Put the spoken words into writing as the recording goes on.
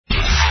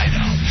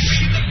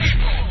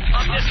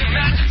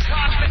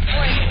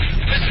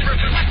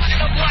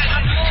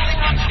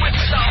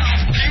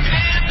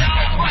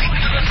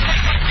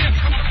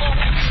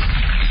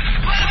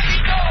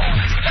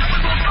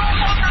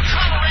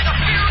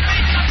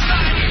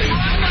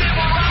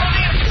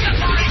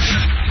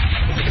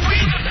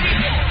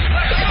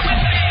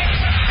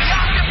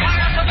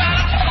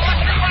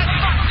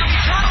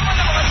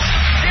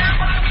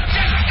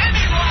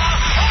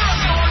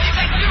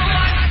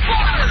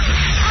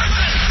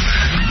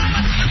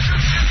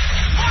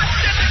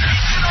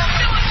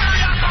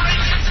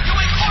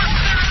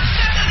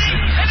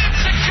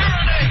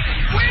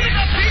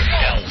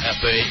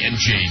and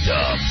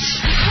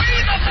J-Dubs.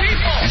 We the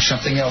people! And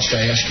something else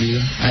I ask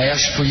you. I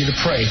ask for you to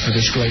pray for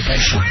this great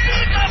nation. We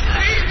the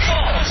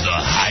people!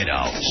 The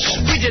Hideout.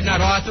 We did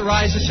not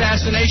authorize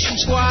assassination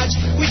squads.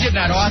 We did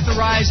not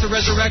authorize the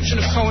resurrection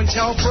of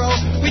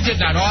COINTELPRO. We did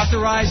not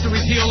authorize the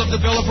repeal of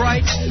the Bill of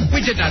Rights.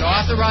 We did not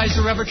authorize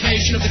the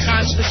revocation of the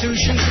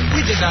Constitution.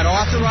 We did not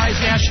authorize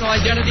national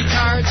identity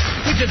cards.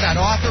 We did not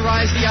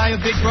authorize the eye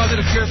of Big Brother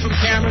to peer from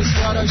cameras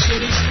throughout our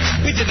cities.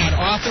 We did not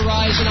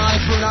authorize an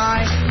eye for an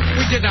eye.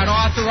 We did not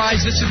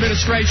authorize this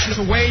administration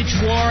to wage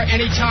war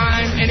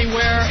anytime,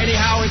 anywhere,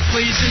 anyhow it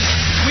pleases.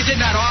 We did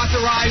not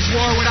authorize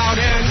war without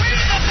end. We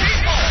the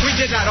people! We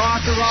did not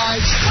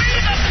authorize. We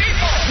the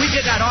people! We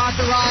did not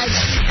authorize.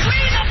 We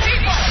the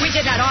people! We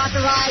did not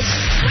authorize.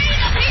 We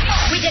the people!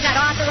 We did not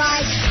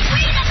authorize. We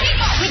the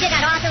people! We did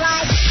not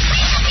authorize.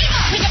 We the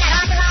people! We did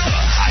not authorize.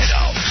 The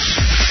Hideout.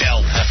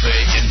 El Jefe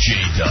and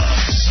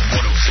J-Dubs.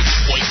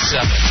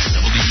 106.7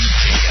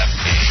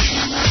 WJFK.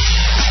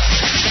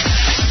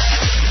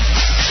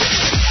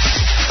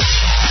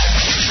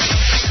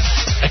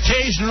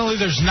 Occasionally,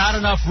 there's not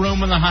enough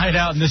room in the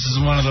Hideout, and this is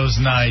one of those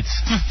nights.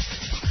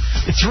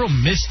 It's real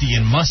misty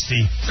and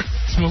musty.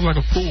 Smells like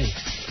a pool.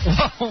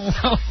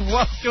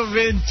 Welcome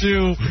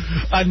into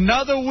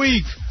another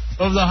week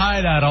of the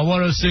Hideout on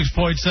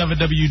 106.7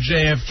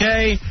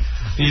 WJFK.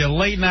 The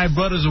Late Night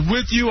Brothers are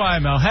with you.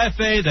 I'm El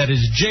Jefe. That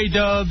is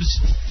J-Dubs.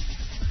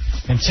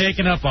 And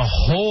taking up a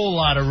whole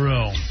lot of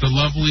room. The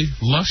lovely,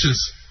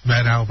 luscious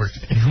Matt Albert.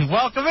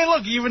 Welcome in.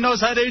 Look, he even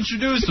knows how to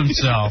introduce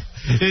himself.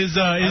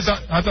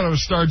 I thought it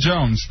was Star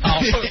Jones.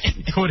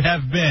 Could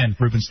have been.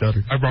 Ruben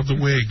Studdard. I brought the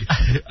wig.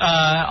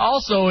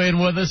 Also in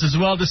with us as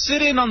well to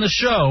sit in on the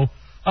show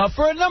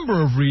for a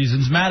number of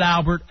reasons, Matt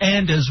Albert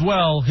and as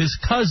well his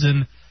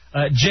cousin,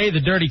 Jay the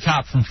Dirty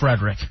Cop from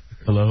Frederick.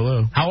 Hello,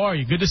 hello. How are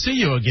you? Good to see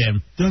you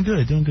again. Doing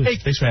good, doing good. Hey,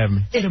 thanks for having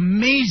me. It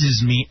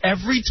amazes me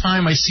every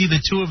time I see the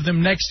two of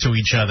them next to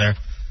each other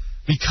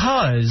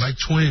because... Like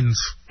twins.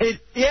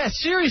 Yeah,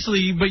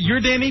 seriously, but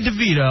you're Danny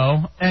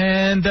DeVito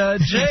and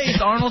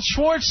Jay's Arnold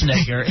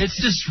Schwarzenegger. It's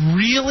just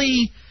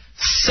really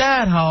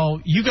sad how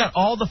you got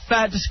all the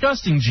fat,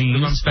 disgusting genes.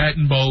 And I'm fat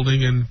and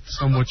balding and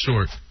somewhat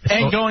short.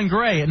 And going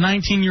gray at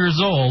 19 years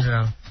old.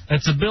 Yeah.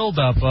 It's a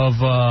buildup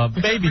of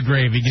baby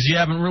gravy because you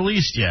haven't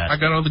released yet. I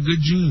got all the good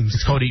genes.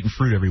 It's called eating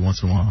fruit every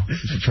once in a while. You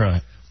should try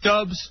it.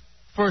 Dubs,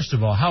 first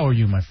of all, how are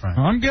you, my friend?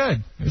 I'm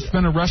good. It's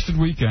been a rested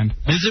weekend.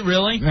 Is it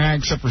really?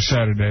 Except for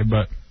Saturday,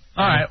 but...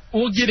 All right,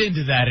 we'll get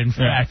into that, in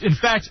fact. Yeah. In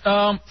fact,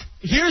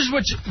 here's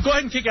what go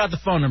ahead and kick out the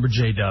phone number,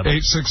 J-Dub.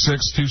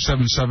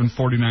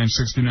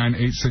 866-277-4969,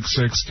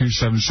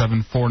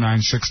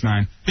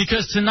 866-277-4969.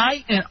 Because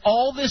tonight and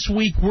all this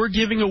week, we're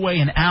giving away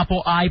an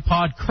Apple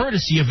iPod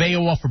courtesy of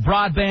AOL for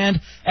Broadband.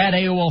 Add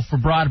AOL for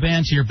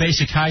Broadband to your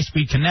basic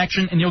high-speed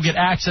connection, and you'll get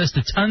access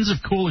to tons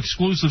of cool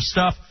exclusive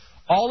stuff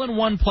all in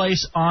one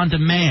place on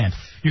demand.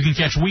 You can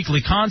catch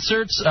weekly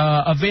concerts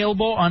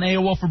available on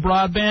AOL for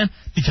Broadband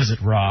because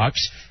it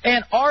rocks,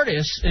 and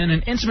artists in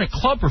an intimate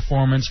club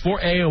performance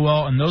for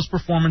AOL, and those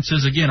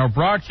performances, again, are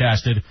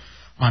broadcasted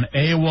on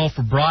AOL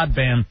for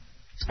Broadband.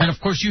 And, of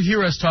course, you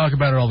hear us talk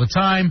about it all the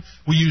time.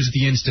 We use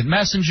the instant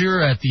messenger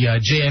at the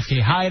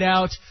JFK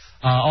Hideout.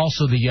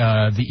 Also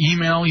the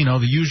email, you know,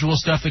 the usual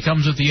stuff that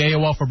comes with the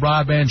AOL for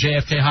Broadband,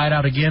 JFK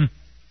Hideout again.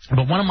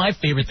 But one of my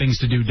favorite things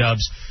to do,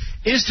 Dubs,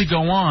 is to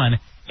go on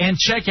and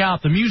check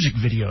out the music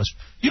videos.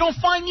 You don't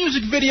find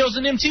music videos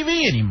on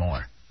MTV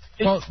anymore.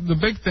 Well, the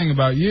big thing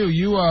about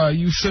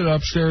you sit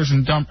upstairs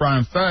and dump Ron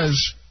and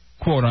Fez,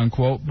 quote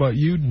unquote, but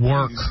you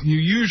work. You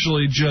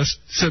usually just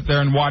sit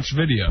there and watch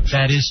videos.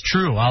 That is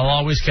true. I'll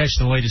always catch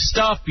the latest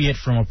stuff, be it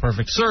from A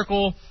Perfect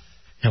Circle,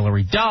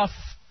 Hillary Duff,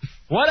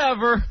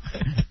 whatever.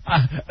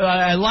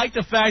 I like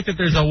the fact that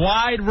there's a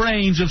wide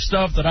range of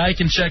stuff that I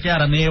can check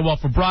out on the AOL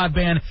for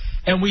Broadband,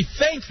 and we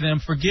thank them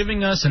for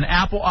giving us an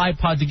Apple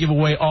iPod to give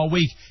away all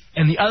week.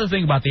 And the other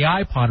thing about the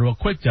iPod, real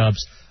quick,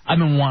 Dubs, I've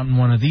been wanting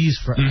one of these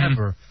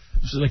forever.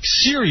 So, like,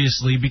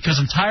 seriously, because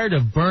I'm tired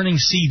of burning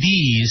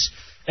CDs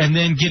and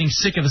then getting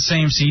sick of the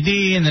same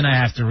CD, and then I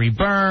have to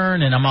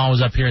reburn, and I'm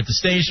always up here at the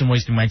station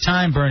wasting my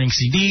time burning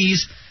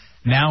CDs.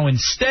 Now,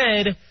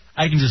 instead,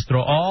 I can just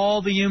throw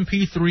all the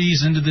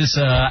MP3s into this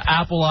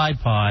Apple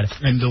iPod.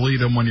 And delete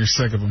them when you're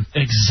sick of them.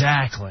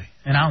 Exactly.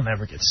 And I'll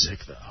never get sick,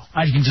 though.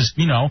 I can just,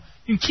 you know,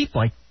 you can keep,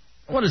 like,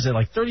 what is it,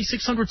 like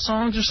 3,600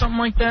 songs or something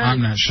like that?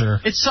 I'm not sure.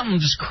 It's something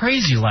just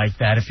crazy like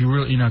that if you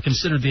really, you know,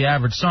 consider the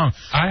average song.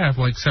 I have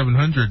like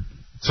 700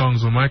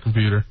 songs on my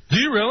computer. Do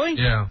you really?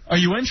 Yeah. Are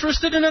you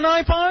interested in an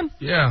iPod?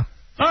 Yeah.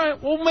 All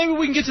right, well, maybe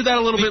we can get to that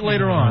a little bit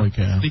later on.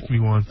 Okay. Think me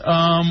one.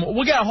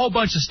 We got a whole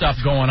bunch of stuff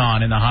going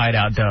on in the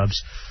Hideout,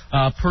 Dubs.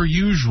 Per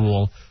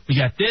usual, we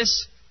got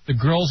this. The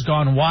Girls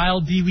Gone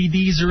Wild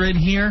DVDs are in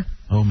here.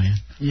 Oh, man.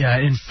 Yeah,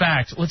 in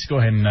fact, let's go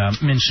ahead and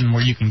mention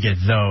where you can get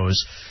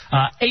those.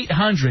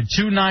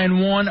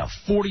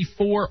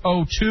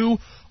 800-291-4402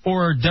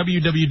 or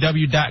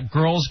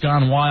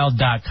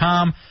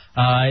www.girlsgonewild.com.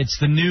 It's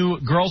the new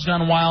Girls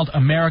Gone Wild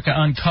America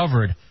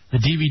Uncovered, the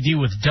DVD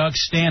with Doug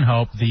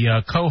Stanhope,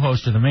 the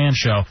co-host of The Man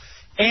Show.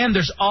 And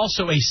there's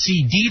also a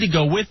CD to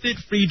go with it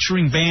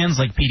featuring bands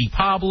like P.D.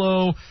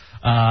 Pablo,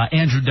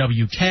 Andrew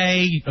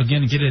W.K.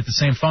 Again, get it at the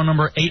same phone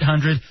number,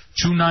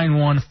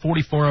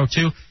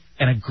 800-291-4402.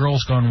 And a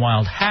Girls Gone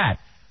Wild hat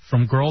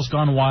from Girls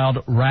Gone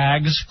Wild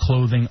Rags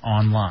Clothing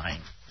Online.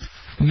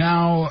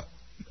 Now,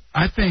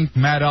 I think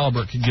Matt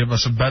Albert could give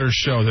us a better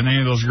show than any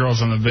of those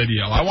girls on the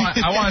video. I want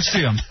to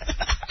see him.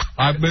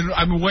 I've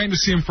been waiting to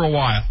see him for a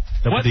while.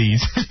 What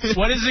is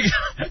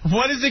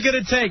it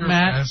going to take,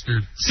 Matt?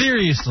 Bastard.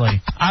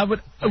 Seriously, 3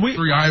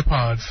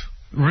 iPods.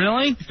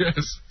 Really?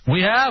 Yes.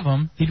 We have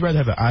them. He'd rather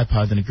have an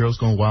iPod than a Girls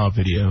Gone Wild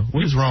video.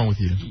 What is wrong with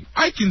you?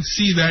 I can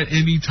see that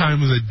any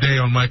time of the day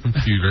on my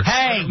computer.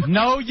 Hey,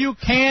 no, you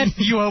can't.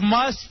 You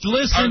must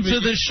listen to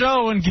the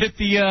show and get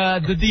the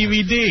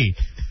DVD.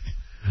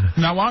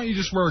 Now, why don't you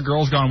just wear a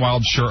Girls Gone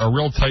Wild shirt, a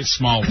real tight,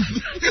 small one?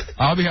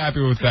 I'll be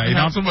happy with that. You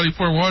know, somebody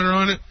pour water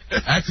on it,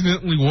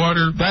 accidentally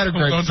water that or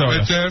grape soda.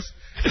 My chest,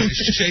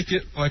 shake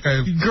it like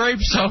I...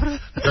 Grape soda?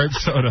 Grape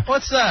soda.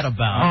 What's that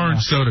about?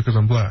 Orange soda because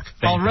I'm black.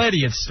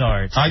 Already it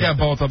starts. I got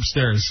both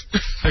upstairs.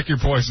 Pick your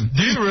poison.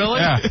 Do you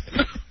really? Yeah.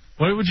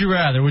 What would you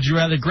rather? Would you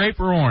rather grape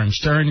or orange?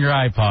 Stir in your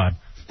iPod.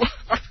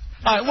 All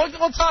right,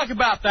 we'll talk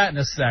about that in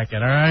a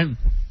second, all right?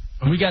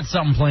 We got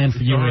something planned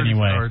for you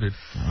anyway.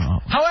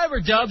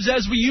 However, Dubs,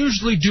 as we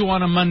usually do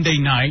on a Monday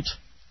night,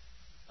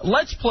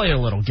 let's play a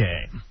little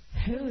game.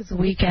 Whose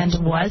weekend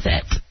was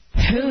it?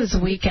 Whose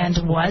weekend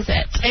was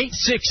it?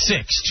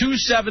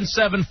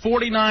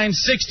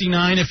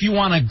 866-277-4969 if you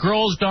want a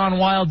Girls Gone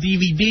Wild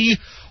DVD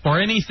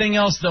or anything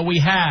else that we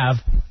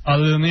have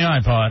other than the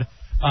iPod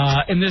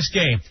in this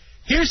game.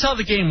 Here's how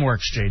the game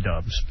works,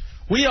 J-Dubs.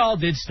 We all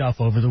did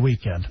stuff over the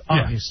weekend,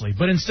 obviously. Yeah.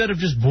 But instead of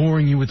just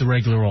boring you with the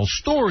regular old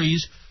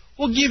stories,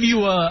 we'll give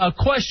you a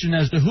question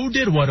as to who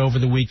did what over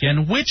the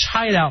weekend, which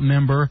Hideout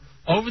member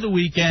over the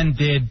weekend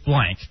did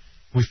blank.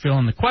 We fill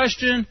in the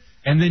question,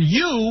 and then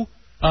you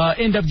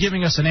end up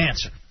giving us an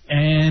answer.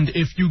 And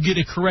if you get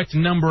a correct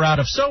number out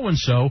of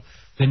so-and-so,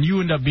 then you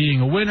end up being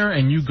a winner,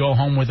 and you go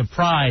home with a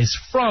prize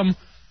from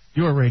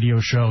your radio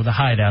show, The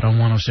Hideout, on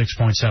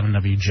 106.7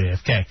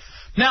 WJFK.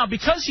 Now,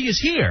 because he is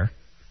here,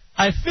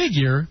 I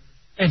figure,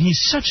 and he's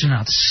such an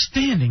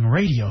outstanding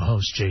radio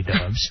host,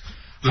 J-Dubs.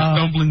 The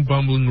stumbling,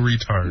 bumbling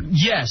retard.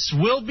 Yes,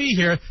 will be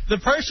here. The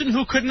person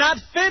who could not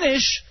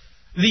finish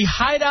the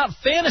Hideout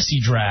Fantasy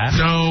Draft.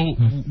 No.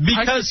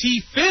 Because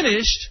he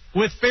finished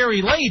with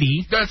Fairy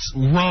Lady. That's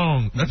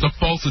wrong. That's a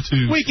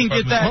falsitude. We can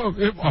get that.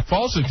 A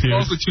falsitude.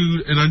 A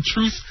falsitude, an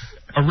untruth,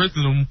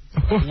 arithmetum,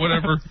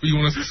 whatever you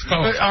want us to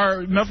call it.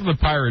 Enough of the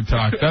pirate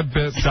talk. That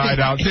bit died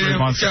out 3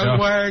 months ago.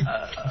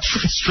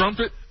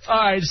 Strumpet. All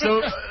right,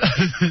 so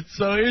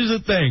here's the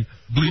thing.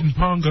 Bleeding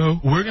Pongo.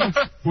 We're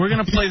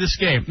gonna play this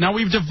game. Now,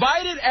 we've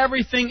divided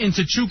everything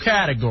into 2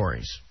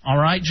 categories. All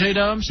right,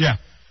 J-Dubs? Yeah.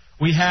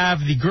 We have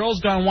the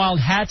Girls Gone Wild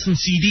hats and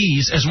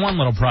CDs as one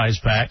little prize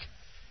pack,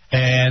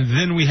 and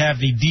then we have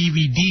the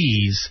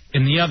DVDs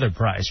in the other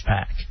prize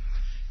pack.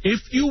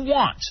 If you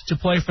want to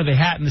play for the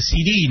hat and the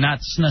CD, not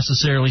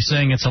necessarily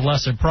saying it's a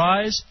lesser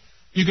prize,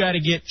 you got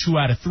to get 2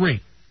 out of 3.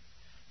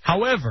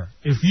 However,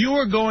 if you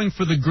are going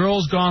for the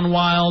Girls Gone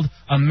Wild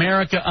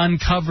America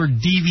Uncovered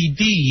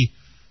DVD,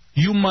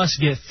 you must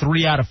get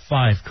 3 out of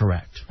 5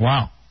 correct.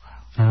 Wow.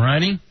 All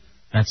righty?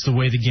 That's the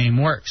way the game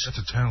works. That's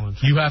a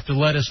challenge. You have to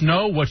let us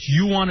know what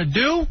you want to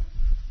do.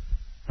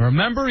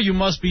 Remember, you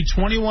must be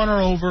 21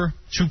 or over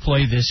to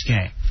play this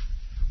game.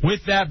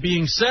 With that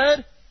being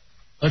said,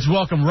 let's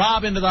welcome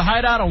Rob into the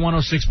Hideout on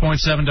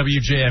 106.7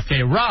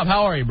 WJFK. Rob,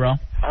 how are you, bro?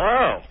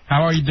 Hello.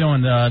 How are you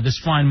doing this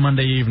fine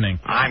Monday evening?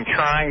 I'm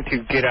trying to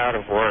get out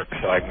of work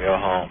so I can go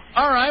home.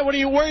 All right. Where do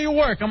you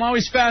work? I'm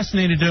always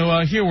fascinated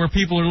to hear where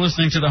people are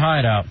listening to the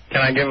Hideout.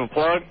 Can I give a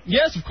plug?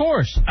 Yes, of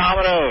course.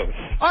 Domino's.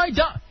 All right,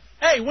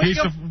 hey,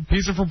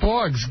 pizza for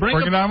plugs.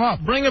 Bringing them up.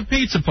 Bring a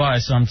pizza pie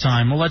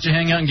sometime. We'll let you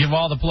hang out and give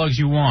all the plugs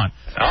you want.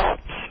 Oh,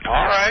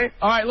 all right.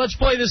 All right, let's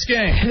play this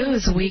game.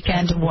 Whose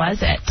weekend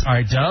was it? All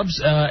right, Dubs.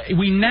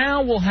 We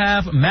now will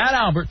have Matt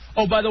Albert.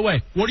 Oh, by the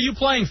way, what are you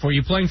playing for? Are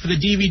you playing for the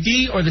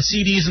DVD or the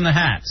CDs and the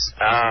hats?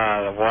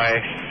 The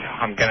wife.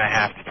 I'm going to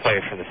have to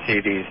play for the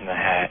CDs and the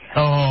hat.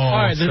 Oh,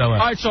 all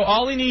right, so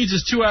all he needs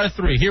is 2 out of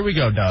 3. Here we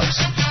go, Dubs.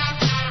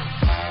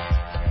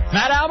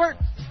 Matt Albert,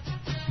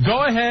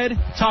 go ahead,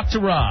 talk to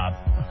Rob.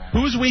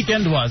 Whose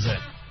weekend was it?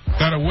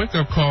 Got a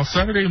wake-up call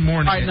Saturday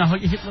morning. All right, now,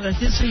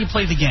 here's how you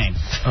play the game.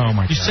 Oh,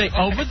 my God. You say,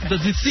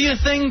 does you see a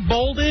thing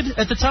bolded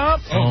at the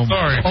top? Oh,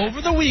 sorry.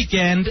 Over the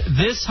weekend,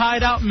 this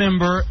Hideout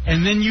member,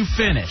 and then you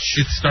finish.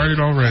 It started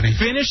already.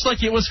 Finish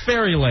like it was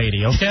Fairy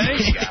Lady, okay?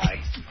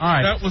 All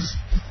right. That was...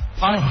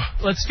 All right,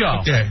 let's go.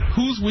 Okay,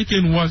 whose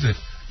weekend was it?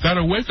 Got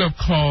a wake-up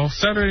call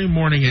Saturday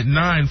morning at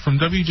 9 from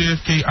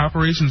WJFK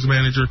Operations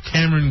Manager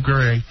Cameron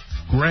Gray,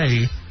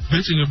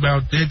 bitching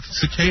about dead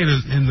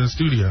cicadas in the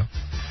studio.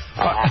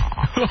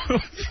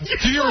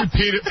 Do you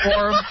repeat it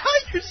for him?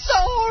 You're so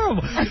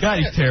horrible. God,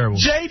 he's terrible.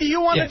 Jay, do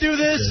you want to do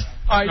this?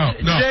 All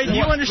right, No. Jay, do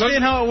you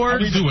understand how it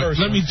works?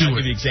 Let me do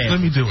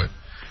it.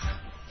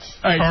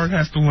 Card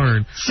has to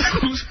learn.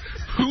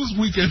 Whose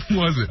weekend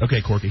was it?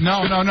 Okay, Corky.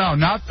 No,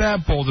 not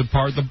that bolded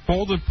part. The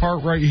bolded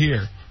part right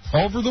here.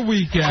 Over the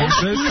weekend,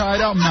 this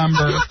Hideout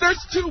member... There's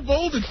two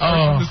bolded parts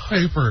in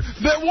this paper.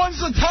 That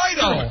one's the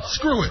title.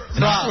 Screw it.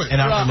 And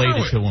I'm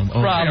related to him.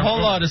 Oh, Rob,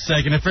 hold on a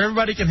second. If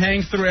everybody can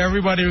hang through,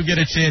 everybody will get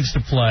a chance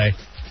to play.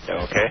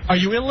 Okay. Are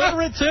you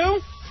illiterate, too?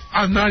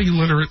 I'm not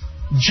illiterate.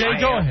 Jay,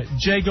 go ahead.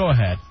 Jay, go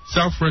ahead.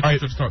 South French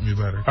just taught me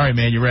better. All right,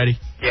 man, you ready?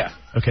 Yeah.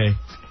 Okay.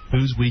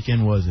 Whose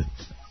weekend was it?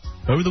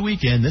 Over the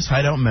weekend, this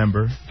Hideout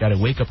member got a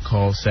wake-up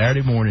call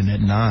Saturday morning at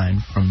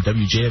 9 from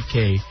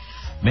WJFK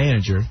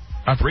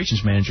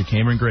operations manager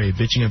Cameron Gray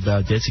bitching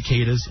about dead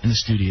cicadas in the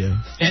studio.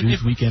 And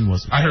whose weekend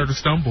was it? I heard a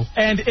stumble.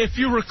 And if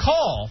you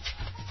recall,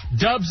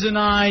 Dubs and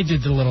I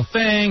did the little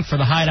thing for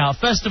the Hideout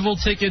Festival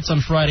tickets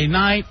on Friday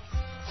night.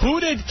 Who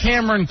did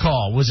Cameron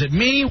call? Was it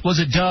me, was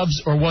it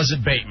Dubs, or was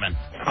it Bateman?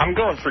 I'm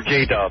going for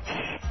J-Dubs.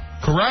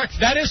 Correct.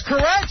 That is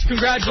correct.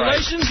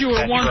 Congratulations. You were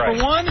That's 1 right.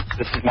 for 1.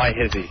 This is my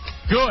hizzy.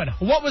 Good.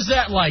 What was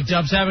that like,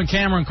 Dubs, having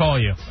Cameron call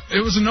you?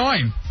 It was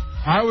annoying.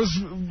 I was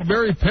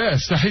very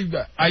pissed.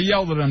 I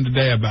yelled at him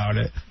today about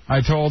it.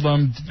 I told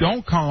him,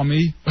 don't call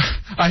me.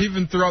 I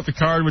even threw out the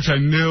card, which I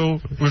knew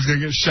was going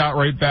to get shot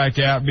right back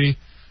at me.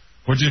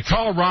 Would you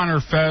call Ron or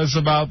Fez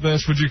about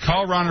this? Would you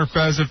call Ron or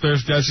Fez if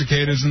there's dead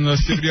cicadas in the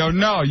studio?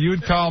 No,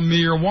 you'd call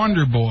me or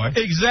Wonder Boy.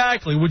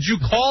 Exactly. Would you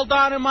call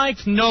Don and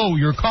Mike? No,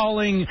 you're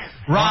calling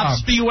Rob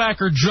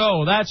Spiewak or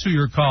Joe. That's who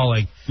you're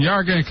calling. You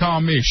aren't going to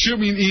call me. Shoot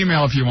me an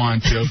email if you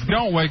want to.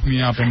 Don't wake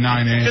me up at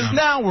 9 a.m. Because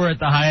now we're at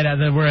the Hideout,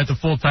 we're at the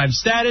full-time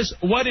status.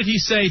 What did he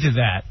say to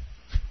that?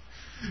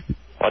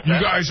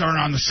 You guys aren't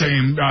on the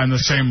same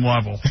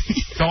level.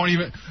 Don't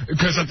even,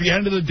 because at the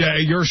end of the day,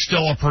 you're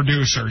still a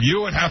producer.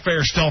 You and Hefe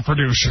are still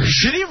producers.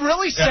 Did he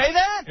really say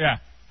that? Yeah.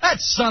 That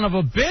son of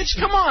a bitch.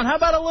 Come on, how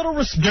about a little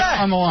respect? Get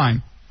on the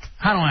line.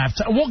 I don't have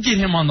time. We'll get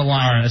him on the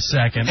line in a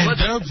second. And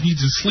Dubs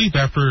needs to sleep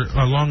after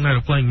a long night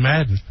of playing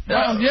Madden.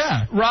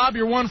 Yeah. Rob,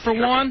 you're 1 for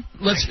 1.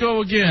 Let's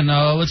go again.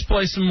 Let's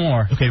play some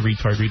more. Okay,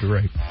 retard, read it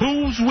right.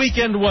 Whose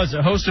weekend was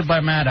it? Hosted by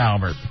Matt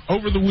Albert.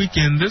 Over the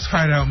weekend, this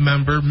Hideout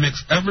member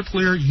mixed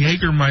Everclear,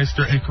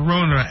 Jägermeister, and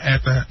Corona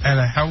at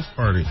a house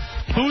party.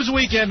 Whose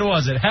weekend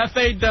was it?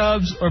 Hefe,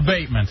 Dubs, or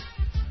Bateman?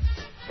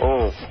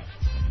 Oh,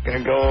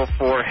 gonna go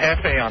for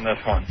Hefe on this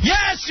one.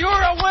 Yes, you're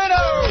a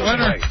winner!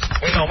 Winner,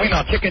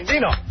 chicken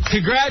dino.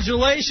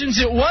 Congratulations,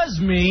 it was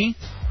me.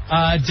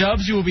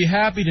 Dubs, you will be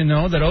happy to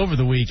know that over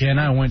the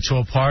weekend I went to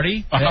a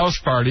party. A house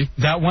party.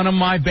 That one of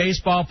my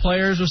baseball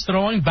players was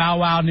throwing, Bow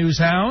Wow News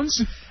Hounds.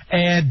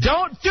 And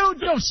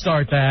don't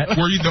start that.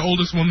 Were you the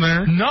oldest one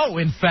there? No,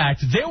 in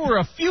fact, there were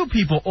a few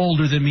people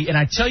older than me, and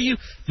I tell you,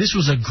 this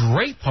was a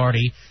great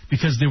party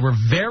because there were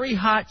very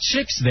hot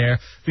chicks there,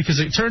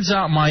 because it turns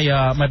out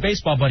my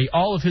baseball buddy,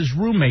 all of his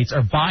roommates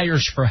are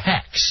buyers for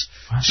Hex.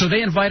 So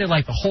they invited,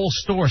 like, the whole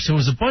store, so it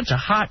was a bunch of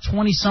hot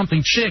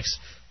 20-something chicks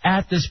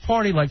at this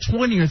party, like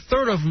 20 or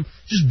 30 of them,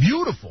 just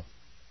beautiful.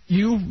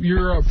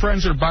 Your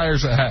friends are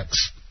buyers at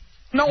Hex.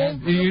 No,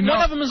 one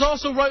of them is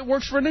also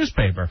works for a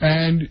newspaper.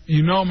 And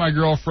you know my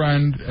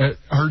girlfriend,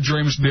 her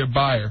dream is to be a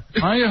buyer.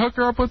 Why don't you hook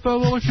her up with a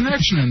little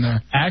connection in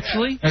there?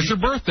 Actually, it's her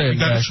birthday. You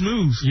got to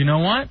schmooze. You know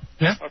what?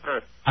 Yeah. Hook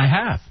her. I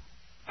have.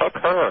 Hook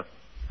her.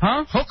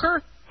 Huh? Hook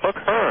her? Hook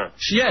her.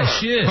 Yes,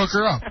 she is. Hook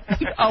her up.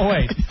 Oh,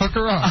 wait. Hook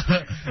her up.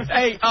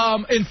 Hey,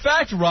 in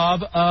fact,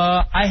 Rob,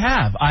 I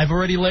have. I've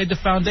already laid the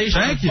foundation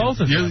Thank for you.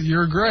 both of them.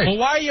 You're great. Well,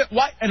 why?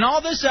 And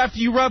all this after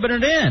you rubbing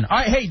it in. All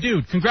right, hey,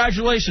 dude,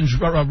 congratulations.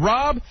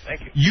 Rob,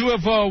 thank you. You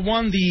have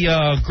won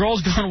the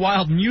Girls Gone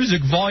Wild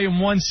Music Volume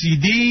 1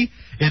 CD.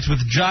 It's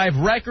with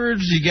Jive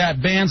Records. You got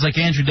bands like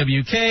Andrew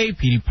WK,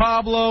 Petey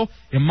Pablo,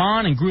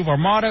 Iman, and Groove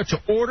Armada. To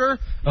order,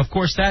 of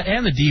course, that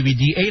and the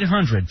DVD,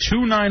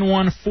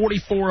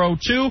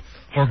 800-291-4402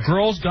 or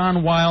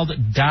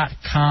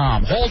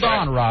girlsgonewild.com. Hold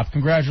on, Rob.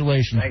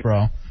 Congratulations,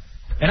 bro.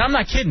 And I'm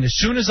not kidding. As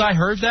soon as I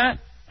heard that,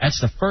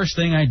 that's the first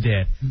thing I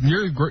did.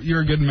 You're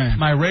a good man.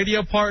 My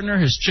radio partner,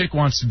 his chick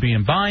wants to be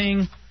in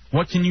buying.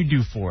 What can you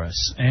do for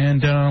us?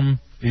 And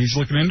he's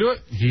looking into it?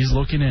 He's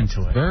looking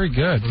into it. Very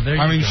good.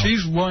 Well,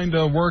 she's willing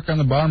to work on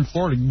the bottom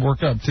floor to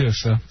work up, too.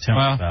 So tell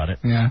me about it.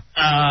 Yeah.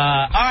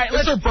 All right.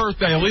 It's her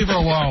birthday. Leave her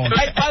alone.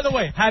 Hey, by the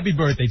way, happy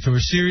birthday to her.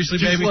 Seriously,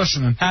 She's baby.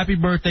 listening. Happy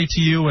birthday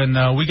to you, and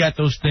we got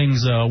those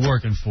things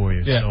working for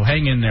you. Yeah. So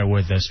hang in there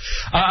with us.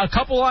 A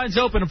couple lines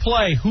open to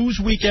play. Whose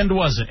weekend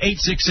was it?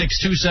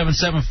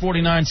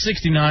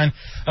 866-277-4969.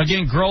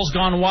 Again, Girls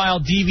Gone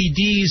Wild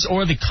DVDs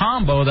or the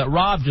combo that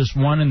Rob just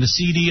won in the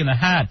CD and the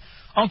hat.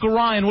 Uncle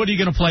Ryan, what are you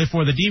going to play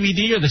for, the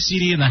DVD or the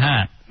CD and the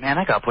hat? Man,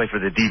 I got to play for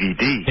the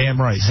DVD. Damn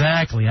right.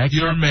 Exactly.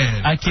 You're a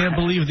man. I can't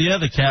believe the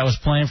other cat was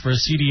playing for a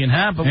CD and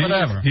hat, but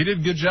whatever. He did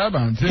a good job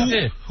on it,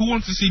 too. Who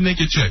wants to see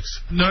naked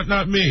chicks?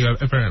 Not me,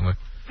 apparently.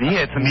 He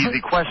had some easy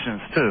questions,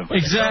 too.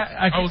 Exactly.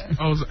 I was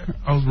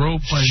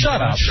role-playing.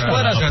 Shut up.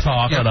 Let us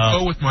talk.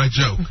 Go with my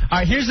joke. All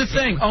right, here's the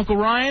thing, Uncle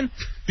Ryan.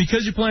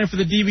 Because you're playing for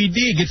the DVD,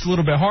 it gets a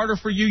little bit harder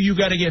for you. You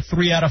got to get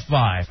 3 out of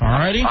 5. All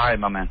righty? All right,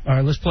 my man. All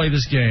right, let's play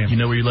this game. You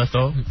know where you left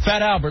off?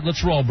 Fat Albert,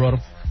 let's roll, brother.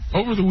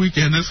 Over the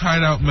weekend, this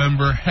Hideout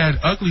member had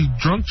ugly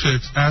drunk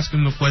chicks ask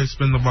him to play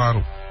Spin the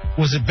Bottle.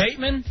 Was it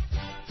Bateman?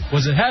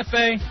 Was it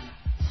Hefe?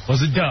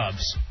 Was it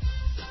Dubs?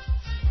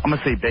 I'm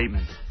going to say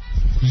Bateman.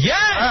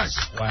 Yes!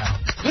 Wow.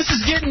 This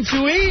is getting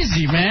too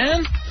easy,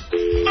 man.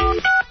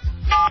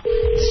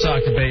 Let's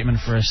talk to Bateman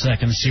for a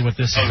second and see what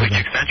this is about.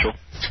 Central.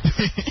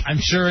 I'm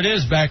sure it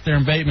is back there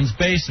in Bateman's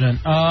basement.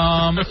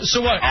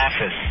 So what?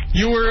 Office.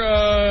 You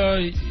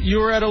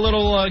were at a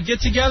little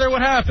get-together?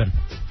 What happened?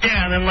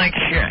 Yeah, and then, I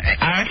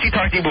actually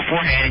talked to you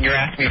beforehand, and you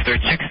asked me if there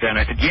were chicks there, and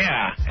I said,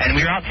 yeah. And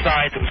we were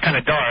outside, so it was kind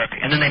of dark,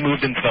 and then they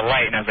moved into the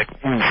light, and I was like,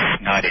 oof,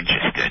 not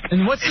interested.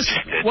 And what's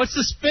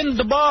the spin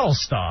the bottle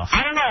stuff?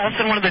 I don't know. All of a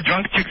sudden, one of the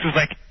drunk chicks was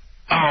like,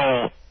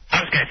 oh,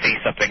 I was going to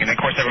say something. And, of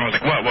course, everyone was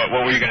like, what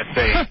were you going to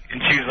say? And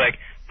she was like,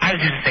 I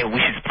was just going to say,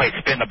 we should play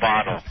Spin the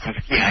Bottle. I was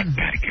like, yeah, I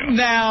got to go.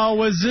 Now,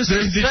 was this...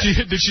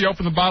 Did she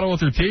open the bottle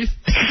with her teeth?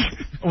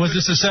 Was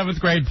this a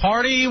 7th grade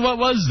party? What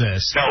was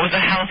this? No, it was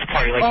a house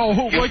party.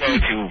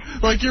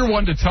 Like you're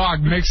one to talk,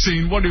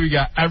 mixing, what do we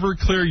got,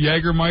 Everclear,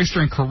 Jägermeister,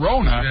 and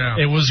Corona. Yeah.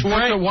 It was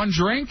great. One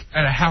drink?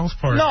 At a house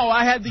party. No,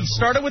 I had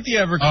started with the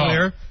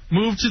Everclear,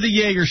 moved to the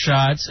Jaeger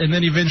shots, and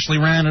then eventually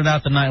rounded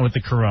out the night with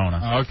the Corona.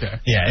 Oh, okay.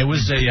 Yeah, it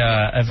was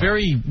a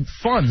very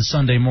fun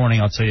Sunday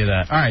morning, I'll tell you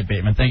that. All right,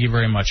 Bateman, thank you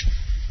very much.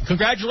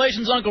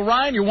 Congratulations, Uncle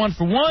Ryan. You're 1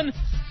 for 1.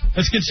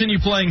 Let's continue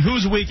playing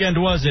Whose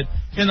Weekend Was It?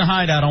 In the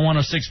Hideout on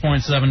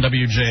 106.7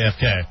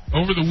 WJFK.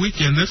 Over the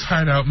weekend, this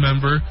Hideout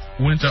member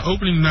went to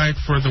opening night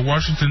for the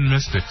Washington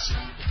Mystics.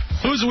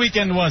 Whose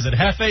weekend was it?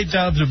 Hefe,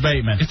 Dubs, or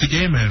Bateman? It's a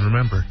gay man,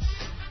 remember.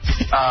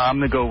 I'm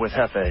going to go with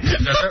Hefe.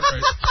 That's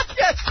right.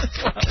 Yes,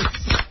 it was.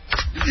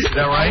 Is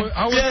that right?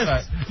 How was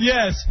that?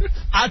 Yes.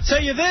 I'll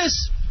tell you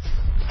this.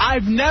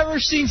 I've never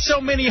seen so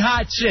many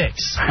hot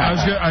chicks.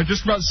 I was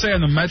just about to say, on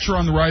the Metro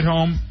on the ride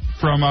home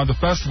from the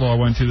festival I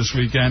went to this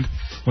weekend,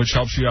 which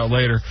helps you out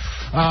later,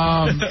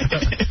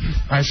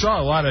 I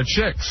saw a lot of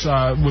chicks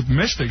with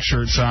Mystic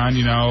shirts on,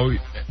 you know.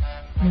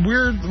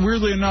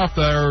 Weirdly enough,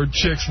 there are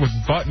chicks with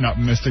button-up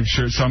Mystic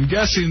shirts, so I'm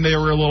guessing they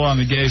were a little on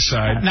the gay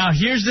side. Now,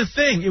 here's the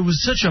thing. It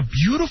was such a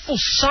beautiful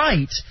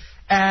sight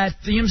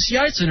at the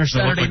MCI Center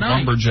Saturday night.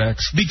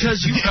 Lumberjacks.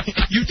 Because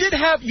you did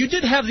have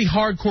the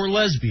hardcore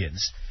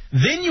lesbians.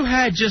 Then you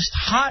had just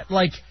hot,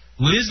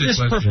 business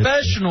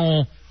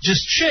professional,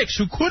 just chicks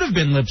who could have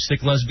been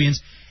lipstick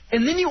lesbians.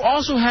 And then you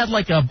also had,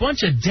 a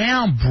bunch of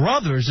down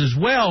brothers as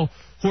well,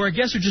 who I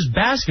guess are just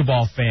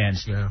basketball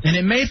fans. Yeah. And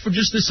it made for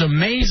just this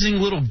amazing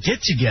little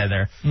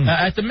get-together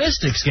at the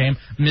Mystics game.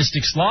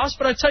 Mystics lost,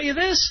 but I tell you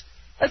this,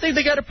 I think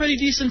they got a pretty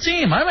decent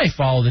team. I may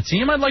follow the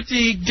team. I'd like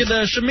to get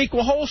a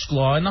Shamiqua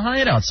Holsclaw in the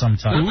Hideout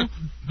sometime.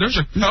 There's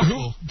a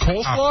couple.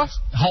 Coleslaw?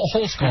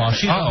 Holsclaw.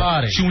 She's a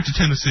body. She went to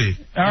Tennessee.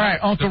 All right,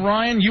 Uncle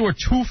Ryan, you are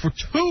 2 for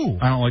 2.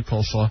 I don't like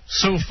coleslaw.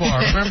 So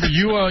far. Remember,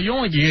 you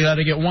only got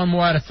to get 1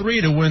 more out of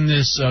 3 to win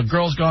this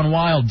Girls Gone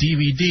Wild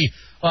DVD.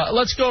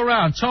 Let's go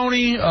around.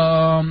 Tony,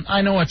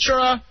 I know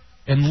Achura,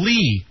 and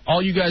Lee. All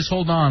you guys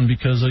hold on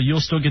because you'll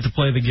still get to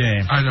play the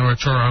game. I know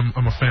Achura.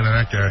 I'm a fan of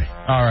that guy.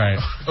 All right.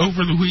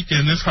 Over the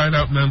weekend, this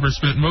Hideout member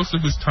spent most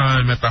of his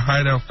time at the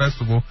Hideout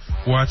Festival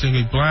watching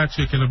a black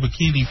chick in a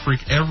bikini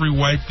freak every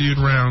white dude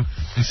around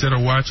instead of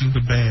watching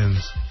the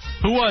bands.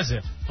 Who was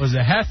it? Was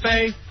it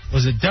Hefe?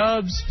 Was it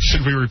Dubs?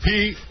 Should we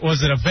repeat?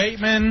 Was it a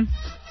Bateman?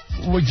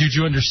 Did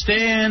you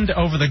understand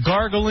over the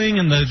gargling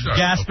and the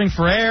gasping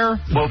for air?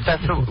 Well,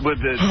 festival with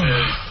the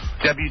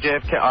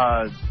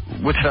WJFK.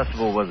 Which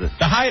festival was it?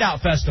 The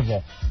Hideout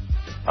Festival.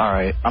 All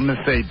right, I'm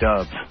gonna say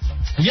Dubs.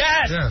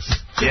 Yes.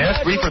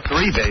 Yeah, 3 for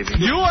 3, baby.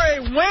 You are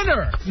a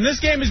winner. And this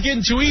game is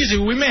getting too easy.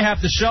 We may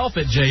have to shelf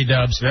it,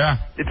 J-Dubs. Yeah.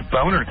 It's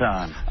boner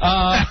time.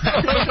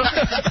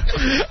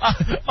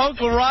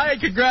 Uncle Ryan,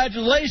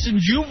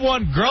 congratulations. You've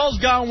won Girls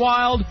Gone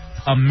Wild,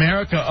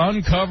 America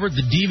Uncovered,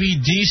 the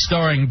DVD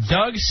starring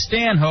Doug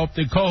Stanhope,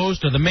 the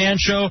co-host of The Man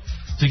Show.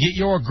 To get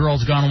your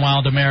Girls Gone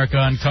Wild, America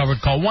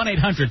Uncovered, call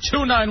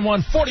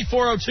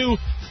 1-800-291-4402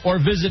 or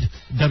visit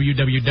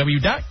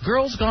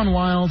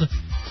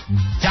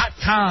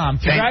www.girlsgonewild.com.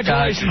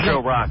 Congratulations. Thanks,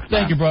 show rocks,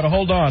 Thank you, brother.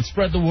 Hold on.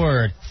 Spread the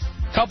word.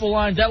 Couple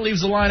lines. That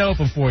leaves the line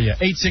open for you.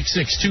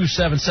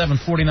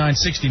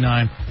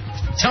 866-277-4969.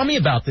 Tell me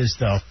about this,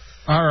 though.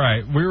 All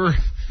right.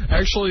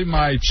 Actually,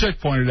 my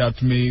chick pointed out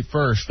to me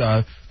first.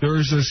 There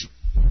was this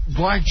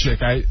black chick,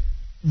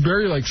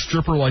 very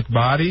stripper-like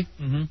body,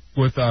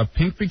 with a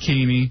pink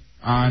bikini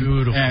on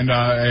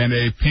and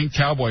a pink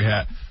cowboy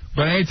hat.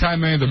 But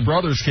anytime any of the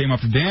brothers came up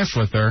to dance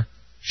with her,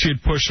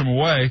 she'd push them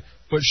away.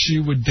 But she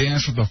would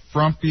dance with the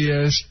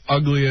frumpiest,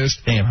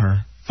 ugliest,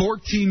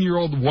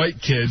 14-year-old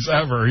white kids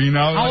ever. You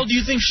know. How old do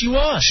you think she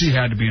was? She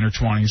had to be in her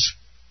 20s.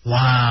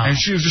 Wow. And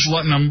she was just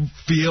letting them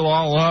feel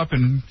all up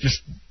and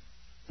just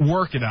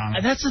work it on them.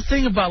 And that's the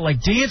thing about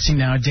dancing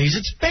nowadays.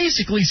 It's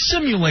basically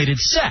simulated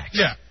sex.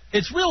 Yeah.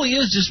 It really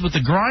is, just with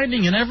the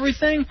grinding and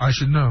everything. I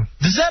should know.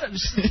 Does that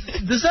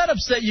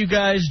upset you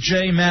guys,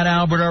 Jay, Matt,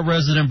 Albert, our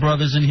resident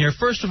brothers in here?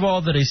 First of all,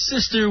 that a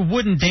sister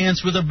wouldn't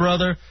dance with a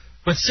brother,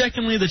 but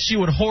secondly, that she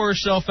would whore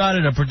herself out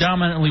at a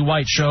predominantly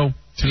white show.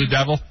 To the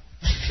devil?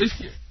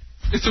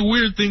 it's a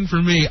weird thing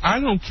for me. I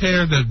don't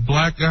care that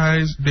black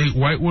guys date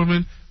white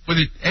women, but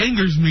it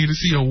angers me to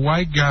see a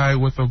white guy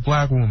with a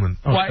black woman.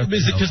 Why,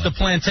 is it because the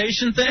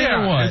plantation thing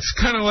or what? It's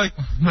kind of like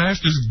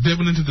masters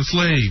dipping into the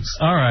slaves.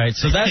 All right,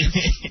 so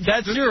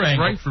that's your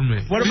angle. Right for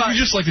me. What about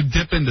you just like to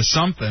dip into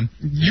something?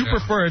 You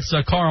prefer it's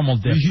a caramel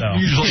dip, though.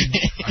 You usually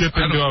dip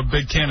into a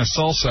big can of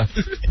salsa.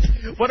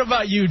 What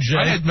about you,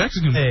 Jay? I had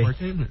Mexican before I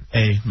came here.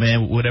 Hey,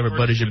 man, whatever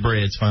butters your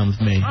bread's fine with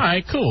me. All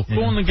right, cool.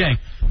 Cool in the gang.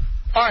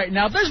 All right,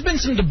 now there's been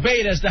some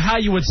debate as to how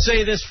you would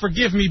say this.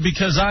 Forgive me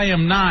because I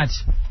am not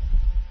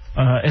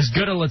as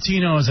good a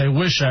Latino as I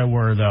wish I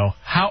were, though.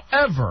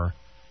 However,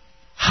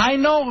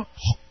 Haino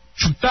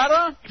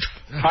Chutara?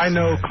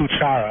 Haino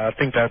Kuchara. I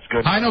think that's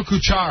good. Haino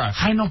Kuchara.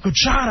 Haino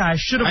Kuchara. I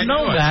should have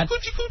known that.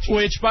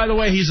 Which, by the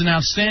way, he's an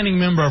outstanding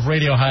member of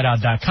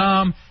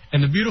RadioHideout.com.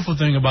 And the beautiful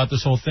thing about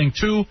this whole thing,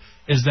 too,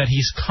 is that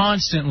he's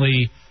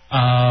constantly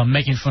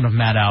making fun of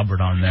Matt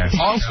Albert on there.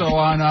 Also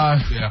on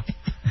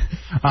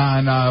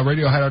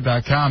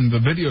RadioHideout.com, the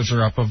videos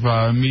are up of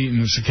me eating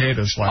the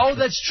cicadas. Oh,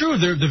 that's true.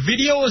 The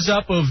video is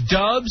up of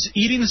Dubs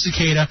eating the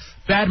cicada.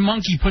 Bad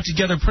Monkey put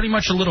together pretty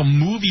much a little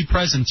movie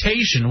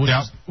presentation,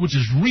 which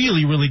is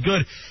really, really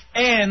good.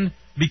 And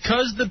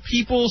because the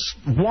people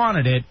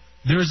wanted it,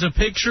 there's a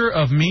picture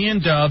of me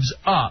and Dubs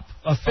up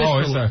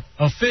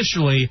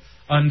officially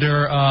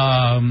under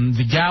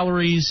the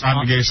galleries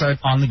on the gay side.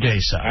 On the gay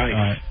side. Nice. All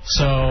right.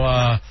 So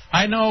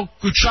I know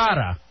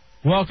Kuchara.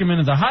 Welcome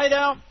into the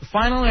Hideout.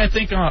 Finally, I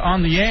think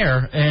on the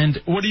air. And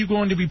what are you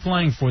going to be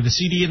playing for? The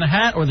CD in the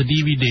hat or the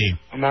DVD?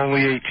 I'm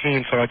only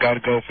 18, so I got to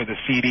go for the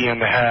CD and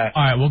the hat.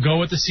 All right, we'll go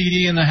with the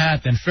CD in the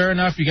hat then. Fair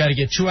enough. You got to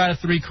get 2 out of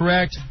 3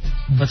 correct.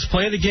 Let's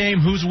play the game.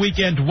 Whose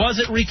weekend was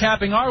it?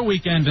 Recapping our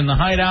weekend in the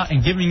Hideout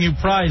and giving you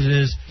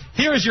prizes.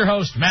 Here is your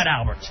host, Matt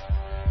Albert.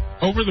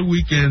 Over the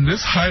weekend,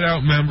 this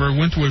Hideout member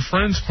went to a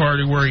friend's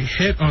party where he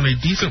hit on a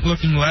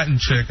decent-looking Latin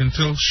chick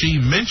until she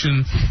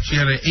mentioned she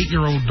had an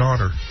 8-year-old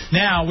daughter.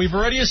 Now, we've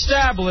already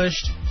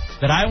established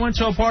that I went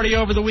to a party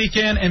over the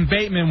weekend and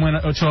Bateman went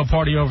to a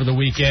party over the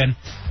weekend.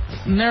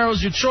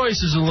 Narrows your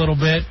choices a little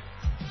bit.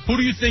 Who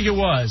do you think it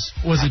was?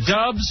 Was it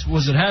Dubs?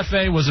 Was it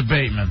Hefe? Was it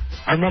Bateman?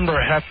 I remember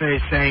Hefe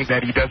saying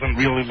that he doesn't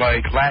really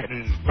like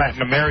Latin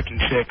American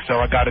chicks, so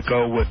I got to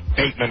go with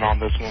Bateman on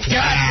this one. God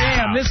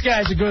damn, this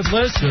guy's a good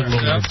listener.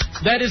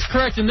 That is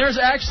correct, and there's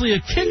actually a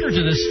kicker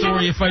to this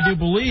story, if I do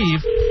believe.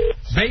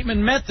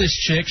 Bateman met this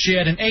chick. She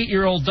had an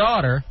 8-year-old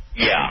daughter.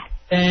 Yeah.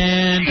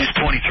 And she was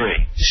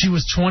 23. She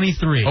was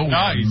 23. Oh,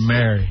 nice.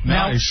 Mary.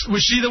 Now, Nice.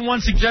 was she the one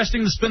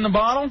suggesting to spin the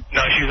bottle?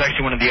 No, she was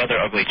actually one of the other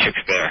ugly chicks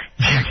there.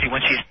 Actually, when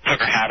she took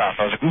her hat off,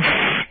 I was like,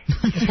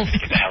 oof,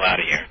 get the hell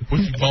out of here.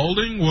 Was she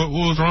balding? What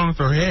was wrong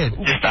with her head?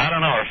 Just, I don't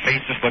know, her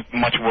face just looked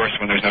much worse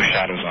when there's no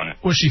shadows on it.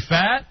 Was she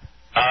fat?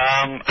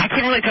 I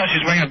couldn't really tell. She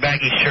was wearing a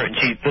baggy shirt, and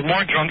the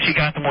more drunk she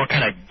got, the more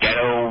kind of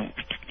ghetto,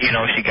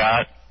 she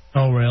got.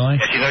 Oh, really?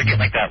 Yeah, she started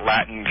getting like that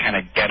Latin kind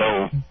of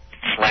ghetto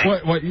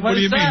slang. What do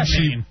you mean?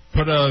 She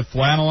put a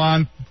flannel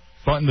on,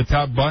 buttoned the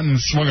top button, and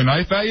swung a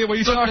knife at you? What are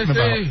you talking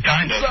about?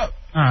 Kind of.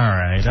 All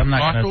right, I'm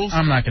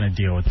not gonna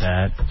deal with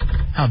that.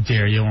 How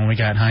dare you when we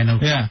got Haino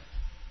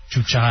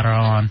Chuchara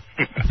on?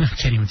 I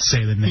can't even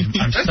say the name.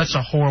 I'm such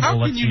a horrible How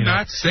can Latino. you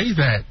not say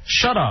that?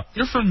 Shut up.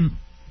 You're from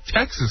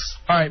Texas.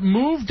 All right,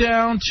 move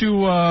down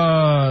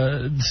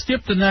to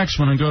skip the next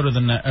one and go to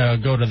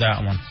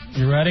that one.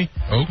 You ready?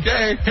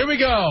 Okay. Here we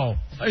go.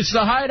 It's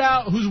the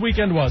Hideout. Whose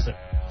weekend was it?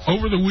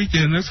 Over the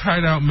weekend, this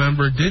Hideout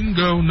member didn't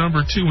go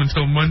number 2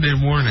 until Monday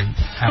morning.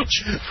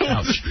 Ouch.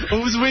 Ouch.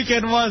 Whose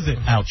weekend was it?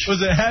 Ouch.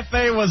 Was it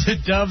Hefe? Was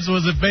it Dubs?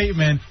 Was it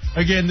Bateman?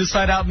 Again, this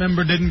Hideout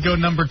member didn't go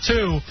number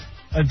 2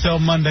 until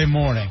Monday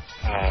morning.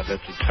 That's a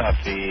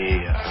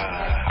toughie.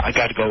 I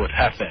got to go with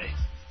Hefe.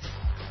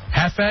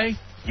 Hefe?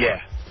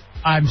 Yeah.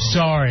 I'm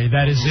sorry.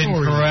 That is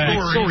incorrect.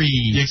 Sorry.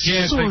 You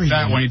can't think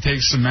that when he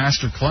takes the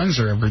Master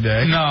Cleanser every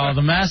day. No,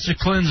 the Master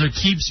Cleanser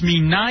keeps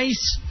me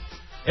nice.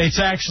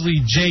 It's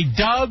actually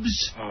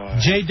J-Dubs.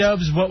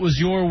 J-Dubs, what was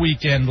your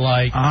weekend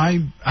like?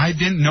 I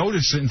didn't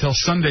notice it until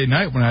Sunday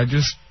night when I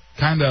just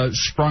kind of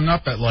sprung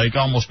up at like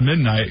almost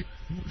midnight,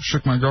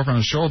 shook my girlfriend on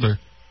the shoulder.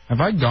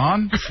 Have I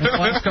gone in the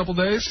last couple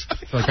days?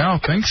 It's like, I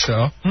don't think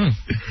so.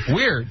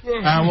 Weird.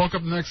 And I woke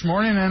up the next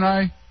morning and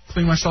I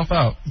cleaned myself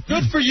out.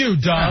 Good for you,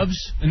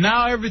 Dubs. And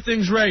now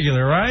everything's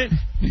regular, right?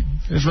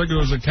 As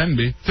regular as it can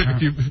be.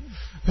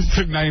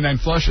 Took 99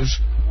 flushes.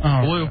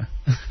 Oh, Blue.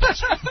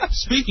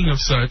 Speaking of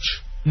such,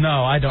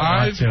 no, I don't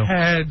want to. I've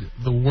had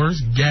the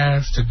worst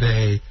gas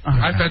today.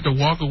 I've had to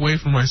walk away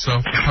from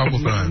myself a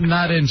couple times.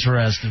 Not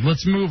interested.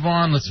 Let's move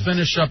on. Let's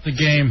finish up the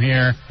game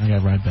here. I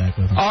got right back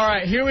with him. All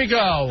right, here we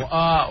go.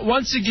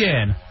 Once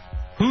again,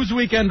 whose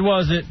weekend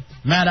was it?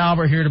 Matt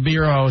Albert here to be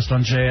your host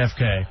on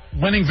JFK,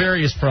 winning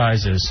various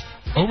prizes.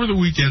 Over the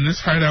weekend, this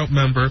Hideout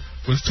member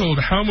was told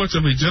how much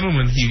of a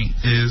gentleman he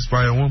is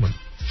by a woman.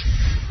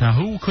 Now,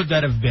 who could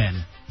that have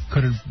been?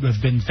 Could it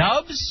have been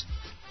Dubs?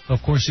 Of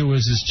course, it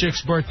was his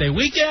chick's birthday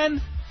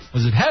weekend.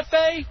 Was it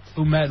Hefe,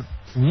 who met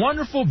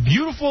wonderful,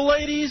 beautiful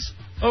ladies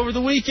over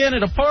the weekend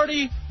at a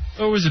party?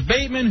 Or was it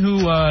Bateman,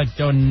 who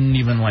don't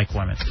even like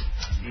women?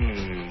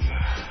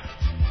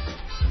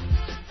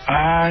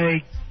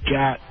 I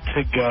got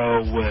to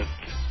go with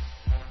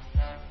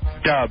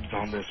Dubs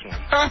on this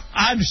one.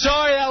 I'm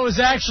sorry, that was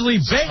actually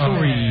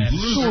Bakery.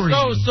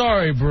 So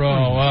sorry,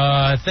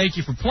 bro. Thank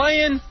you for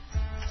playing,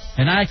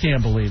 and I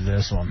can't believe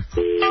this one.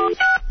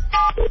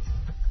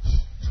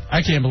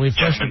 I can't believe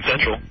Freshman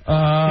Central.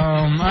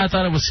 I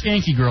thought it was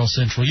Skanky Girl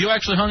Central. You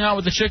actually hung out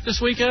with the chick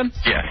this weekend?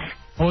 Yes.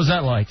 What was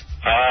that like?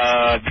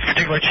 This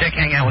particular chick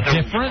hanging out with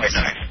her was quite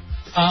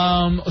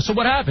nice. So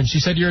what happened? She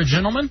said you're a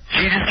gentleman?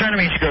 She just turned to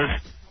me and she goes,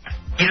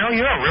 you know,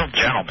 you're a real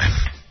gentleman.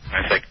 I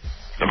was like,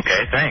 okay,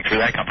 thanks.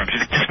 Where'd that come from? She's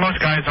like, just most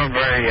guys aren't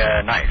very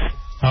nice.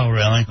 Oh,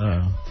 really?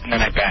 And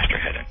then I bashed her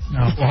head in.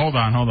 No, well, hold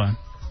on.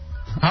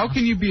 How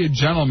can you be a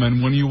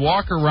gentleman when you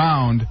walk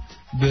around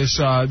this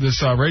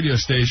radio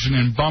station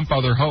and bump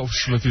other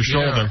hosts with your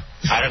shoulder?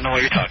 I don't know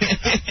what you're talking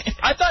about.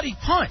 I thought he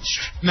punched.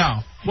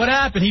 No. What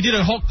happened? He did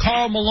a whole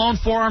Karl Malone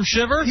forearm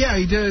shiver? Yeah,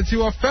 he did it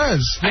to a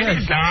Fez. I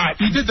did not.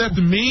 He did that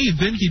to me,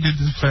 then he did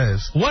to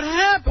Fez. What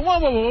happened?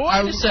 Whoa,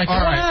 wait a second.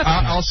 All right, what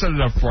happened? I'll set it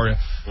up for you.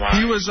 Wow.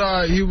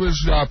 He was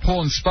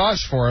pulling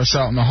spots for us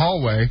out in the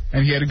hallway,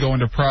 and he had to go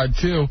into Prod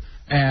 2.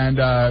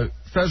 And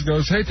Fez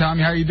goes, "Hey,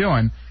 Tommy, how you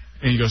doing?"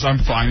 And he goes, "I'm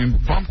fine,"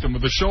 and bumped him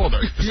with the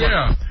shoulder.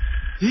 Yeah.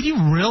 Did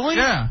you really?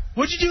 Yeah.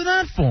 What'd you do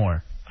that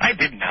for? I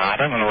did not.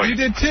 I don't know what You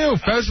did too.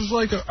 Fez was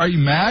like, "Are you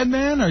mad,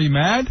 man? Are you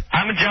mad?"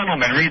 I'm a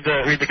gentleman. Read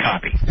the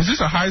copy. Is this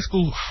a high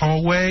school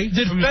hallway?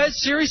 Did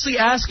Fez seriously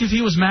ask if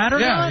he was mad or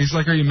Yeah. not? He's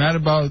like, "Are you mad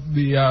about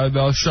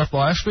the stuff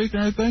last week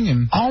and everything?"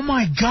 And Oh,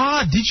 my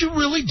God. Did you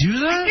really do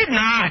that? I did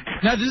not.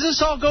 Now, does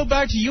this all go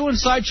back to you and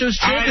Sideshow's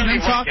chick and then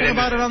talking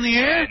about it on the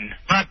air?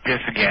 Not this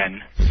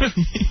again.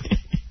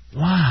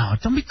 Wow.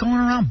 Don't be going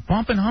around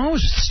bumping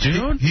hoses,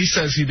 dude. he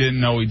says he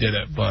didn't know he did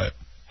it, but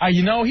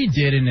You know he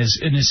did in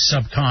his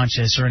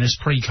subconscious or in his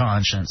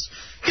preconscious.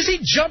 Because he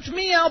jumped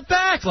me out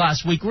back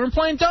last week. We were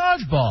playing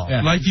dodgeball.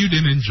 Yeah. Like you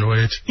didn't enjoy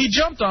it. He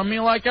jumped on me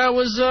like I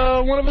was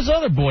one of his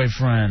other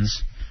boyfriends.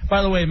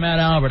 By the way, Matt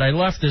Albert, I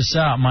left this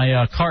out,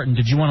 my carton.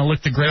 Did you want to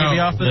lick the gravy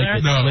off of there?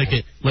 No.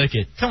 Lick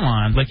it. Come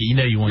on. Lick it. You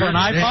know you want You're an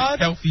it. iPod?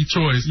 Healthy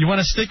choice. You want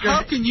to stick your...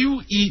 How can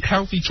you eat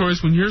healthy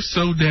choice when you're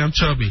so damn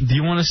chubby? Do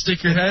you want to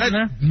stick your head in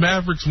there?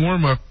 Maverick's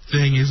warm-up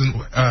thing isn't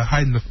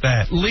hiding the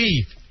fat.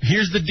 Lee,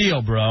 here's the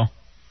deal, bro.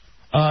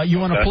 You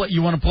want to play?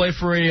 You want to play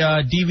for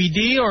a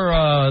DVD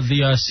or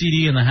the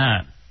CD in the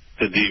hat?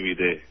 The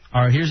DVD.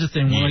 All right. Here's the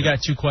thing. We only got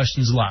 2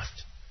 questions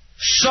left.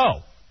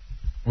 So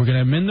we're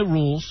gonna amend the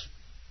rules.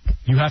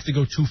 You have to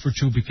go 2 for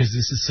 2 because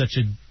this is such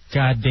a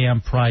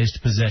goddamn prized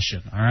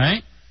possession. All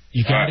right.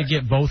 You got to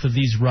get both of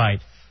these right.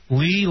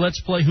 Lee, let's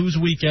play. Whose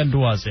weekend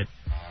was it?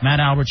 Matt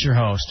Albert's your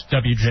host.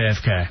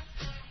 WJFK.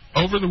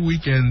 Over the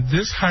weekend,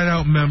 this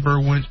Hideout member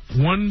went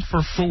 1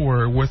 for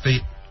 4 with a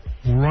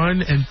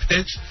run and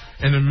pitch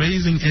an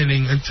amazing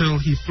inning until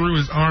he threw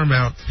his arm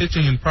out,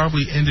 pitching and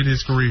probably ended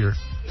his career.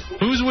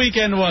 Whose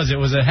weekend was it?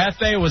 Was it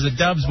Hefe? Was it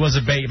Dubs? Was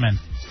it Bateman?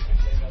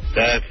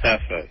 That's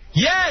Hefe.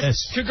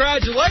 Yes!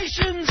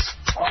 Congratulations!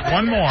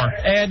 one more.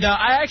 And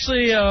I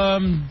actually,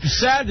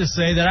 sad to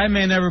say that I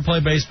may never play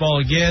baseball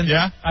again.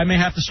 Yeah? I may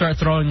have to start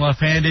throwing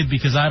left-handed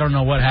because I don't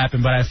know what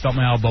happened, but I felt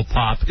my elbow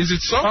pop. Is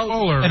it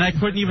softball or? And I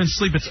couldn't even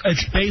sleep.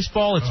 It's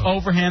baseball. It's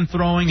overhand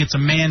throwing. It's a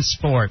man's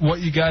sport. What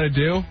you got to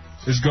do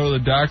is go to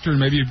the doctor and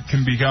maybe you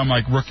can become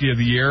like Rookie of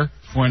the Year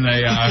when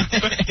they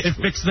It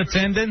fixed the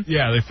tendon?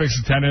 yeah, they fix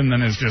the tendon and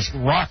then it's just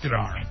rocket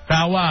arm.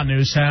 Bow wow,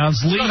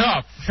 Newshounds. Lee, Shut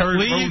up, Harry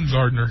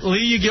Rodengartner.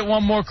 Lee, you get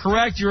one more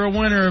correct. You're a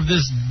winner of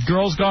this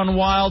Girls Gone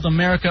Wild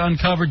America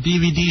Uncovered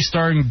DVD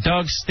starring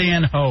Doug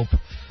Stanhope.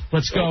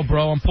 Let's go,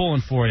 bro. I'm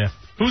pulling for you.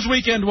 Whose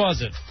weekend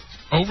was it?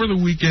 Over the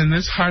weekend,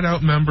 this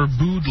Hideout member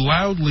booed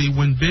loudly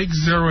when Big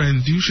Zero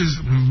and Douche's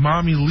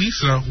mommy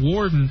Lisa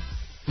Warden.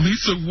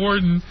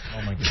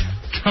 Oh, my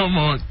God. Come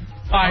on.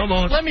 All right, Come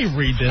on. let me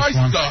read this I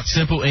one. suck.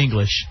 Simple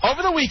English.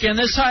 Over the weekend,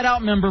 this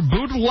Hideout member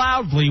booed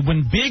loudly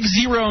when Big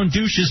Zero and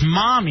Douche's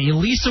mommy,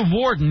 Lisa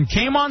Warden,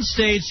 came on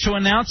stage to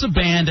announce a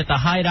band at the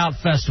Hideout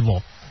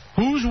Festival.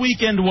 Whose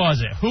weekend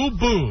was it? Who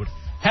booed?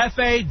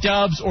 Hefe,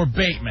 Dubs, or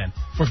Bateman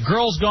for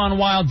Girls Gone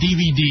Wild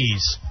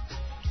DVDs?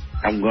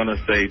 I'm going to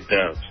say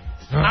Dubs.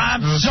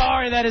 I'm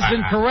sorry, that has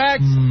been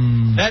correct.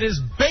 That is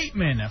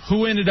Bateman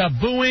who ended up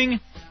booing.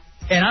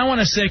 And I want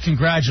to say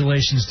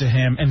congratulations to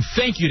him and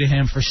thank you to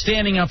him for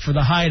standing up for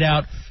the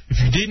Hideout. If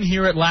you didn't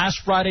hear it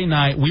last Friday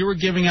night, we were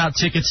giving out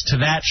tickets to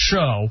that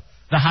show,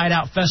 the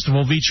Hideout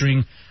Festival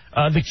featuring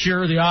The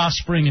Cure, The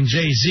Offspring, and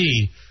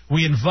Jay-Z.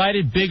 We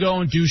invited Big O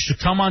and Douche to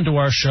come onto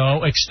our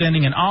show,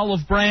 extending an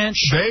olive branch.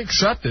 They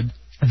accepted.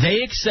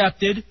 They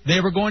accepted.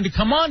 They were going to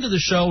come onto the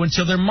show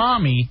until their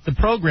mommy, the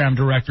program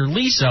director,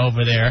 Lisa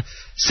over there,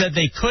 said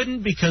they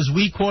couldn't because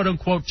we,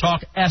 quote-unquote,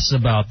 talk S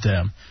about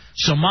them.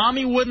 So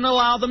Mommy wouldn't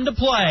allow them to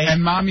play.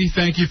 And Mommy,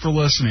 thank you for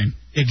listening.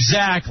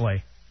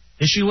 Exactly.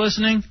 Is she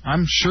listening?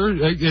 I'm sure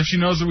if she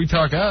knows that we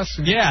talk us.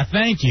 Yeah,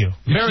 thank you.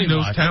 If Very she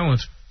knows much. talent,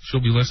 she'll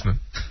be listening.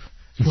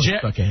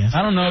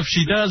 I don't know if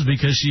she does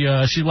because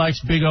she likes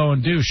Big O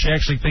and Deuce. She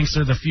actually thinks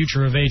they're the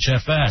future of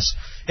HFS.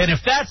 And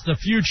if that's the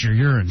future,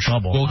 you're in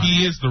trouble. Well,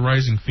 he is the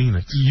rising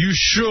phoenix. You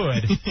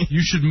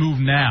should move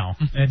now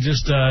and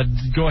just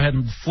go ahead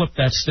and flip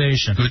that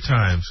station. Good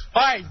times.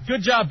 All right,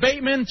 good job,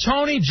 Bateman,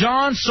 Tony,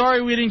 John.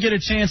 Sorry we didn't get a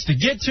chance to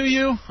get to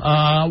you.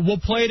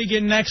 We'll play it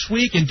again next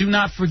week, and do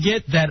not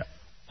forget that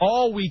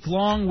all week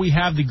long we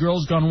have the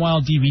Girls Gone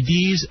Wild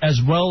DVDs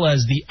as well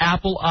as the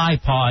Apple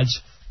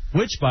iPods,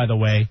 which, by the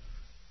way,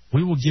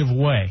 we will give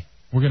away.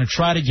 We're going to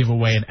try to give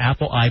away an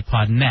Apple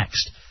iPod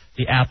next.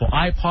 The Apple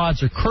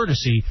iPods are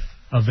courtesy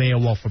of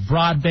AOL for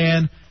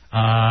Broadband.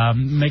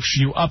 Make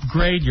sure you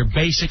upgrade your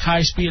basic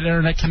high-speed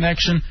internet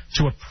connection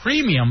to a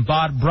premium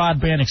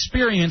broadband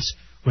experience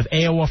with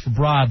AOL for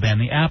Broadband.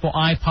 The Apple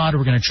iPod,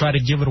 we're going to try to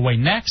give it away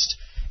next.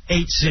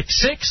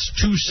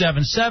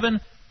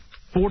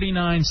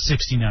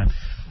 866-277-4969.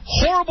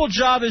 Horrible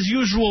job as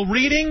usual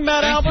reading,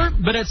 Matt Albert,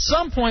 but at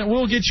some point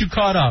we'll get you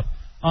caught up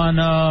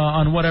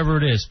on whatever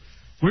it is.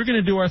 We're going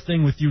to do our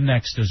thing with you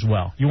next as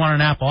well. You want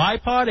an Apple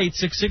iPod?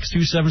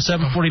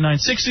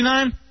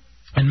 866-277-4969.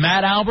 And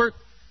Matt Albert,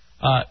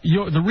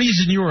 the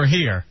reason you are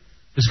here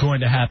is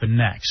going to happen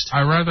next.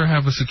 I'd rather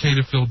have a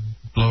cicada-filled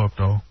blow-up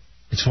doll.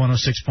 It's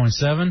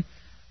 106.7.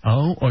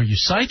 Oh, are you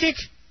psychic?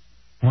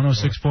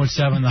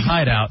 106.7, The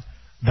Hideout,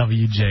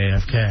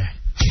 WJFK.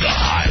 The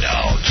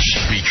Hideout,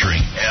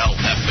 featuring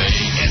LFA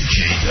and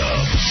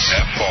J-Dubs.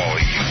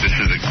 F-all-you, this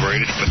is the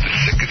greatest but the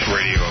sickest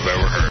radio I've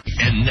ever heard.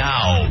 And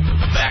now,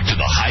 back to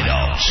The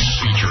Hideout,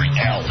 featuring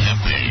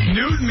LFA.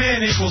 Nude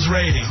man equals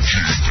rating.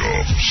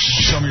 J-Dubs.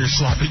 Show me your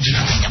sloppy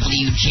job.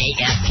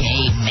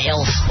 WJFK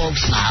male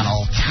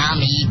spokesmodel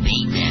Tommy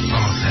Bateman.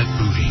 Oh, that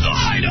booty. The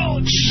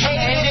Hideout.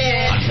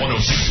 Hey. On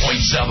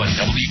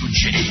 106.7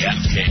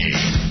 WJFK.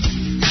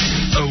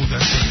 Oh,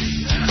 that's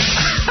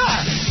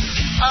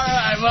All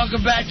right,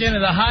 welcome back into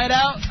the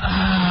Hideout.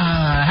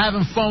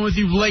 Having fun with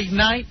you late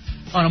night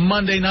on a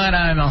Monday night.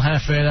 I'm El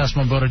Jefe. That's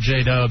my brother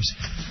J-Dubs.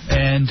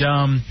 And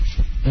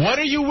what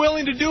are you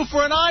willing to do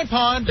for an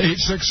iPod?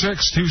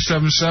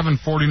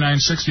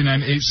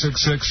 866-277-4969.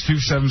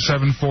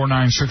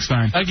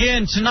 866-277-4969.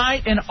 Again,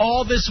 tonight and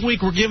all this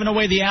week, we're giving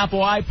away the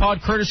Apple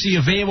iPod courtesy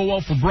of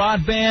AOL for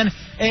Broadband.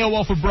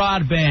 AOL for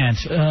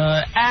Broadband.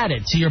 Add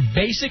it to your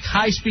basic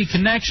high-speed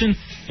connection,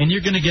 and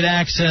you're going to get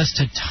access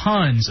to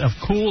tons of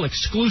cool,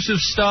 exclusive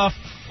stuff,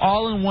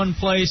 all in one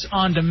place,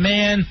 on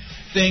demand.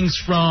 Things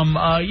from,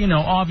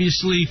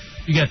 obviously,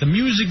 you got the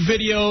music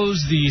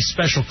videos, the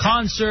special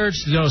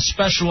concerts, those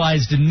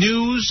specialized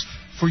news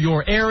for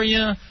your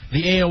area,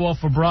 the AOL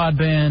for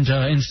Broadband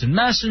Instant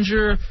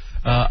Messenger.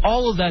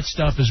 All of that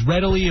stuff is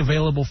readily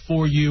available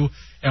for you,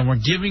 and we're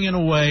giving it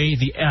away,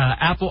 the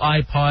Apple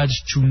iPods,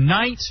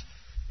 tonight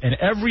and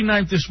every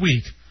night this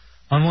week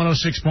on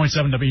 106.7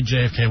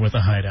 WJFK with the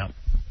Hideout.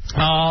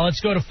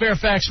 Let's go to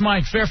Fairfax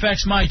Mike.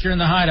 Fairfax Mike, you're in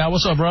the Hideout.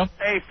 What's up, bro?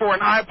 Hey, for an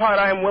iPod,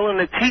 I am willing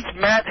to teach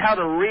Matt how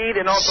to read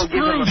and also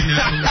give him a...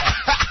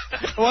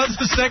 What's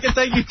the second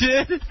thing you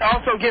did?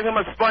 Also give him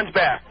a sponge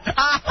bath.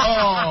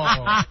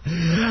 Oh.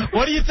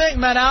 What do you think,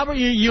 Matt Albert?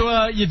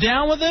 You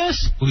down with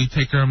this? Will he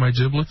take care of my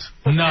giblets?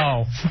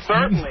 No.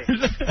 Certainly.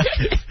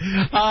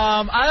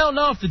 I don't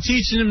know if the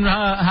teaching him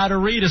how to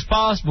read is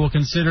possible,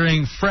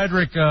 considering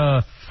Frederick...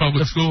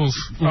 Public schools.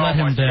 Let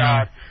him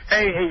down. God.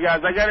 Hey,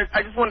 guys,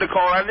 I just wanted to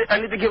call. I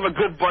need to give a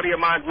good buddy of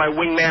mine, my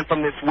wingman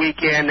from this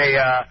weekend,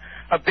 a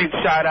big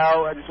shout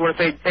out. I just want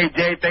to say, hey,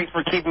 Jay, thanks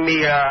for keeping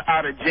me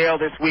out of jail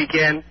this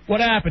weekend.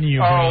 What happened to you,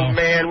 bro? Oh,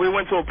 man, we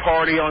went to a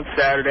party on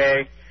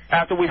Saturday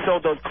after we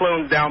sold those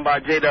clones down by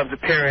J-Dub's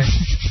appearance.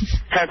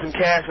 Had some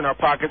cash in our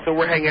pockets, so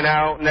we're hanging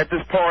out. And at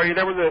this party,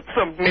 there was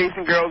some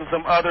Mason girls and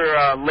some other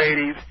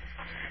ladies.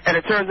 And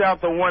it turns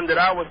out the one that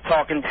I was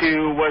talking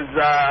to was...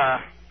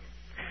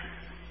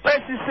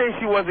 let's just say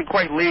she wasn't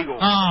quite legal.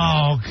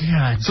 Oh,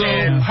 God. So,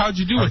 how'd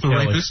you do with the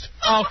rapist?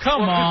 Oh,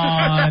 come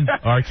on.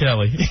 R.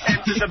 Kelly.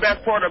 And the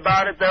best part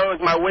about it, though,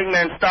 is my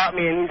wingman stopped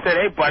me and he said,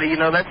 hey, buddy,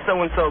 that's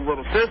so-and-so's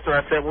little sister.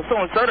 I said, well,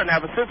 so-and-so doesn't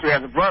have a sister, he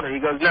has a brother. He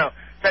goes, no,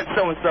 that's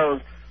so-and-so's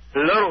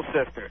little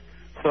sister.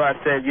 So I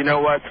said, you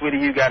know what,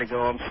 sweetie, you got to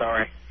go. I'm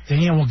sorry.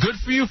 Damn, well, good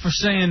for you for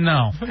saying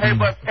no. Hey,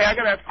 but I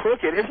got to ask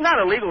Crooked. It's not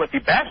illegal if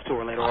you bash to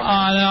her later on.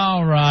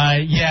 All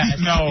right.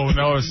 Yes. No,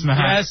 it's not.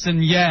 Yes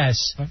and yes.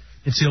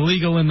 It's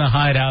illegal in the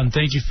Hideout, and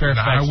thank you,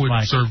 Fairfax I would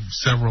Mike. serve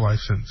several life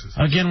sentences.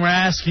 Again, we're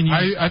asking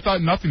you... I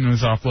thought nothing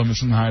was off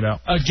limits in the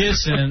Hideout.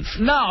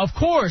 No, of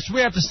course.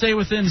 We have to stay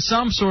within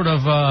some sort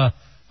of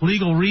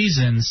legal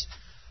reasons.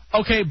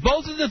 Okay,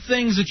 both of the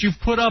things that you've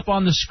put up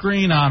on the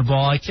screen,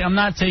 Oddball, I'm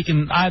not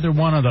taking either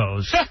one of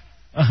those.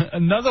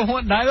 Neither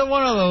one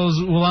of those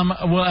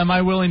am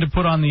I willing to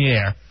put on the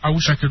air. I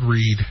wish I could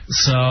read.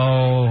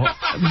 So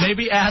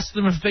maybe ask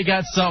them if they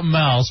got something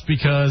else,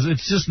 because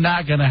it's just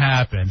not going to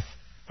happen.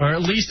 Or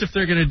at least if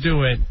they're going to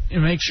do it,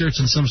 make sure it's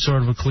in some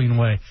sort of a clean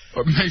way.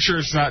 But make sure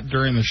it's not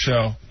during the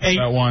show.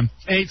 That one.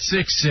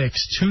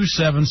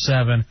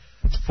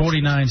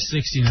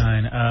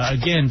 866-277-4969.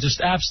 Again,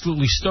 just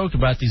absolutely stoked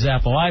about these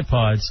Apple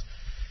iPods.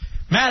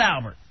 Matt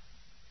Albert,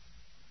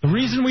 the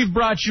reason we've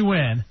brought you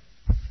in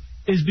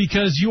is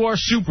because you are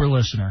super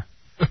listener.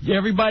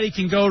 Everybody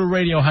can go to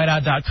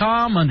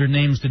RadioHideout.com under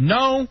Names to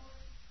Know,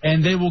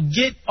 and they will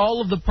get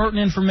all of the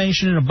pertinent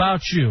information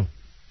about you.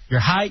 Your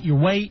height, your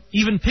weight,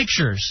 even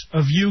pictures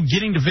of you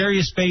getting to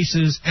various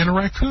bases. And a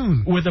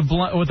raccoon. With a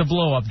blow-up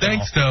doll.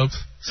 Thanks, Dubs.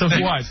 So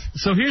what?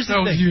 So here's the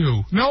thing. That was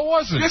you. No, it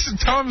wasn't. Yes,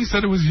 Tommy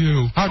said it was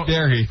you. How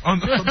dare he? On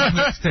the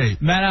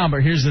mixtape. Matt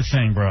Albert, here's the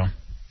thing, bro.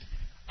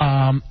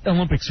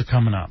 Olympics are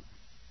coming up.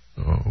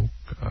 Oh,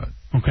 God.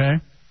 Okay?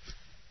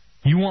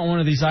 You want one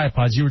of these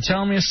iPods. You were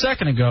telling me a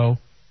second ago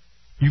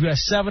you got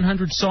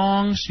 700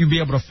 songs. You'll be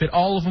able to fit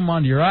all of them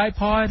onto your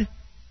iPod.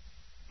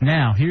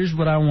 Now, here's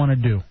what I want to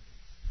do.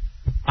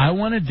 I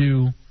want to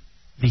do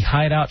the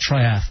Hideout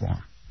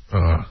Triathlon.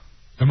 Am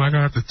I going to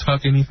have to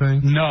tuck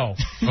anything? No.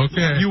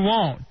 Okay. You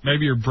won't.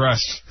 Maybe your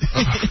breasts.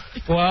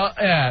 Well,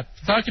 yeah,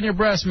 tucking your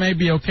breasts may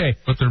be okay.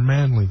 But they're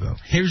manly, though.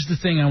 Here's the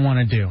thing I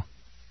want to do.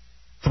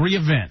 3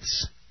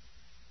 events.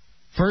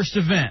 First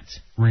event.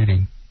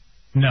 Reading.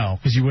 No,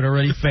 because you would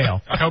already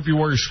fail. I hope you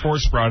wore your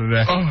sports bra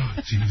today. Oh,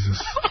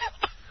 Jesus.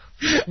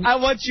 I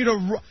want you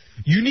to...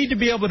 You need to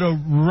be able to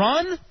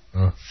run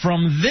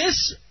from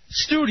this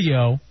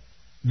studio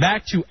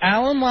back to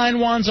Alan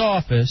Linewan's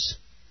office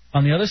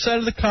on the other side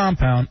of the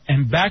compound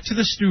and back to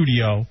the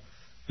studio,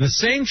 the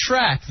same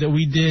track that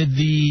we did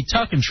the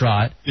tuck and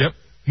trot. Yep.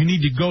 You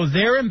need to go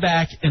there and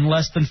back in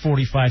less than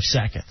 45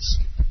 seconds.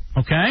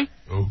 Okay?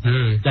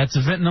 Okay. That's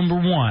event number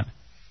 1.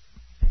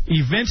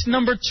 Event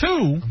number 2...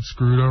 I'm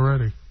screwed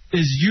already.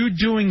 ...is you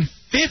doing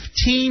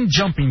 15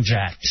 jumping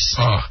jacks.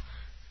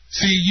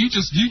 See, you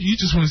just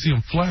want to see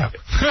him flap.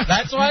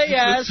 That's why I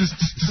asked. It's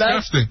just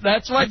disgusting.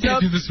 That's why I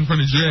can't do this in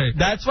front of Jay.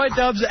 That's why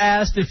Dubs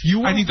asked if you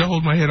were... I need to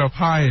hold my head up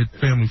high at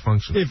family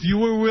function. If you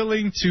were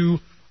willing to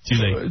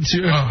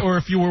or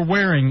if you were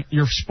wearing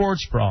your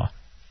sports bra.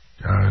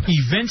 God.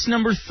 Event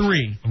number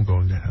 3. I'm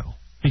going to hell.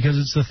 Because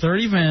it's the third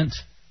event,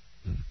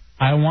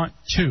 I want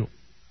 2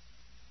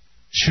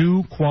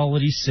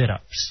 quality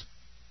sit-ups.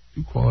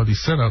 2 quality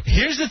sit-ups.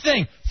 Here's the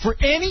thing. For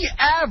any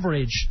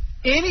average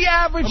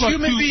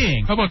human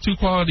being. How about 2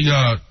 quality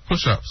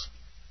push-ups?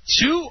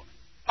 2?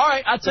 All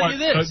right, I'll tell you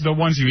this. The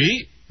ones you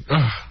eat?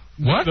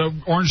 What? The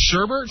orange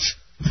sherbets?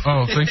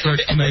 Oh, thanks for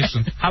the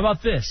explanation. How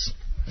about this?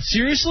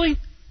 Seriously?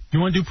 You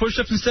want to do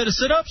push-ups instead of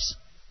sit-ups?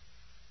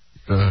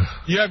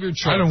 You have your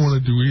choice. I don't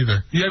want to do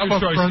either. You have How your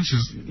about choice.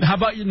 crunches? How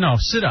about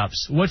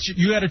sit-ups?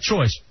 You got a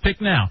choice.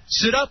 Pick now.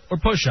 Sit-up or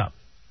push-up?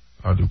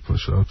 I'll do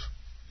push-ups.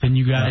 Then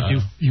you got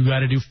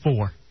to do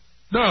 4.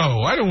 No,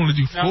 I don't want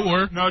to do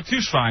 4. No,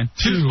 2's fine.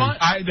 2's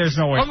fine? There's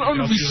no way. I'm going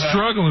to be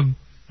struggling.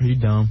 Are you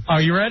dumb?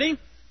 Are you ready?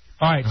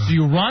 All right, so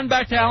you run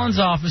back to Alan's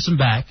office and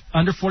back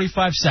under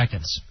 45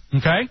 seconds.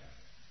 Okay?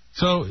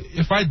 So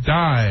if I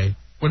die,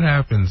 what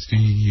happens? Do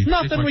you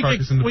Nothing. take my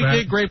carcass in the We back?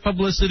 get great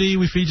publicity.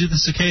 We feed you the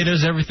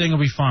cicadas. Everything will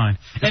be fine.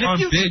 If I'm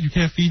dead, you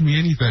can't feed me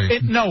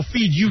anything. No,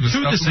 feed you to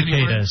the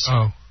cicadas.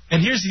 Oh.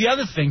 And here's the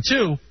other thing,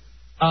 too.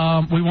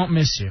 We won't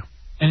miss you.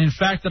 And, in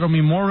fact, there'll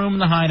be more room in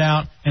the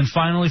Hideout. And,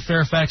 finally,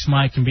 Fairfax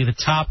Mike can be the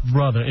top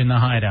brother in the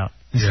Hideout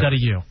instead of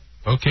you.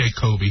 Okay,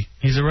 Kobe.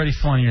 He's already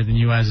funnier than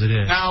you as it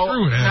is.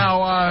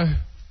 Now,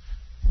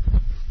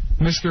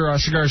 Mr.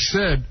 Cigar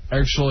Sid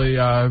actually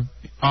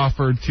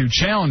offered to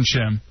challenge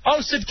him.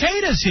 Oh,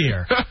 Cicada's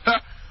here.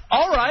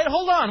 All right,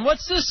 hold on.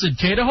 What's this,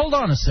 Cicada? Hold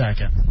on a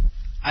second.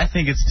 I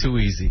think it's too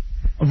easy.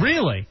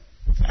 Really?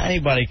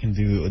 Anybody can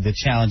do the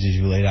challenges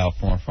you laid out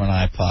for him for an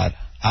iPod.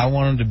 I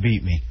want him to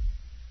beat me.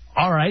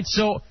 All right,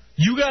 so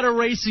you got to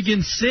race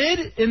against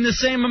Sid in the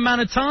same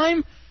amount of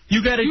time?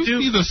 You got to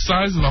do... see the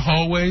size of the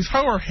hallways?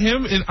 How are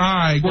him and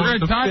I going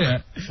to time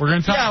fit? it. We're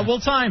going to time it. Yeah, we'll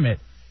time it.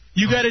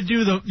 You got to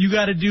do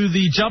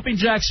the jumping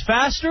jacks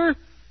faster,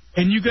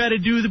 and you got to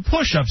do the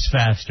push-ups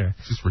faster.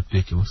 This is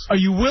ridiculous. Are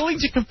you willing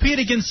to compete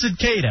against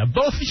Cicada?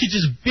 Both of you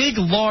just big,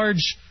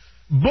 large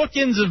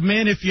bookends of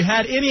men. If you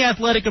had any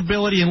athletic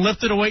ability and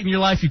lifted a weight in your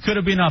life, you could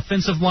have been an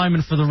offensive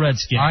lineman for the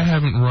Redskins. I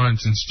haven't run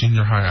since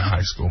junior high or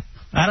high school.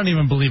 I don't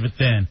even believe it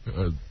then.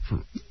 It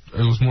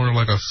was more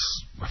like a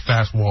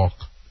fast walk.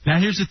 Now,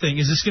 here's the thing.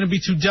 Is this going to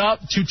be too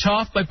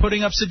tough by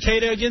putting up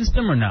Cicada against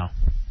him or no?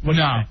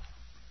 No.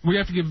 We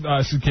have to give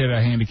Cicada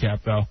a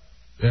handicap, though.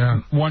 Yeah.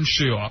 One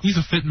shoe off. He's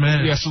a fit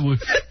man. Yes,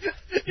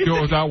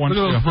 go without one shoe.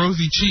 Look at those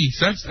rosy cheeks.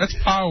 That's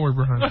power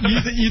behind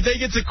it. You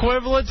think it's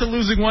equivalent to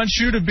losing one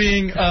shoe to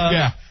being...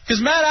 yeah.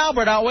 Because Matt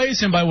Albert outweighs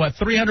him by,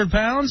 300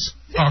 pounds?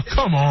 Oh,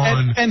 come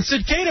on. And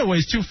Cicada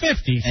weighs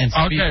 250.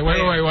 Okay,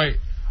 wait.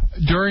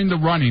 During the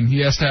running,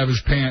 he has to have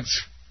his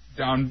pants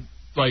down,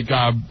 right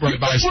by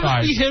his thighs. You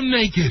want to see him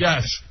naked?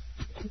 Yes.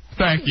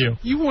 Thank you.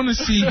 You want to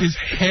see his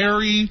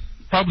hairy,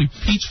 probably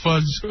peach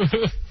fuzz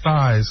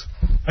thighs.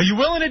 Are you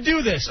willing to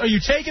do this? Are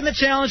you taking the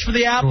challenge for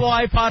the Apple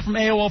iPod from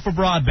AOL for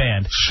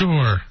broadband?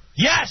 Sure.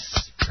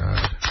 Yes!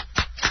 God.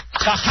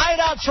 The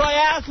Hideout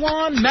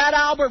Triathlon, Matt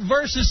Albert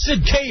versus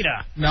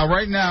Cicada. Now,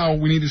 right now,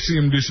 we need to see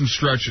him do some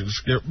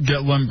stretches.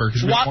 Get limber.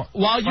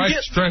 While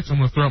you stretch, I'm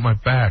going to throw out my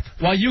back.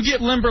 While you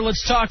get limber,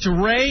 let's talk to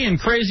Ray and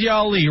Crazy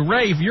Ali.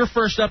 Ray, if you're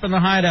first up in the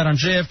Hideout on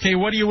JFK,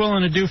 what are you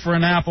willing to do for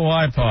an Apple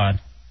iPod?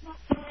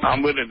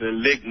 I'm willing to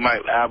lick my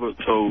apple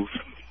toes.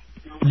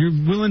 You're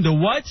willing to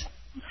what?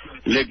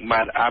 Lick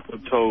my apple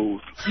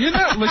toes. You're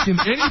not licking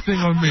anything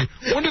on me.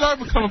 When did I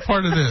become a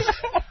part of this?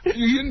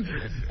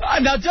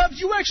 Now, Dubs,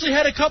 you actually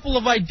had a couple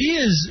of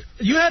ideas.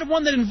 You had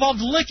one that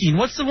involved licking.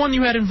 What's the one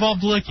you had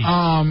involved licking?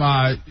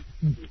 What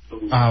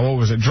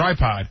was it? Dry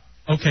pod.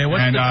 Okay,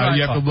 what's the dry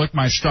you have pod? to lick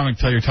my stomach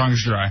till your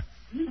tongue's dry.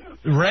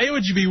 Ray,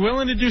 would you be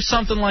willing to do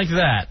something like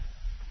that?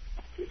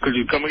 Could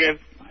you come again?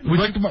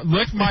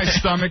 Lick my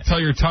stomach till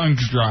your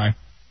tongue's dry.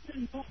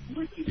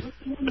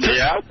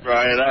 Yeah, that's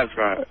right. That's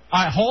right.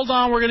 All right, hold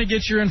on. We're going to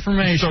get your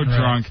information. So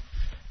drunk.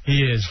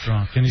 He is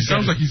drunk. And he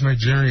sounds like he's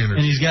Nigerian.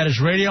 And he's got his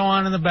radio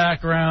on in the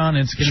background.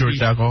 And it's going to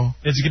be alcohol.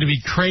 It's going to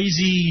be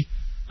crazy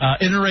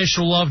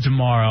interracial love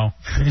tomorrow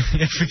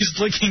if he's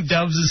licking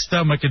Dubs'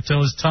 stomach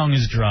until his tongue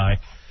is dry.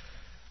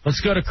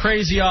 Let's go to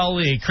Crazy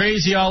Ali.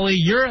 Crazy Ali,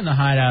 you're in the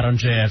Hideout on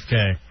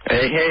JFK.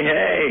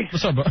 Hey.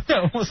 What's up, bro?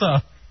 What's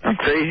up? I'm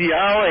Crazy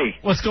Ali.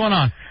 What's going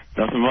on?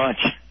 Nothing much.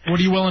 What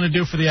are you willing to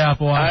do for the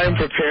Apple iPhone? I am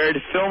prepared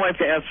to fill my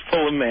pants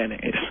full of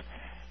mayonnaise.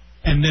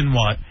 And then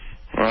what?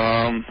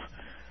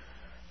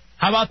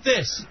 How about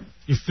this?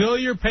 You fill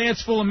your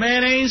pants full of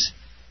mayonnaise,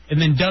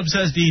 and then Dubs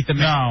has to eat the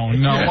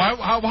mayonnaise. No.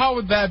 How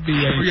would that be?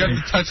 We have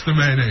to touch the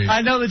mayonnaise.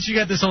 I know that you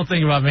got this whole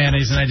thing about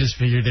mayonnaise, and I just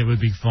figured it would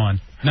be fun.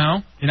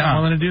 No? You're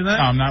not willing to do that?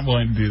 No, I'm not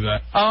willing to do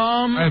that.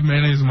 I have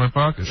mayonnaise in my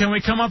pocket. Can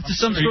we come up to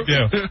some You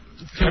sort do.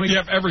 You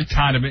have every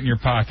condiment in your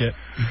pocket.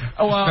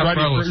 Oh,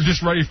 well,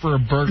 just ready for a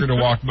burger to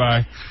walk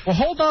by. Well,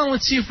 hold on.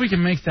 Let's see if we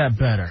can make that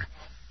better.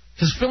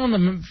 Because filling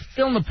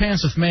the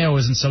pants with mayo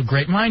isn't so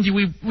great. Mind you,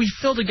 we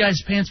filled a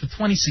guy's pants with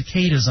 20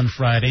 cicadas on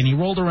Friday, and he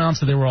rolled around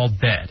so they were all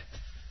dead.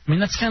 I mean,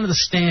 that's kind of the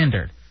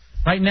standard.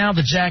 Right now,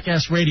 the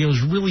Jackass Radio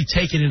is really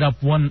taking it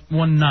up one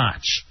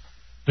notch.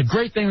 The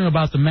great thing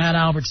about the Matt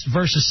Alberts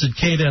versus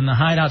Cicada and the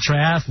Hideout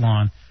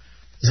Triathlon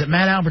is that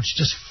Matt Albert's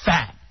just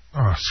fat.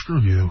 Oh,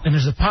 screw you. And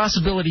there's a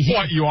possibility he...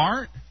 What, you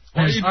aren't?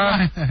 You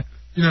don't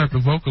have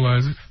to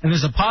vocalize it. And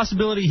there's a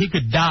possibility he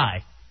could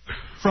die.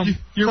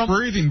 Your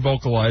breathing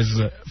vocalizes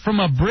it.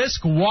 From a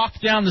brisk walk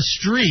down the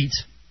street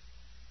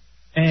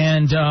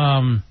and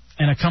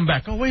a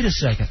comeback. Oh, wait a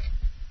second.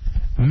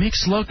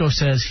 Mix Loco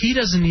says he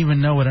doesn't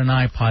even know what an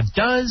iPod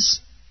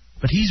does,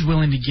 but he's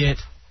willing to get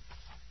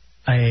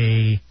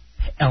a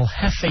El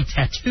Jefe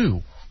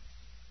tattoo.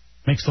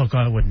 Mix Loco,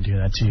 I wouldn't do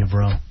that to you,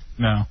 bro.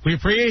 No. We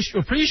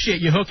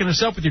appreciate you hooking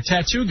us up with your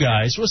tattoo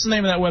guys. What's the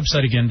name of that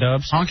website again,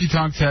 Dubs?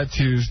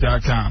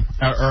 HonkyTonkTattoos.com.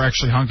 Or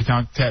actually,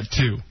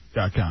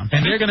 HonkyTonkTattoo.com.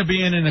 And they're going to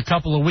be in a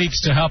couple of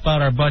weeks to help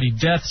out our buddy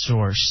Death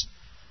Source.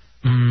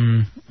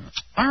 All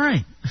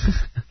right.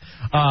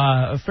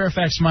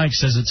 Fairfax Mike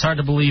says it's hard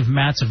to believe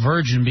Matt's a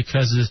virgin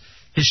because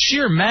his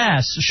sheer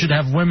mass should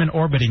have women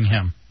orbiting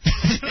him.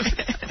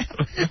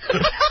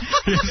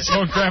 His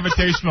own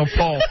gravitational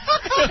pull.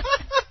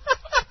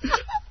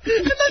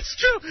 That's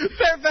true.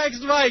 Fairfax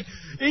Mike,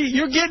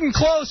 you're getting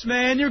close,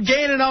 man. You're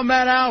gaining on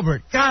Matt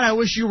Albert. God, I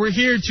wish you were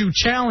here to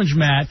challenge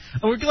Matt.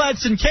 And we're glad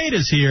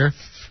Cincada's here.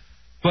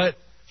 But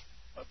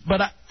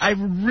I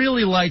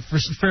really like for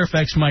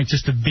Fairfax Mike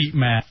just to beat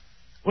Matt.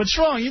 What's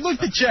wrong? You look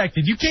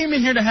dejected. You came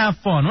in here to have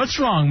fun. What's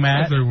wrong,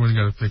 Matt? Everyone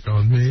got to pick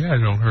on me. I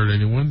don't hurt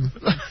anyone.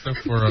 Except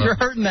for, You're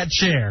hurting that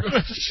chair.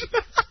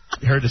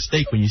 You hurt a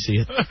steak when you see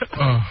it.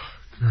 Oh,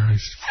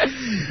 Christ.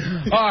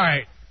 All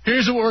right.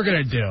 Here's what we're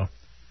going to do.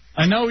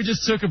 I know we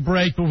just took a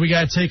break, but we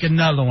got to take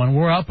another one.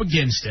 We're up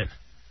against it.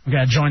 We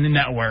got to join the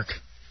network.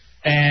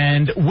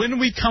 And when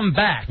we come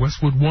back...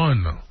 Westwood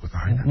won, though.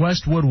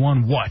 Westwood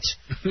won what?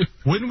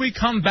 When we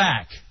come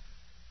back,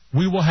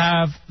 we will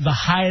have the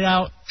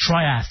Hideout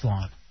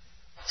Triathlon.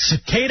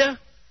 Cicada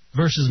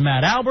versus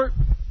Matt Albert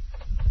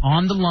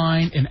on the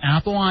line in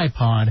Apple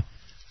iPod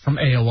from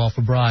AOL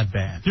for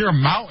Broadband. You're a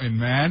mountain,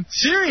 man.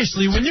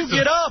 Seriously, when you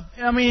get up,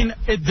 I mean,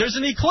 there's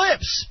an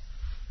eclipse.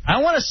 I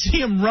want to see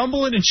him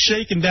rumbling and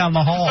shaking down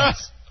the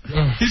halls.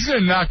 He's going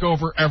to knock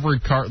over every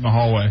cart in the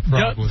hallway.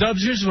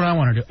 Dubs, here's what I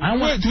want to do.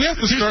 Do we have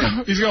to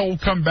start? He's going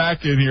to come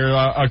back in here.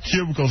 A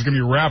cubicle's going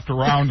to be wrapped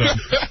around him.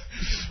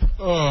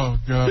 Oh,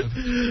 God.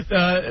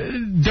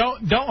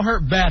 Don't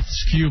hurt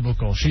Beth's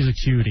cubicle. She's a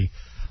cutie.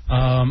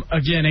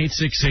 Again,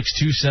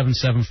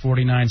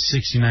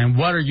 866-277-4969.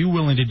 What are you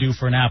willing to do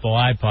for an Apple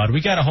iPod?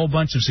 We got a whole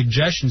bunch of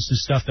suggestions and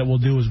stuff that we'll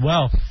do as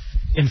well.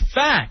 In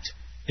fact,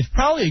 it's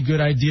probably a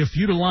good idea for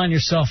you to line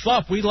yourself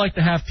up. We'd like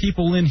to have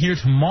people in here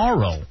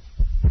tomorrow.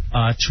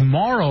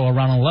 Tomorrow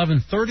around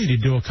 11:30 to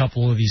do a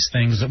couple of these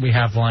things that we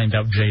have lined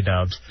up,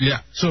 J-Dubs. Yeah.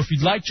 So if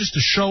you'd like just to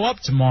show up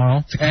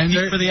tomorrow to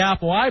compete for the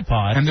Apple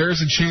iPod. And there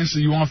is a chance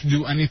that you won't have to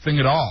do anything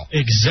at all.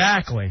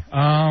 Exactly.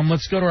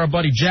 Let's go to our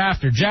buddy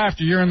Jafter.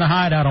 Jafter, you're in the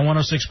Hideout on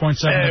 106.7.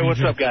 Hey,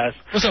 what's up, guys?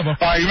 What's up, bro?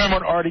 You remember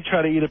when Artie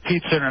tried to eat a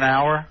pizza in an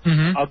hour?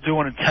 Mm-hmm. I'll do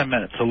one in 10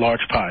 minutes, a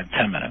large pie in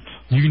 10 minutes.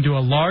 You can do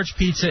a large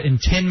pizza in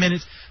 10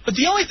 minutes. But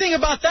the only thing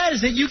about that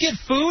is that you get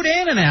food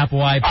and an Apple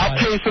iPod. I'll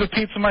pay for the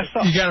pizza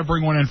myself. You got to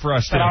bring one in for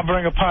us, too. And I'll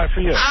bring a pie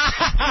for you.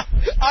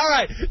 All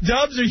right.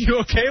 Dubs, are you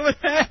okay with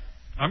that?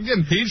 I'm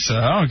getting pizza.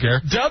 I don't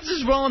care. Dubs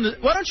is willing to...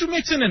 Why don't you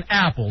mix in an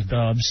apple,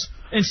 Dubs?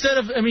 Instead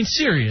of,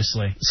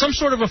 seriously, some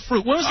sort of a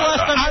fruit. When was the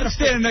last time you had I'm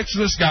standing next to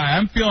this guy.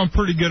 I'm feeling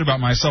pretty good about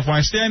myself. When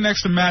I stand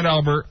next to Matt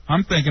Albert,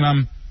 I'm thinking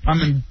I'm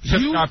in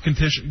tip-top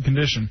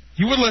condition.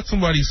 You would let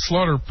somebody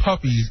slaughter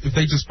puppies if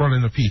they just brought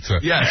in a pizza.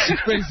 Yes.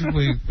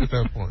 Basically, at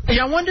that point. Hey,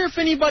 I wonder if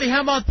anybody,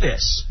 how about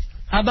this?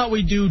 How about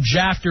we do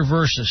Jafter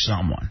versus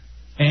someone?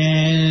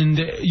 And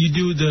you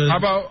do the... How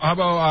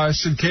about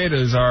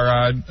cicadas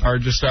are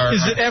just our...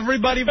 Is it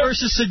everybody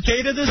versus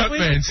cicada this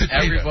week?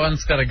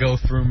 Everyone's got to go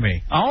through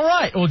me. All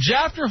right. Well,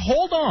 Jafter,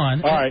 hold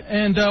on. All right.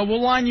 And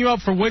we'll line you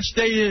up for which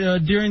day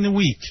during the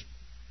week.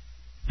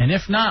 And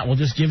if not, we'll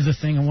just give the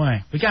thing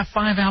away. We got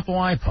 5 Apple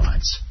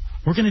iPods.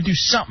 We're going to do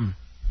something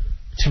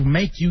to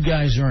make you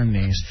guys earn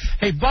these.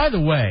 Hey, by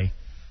the way,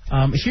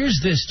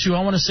 here's this, too.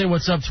 I want to say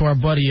what's up to our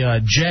buddy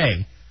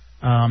Jay.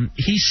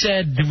 He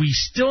said, do we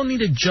still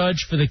need a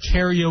judge for the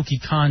karaoke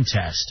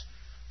contest?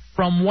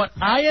 From what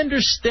I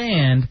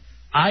understand,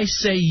 I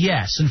say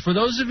yes. And for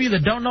those of you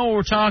that don't know what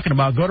we're talking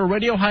about, go to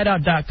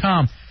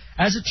RadioHideout.com.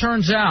 As it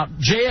turns out,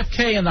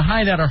 JFK and the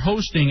Hideout are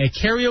hosting a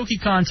karaoke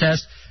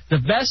contest. The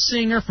best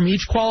singer from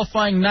each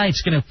qualifying night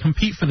is going to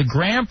compete for the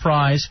grand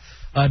prize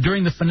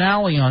during the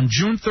finale on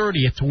June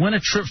 30th to win a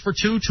trip for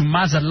 2 to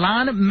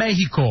Mazatlan,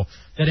 Mexico.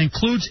 That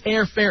includes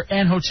airfare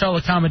and hotel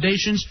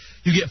accommodations.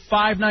 You get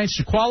 5 nights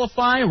to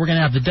qualify. We're going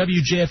to have the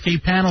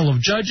WJFK panel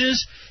of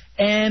judges.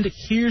 And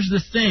here's the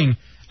thing.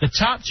 The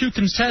top 2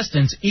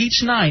 contestants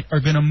each night are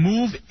going to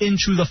move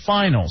into the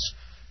finals.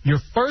 Your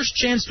first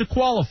chance to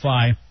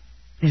qualify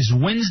is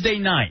Wednesday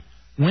night.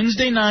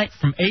 Wednesday night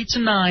from 8 to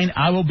 9,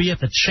 I will be at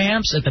the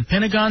Champs at the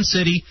Pentagon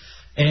City,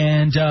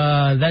 and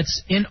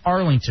that's in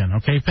Arlington,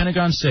 okay,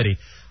 Pentagon City.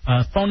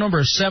 Phone number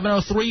is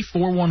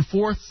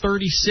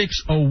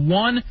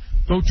 703-414-3601.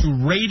 Go to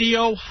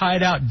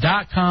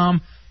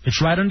RadioHideout.com. It's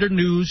right under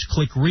News.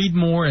 Click Read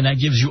More, and that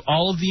gives you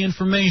all of the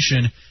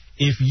information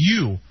if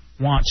you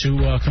want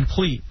to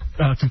compete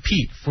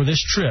for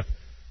this trip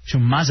to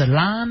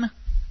Mazatlan,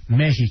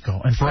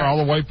 Mexico. And for all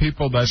the white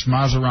people, that's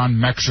Mazatlan,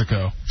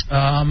 Mexico.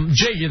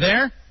 Jay, you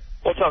there?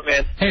 What's up,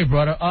 man? Hey,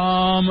 brother.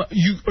 Are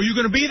you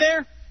going to be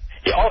there?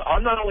 Yeah,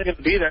 I'm not only going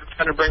to be there, I'm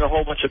going to bring a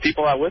whole bunch of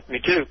people out with me,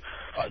 too.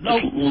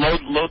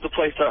 Load the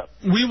place up.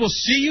 We will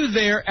see you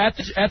there at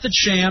the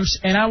Champs,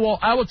 and I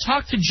will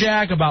talk to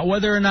Jag about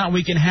whether or not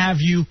we can have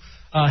you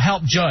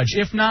help judge.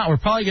 If not, we're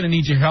probably going to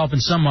need your help in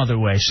some other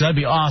way, so that'd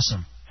be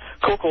awesome.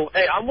 Cool.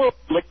 Hey, I'm willing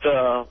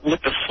to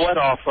lick the sweat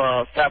off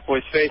Fat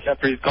Boy's face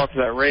after he's gone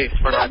through that race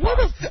for an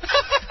iPod.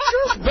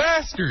 You're a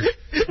bastard.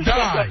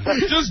 Die.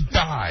 Just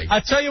die.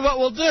 I tell you what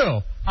we'll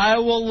do. I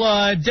will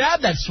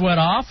dab that sweat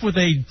off with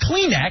a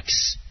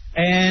Kleenex,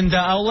 and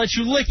I'll let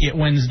you lick it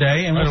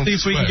Wednesday, and we'll see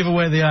if we can give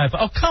away the iPod.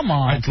 Oh, come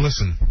on.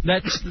 Listen.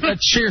 That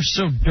chair's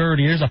so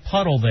dirty. There's a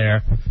puddle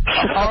there.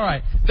 All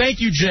right.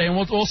 Thank you, Jay, and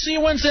we'll see you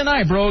Wednesday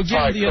night, bro.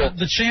 Again,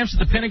 the Champs at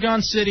the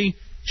Pentagon City,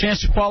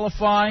 chance to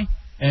qualify.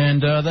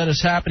 And that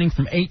is happening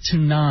from 8 to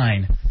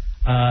 9.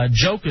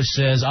 Joka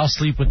says, I'll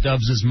sleep with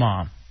Dubs'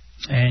 mom.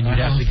 And you'd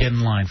have to get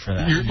in line for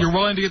that. You're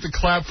willing to get the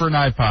clap for an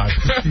iPod.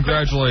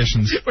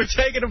 Congratulations. We're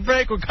taking a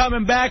break. We're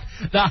coming back.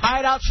 The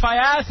Hideout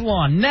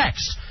Triathlon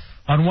next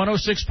on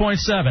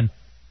 106.7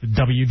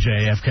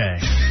 WJFK.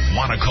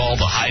 Want to call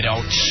the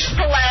Hideout?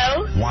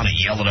 Hello? Want to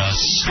yell at us?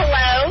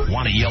 Hello?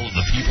 Want to yell at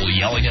the people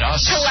yelling at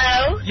us?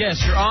 Hello? Yes,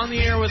 you're on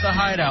the air with the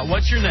Hideout.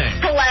 What's your name?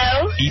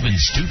 Hello? Even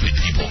stupid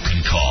people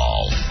can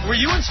call. Were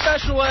you in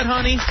special ed,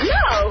 honey?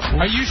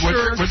 No. Are you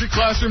sure? Was your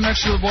classroom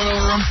next to the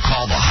boiler room?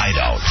 Call the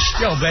Hideout.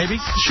 Yo,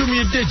 baby, shoot me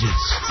your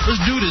digits.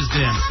 Let's do this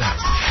damn thing.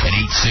 At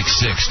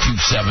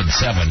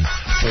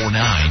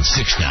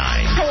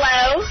 866-277-4969.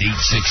 Hello?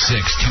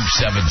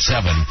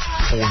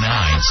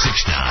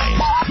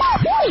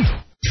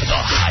 866-277-4969. The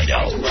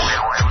Hideout.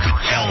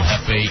 El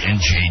Jefe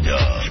and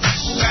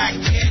J-Dubs. Back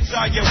kids,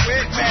 are you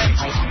with me?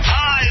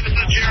 Hi, this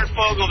is Jared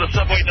Fogle, the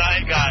Subway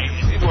Diet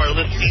Guy. You are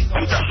listening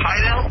to The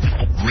Hideout.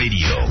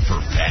 Radio for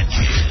fat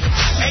kids.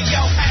 Hey,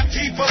 yo, fat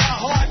people are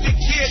hard to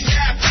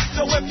kidnap.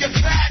 So if you're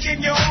fat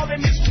and you're all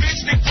in this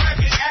bitch, then grab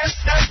your ass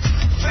up.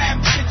 Fat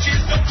bitches,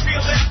 don't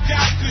feel left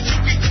out, cause you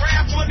can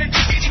grab one of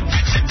the itty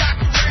bitch and knock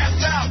your ass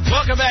out.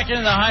 Welcome back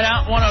into the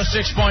Hideout,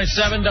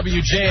 106.7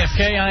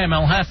 WJFK. I am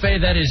El Jefe.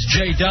 That is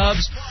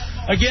J-Dubs.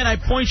 Again, I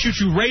point you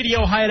to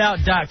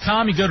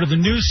RadioHideout.com. You go to the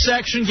news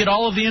section, get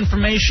all of the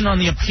information on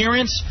the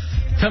appearance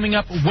coming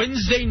up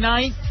Wednesday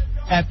night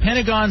at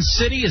Pentagon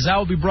City, as I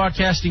will be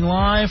broadcasting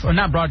live, or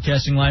not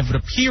broadcasting live, but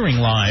appearing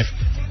live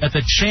at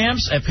the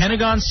Champs at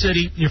Pentagon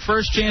City. Your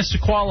first chance to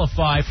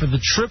qualify for the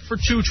trip for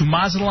 2 to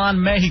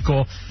Mazatlan,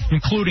 Mexico,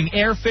 including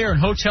airfare and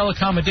hotel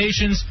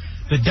accommodations,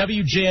 the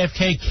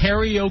WJFK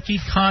Karaoke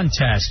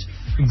Contest.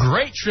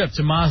 Great trip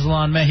to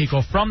Mazatlan,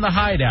 Mexico from the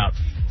Hideout.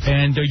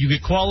 And you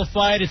get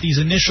qualified at these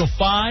initial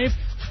 5.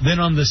 Then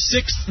on the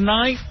 6th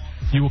night,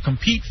 you will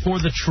compete for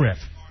the trip.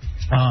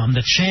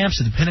 the champs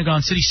at the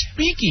Pentagon City.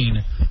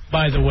 Speaking,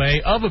 by the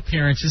way, of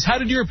appearances, how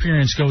did your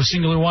appearance go with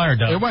Singular Wire,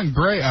 Doug? It went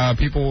great.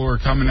 People were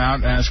coming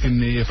out asking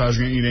me if I was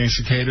going to eat any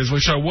cicadas,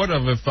 which I would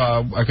have if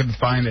I couldn't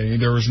find any.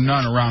 There was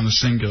none around the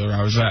Singular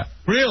I was at.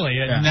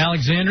 Really? In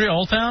Alexandria,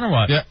 Old Town, or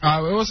what? Yeah,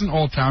 it wasn't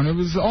Old Town. It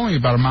was only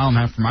about a mile and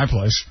a half from my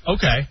place.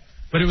 Okay.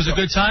 But it was a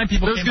good time?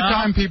 People came out? It was a good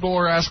time. People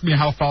were asking me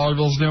how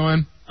Fowlerville's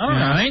doing. All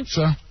right.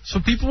 So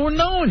people were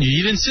knowing you.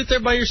 You didn't sit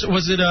there by yourself.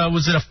 Was it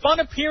a fun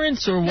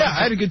appearance or?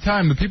 I had a good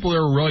time. The people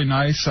there were really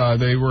nice.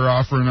 They were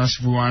offering us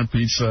if we wanted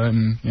pizza,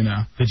 and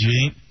Did you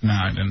eat? No,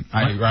 I didn't.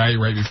 I ate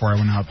right before I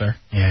went out there.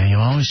 Yeah, you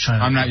always try.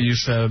 I'm not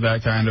used to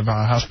that kind of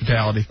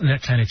hospitality.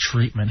 That kind of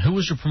treatment. Who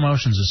was your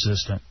promotions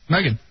assistant?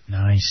 Megan.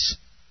 Nice.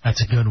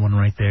 That's a good one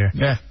right there.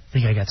 Yeah. I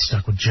think I got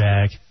stuck with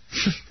Jag.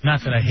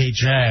 Not that I hate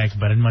Jag,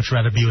 but I'd much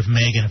rather be with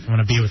Megan if I'm going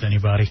to be with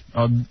anybody.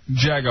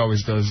 Jag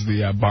always does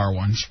the bar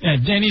ones. Yeah,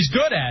 and he's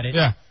good at it.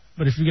 Yeah.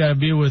 But if you got to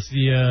be with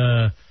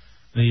the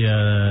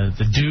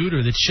dude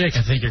or the chick,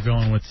 I think you're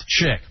going with the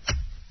chick.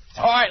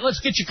 All right, let's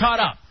get you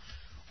caught up.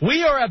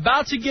 We are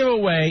about to give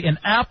away an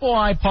Apple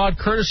iPod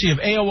courtesy of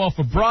AOL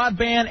for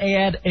Broadband.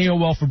 Add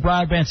AOL for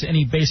Broadband to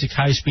any basic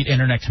high-speed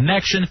internet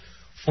connection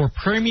for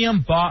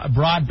premium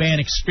broadband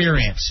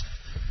experience.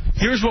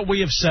 Here's what we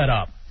have set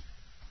up.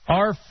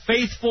 Our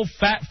faithful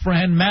fat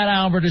friend Matt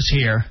Albert is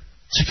here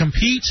to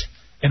compete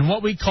in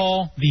what we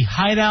call the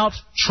Hideout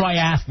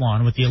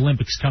Triathlon. With the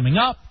Olympics coming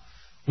up,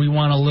 we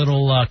want a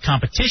little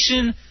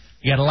competition.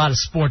 You got a lot of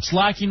sports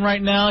lacking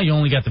right now. You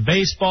only got the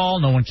baseball.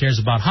 No one cares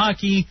about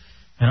hockey.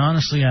 And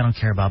honestly, I don't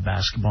care about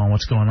basketball and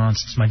what's going on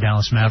since my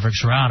Dallas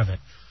Mavericks are out of it.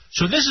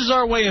 So this is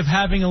our way of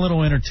having a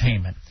little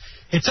entertainment.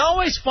 It's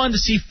always fun to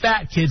see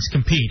fat kids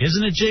compete,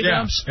 isn't it,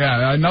 J-Dubs?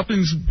 Yeah,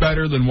 nothing's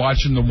better than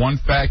watching the one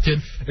fat kid,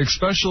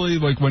 especially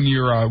like when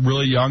you're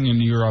really young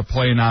and you're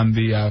playing on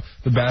the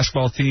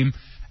basketball team,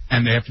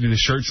 and they have to do the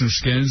shirts and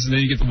skins, and then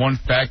you get the one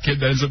fat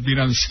kid that ends up being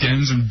on the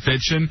skins and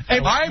bitching.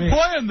 Hey, I ain't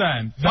playing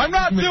then. I'm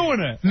not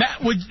doing it.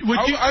 Matt, would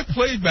you? I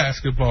played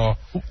basketball.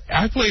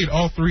 I played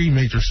all three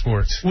major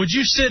sports. Would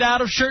you sit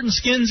out of shirt and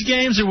skins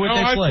games, or would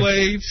they play? No, I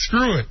played.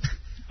 Screw it.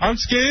 I'm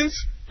skins.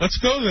 Let's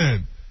go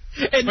then.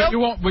 But you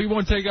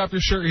won't take off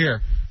your shirt here.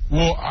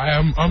 Well,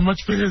 I'm much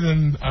bigger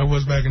than I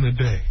was back in the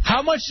day.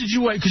 How much did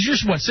you weigh? Because you're,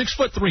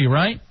 6'3",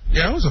 right?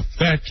 Yeah, I was a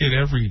fat kid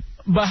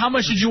But how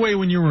much did you weigh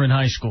when you were in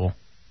high school?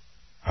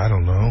 I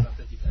don't know.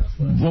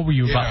 What were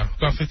you,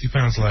 about 50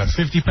 pounds less.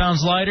 50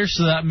 pounds lighter,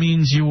 so that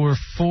means you were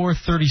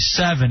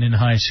 437 in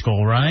high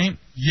school, right?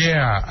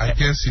 Yeah, I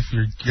guess if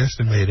you're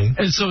guesstimating.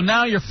 And so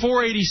now you're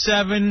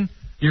 487,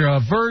 you're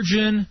a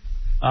virgin.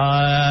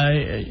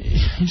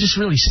 You're just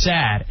really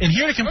sad. And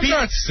here to compete,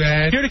 I'm not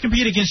sad. Here to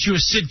compete against you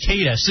is Sid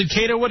Cada. Sid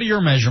Cada, what are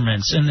your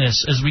measurements in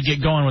this as we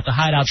get going with the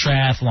Hideout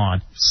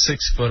Triathlon?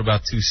 6 foot,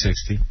 about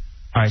 260.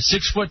 All right,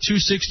 6 foot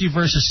 260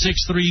 versus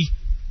 6'3",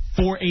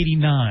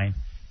 489.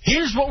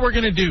 Here's what we're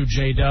gonna do,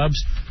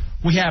 J-Dubs.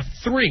 We have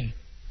three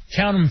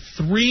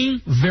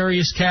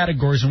various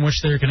categories in which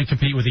they're gonna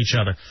compete with each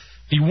other.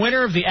 The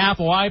winner of the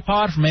Apple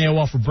iPod from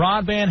AOL for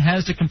Broadband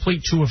has to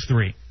complete 2 of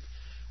 3.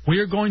 We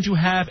are going to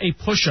have a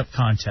push-up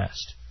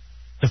contest.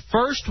 The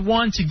first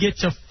one to get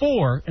to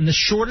 4 in the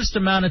shortest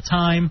amount of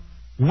time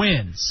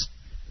wins.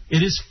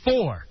 It is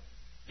 4.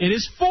 It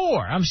is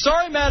 4. I'm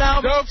sorry, Matt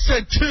Albert. Dubs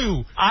said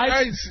 2.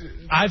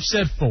 I've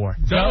said 4.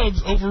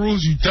 Dubs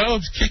overrules you.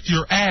 Dubs kicked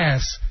your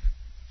ass.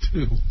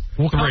 2.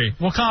 3.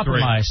 We'll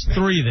compromise.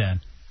 3 then.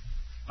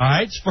 All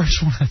right,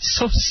 first one. It's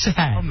so sad.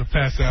 I'm going to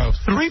pass out.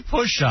 3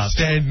 push-ups.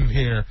 Standing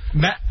here.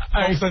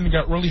 All of a sudden it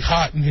got really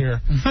hot in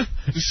here.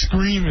 Just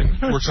screaming.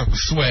 Works up a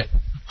sweat.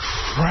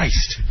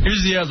 Christ.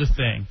 Here's the other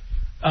thing.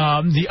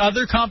 The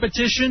other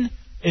competition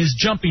is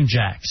jumping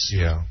jacks.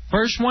 Yeah.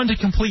 First one to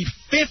complete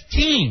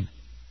 15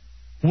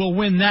 will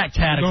win that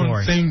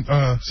category.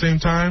 Same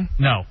time?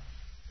 No.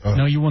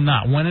 No, you will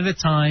not. One at a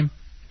time.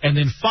 And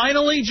then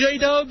finally,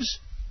 J-Dubs,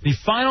 the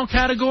final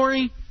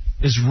category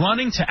is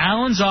running to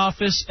Alan's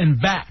office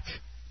and back.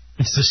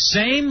 It's the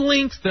same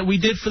length that we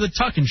did for the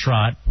tuck and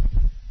trot.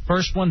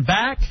 First one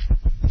back,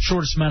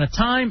 shortest amount of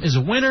time is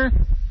a winner.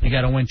 You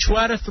got to win 2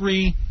 out of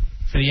 3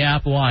 for the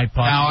Apple iPod.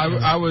 Now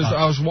I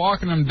was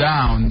walking him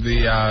down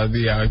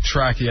the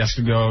track he has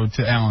to go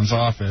to Alan's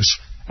office,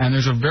 and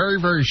there's a very,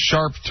 very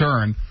sharp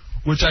turn,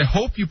 which I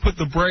hope you put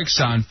the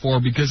brakes on for,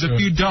 because if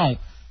you don't,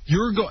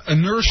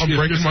 inertia. I'm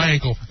breaking my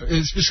ankle.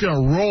 It's just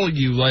gonna roll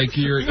you like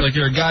you're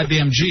a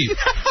goddamn Jeep.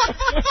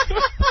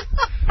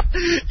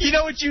 You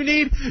know what you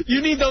need?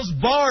 You need those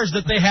bars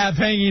that they have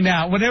hanging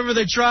out. Whenever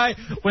they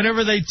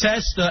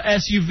test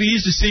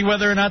SUVs to see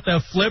whether or not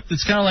they'll flip,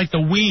 it's kind of like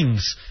the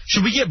wings.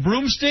 Should we get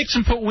broomsticks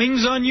and put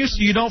wings on you so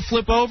you don't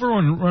flip over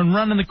and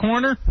run in the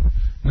corner?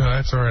 No,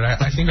 that's all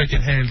right. I think I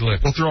can handle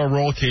it. We'll throw a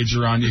roll cage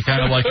around you,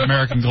 kind of like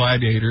American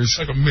Gladiators.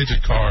 Like a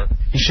midget car.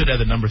 He should have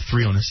the number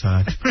 3 on his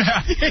side.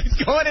 He's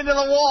going into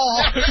the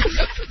wall.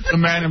 The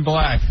man in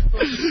black.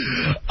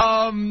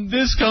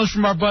 This comes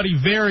from our buddy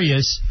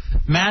Various.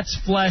 Matt's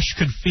flesh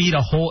could feed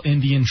a whole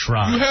Indian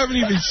tribe. You haven't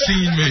even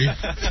seen me.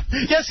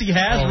 Yes, he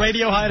has.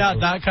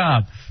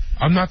 RadioHideout.com.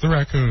 I'm not the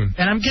raccoon.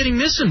 And I'm getting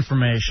this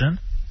information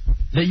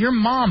that your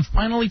mom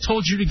finally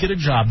told you to get a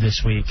job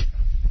this week.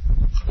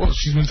 Well,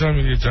 she's been telling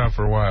me to get a job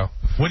for a while.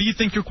 What do you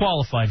think you're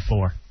qualified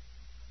for?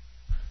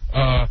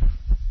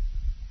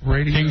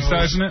 Radio. King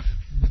sizing it?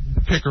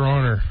 Pick her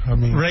on her. I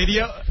mean,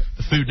 radio?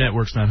 The Food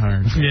Network's not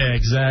hiring. Yeah,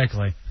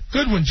 exactly.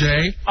 Good one,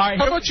 Jay. All right,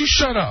 how about you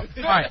shut up?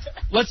 All right,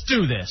 let's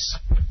do this.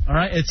 All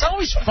right, it's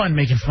always fun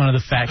making fun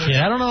of the fat kid.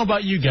 I don't know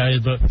about you guys,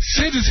 but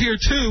Sid is here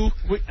too.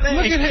 Look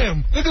at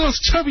him. Look at those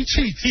chubby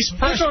cheeks. He's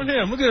Look on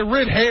him. Look at that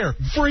red hair.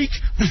 Freak.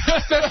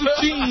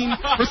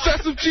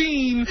 Recessive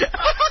gene.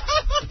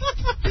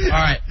 All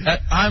right,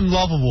 I'm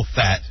lovable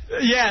fat.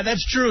 yeah,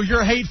 that's true.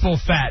 You're hateful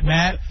fat,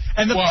 Matt.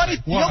 And the Why?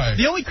 Why?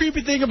 the only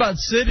creepy thing about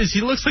Sid is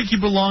he looks like he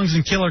belongs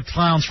in Killer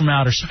Clowns from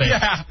Outer Space.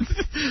 Yeah.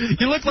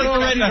 You look like you're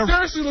ready to.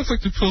 Seriously, looks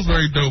like the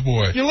Pillsbury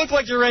Doughboy. You look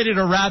like you're ready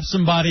to wrap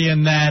somebody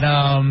in that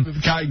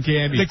cotton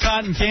candy. the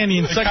cotton candy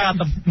and suck out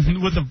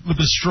with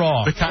the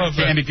straw. The cotton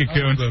candy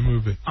cocoon. That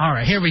movie. All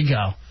right, here we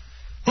go.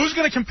 Who's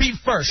going to compete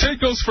first? Sid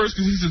goes first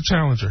because he's a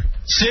challenger.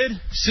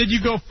 Sid, you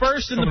go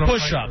first in the Coming up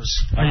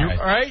push-ups. first. Are you all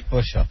right?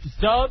 Push-ups.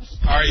 Dubs?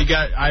 All right,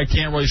 I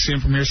can't really see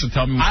him from here, so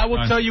tell me when I you're will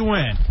done. tell you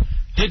when.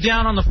 Get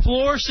down on the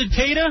floor,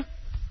 Cicada.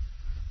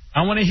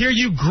 I want to hear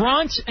you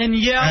grunt and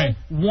yell. Hey.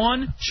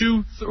 1,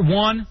 2,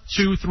 1,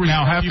 2, 3.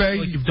 Now,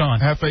 you've done.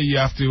 Hefe, you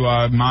have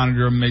to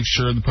monitor and make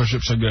sure the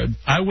push-ups are good.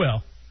 I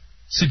will.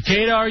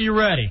 Cicada, are you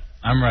ready?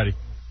 I'm ready.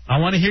 I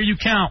want to hear you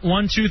count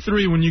 1, 2,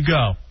 3 when you go.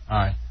 All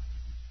right.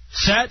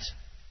 Set.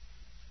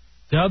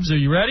 Dubs, are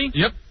you ready?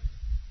 Yep.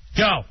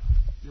 Go.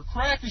 Your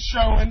crack is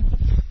showing.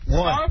 1,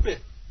 Stop it.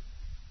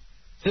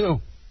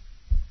 2,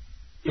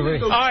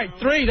 3. All right,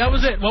 3. That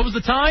was it. What was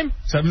the time?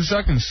 7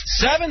 seconds.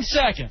 7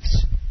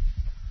 seconds.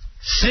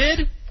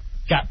 Sid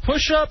got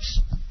push-ups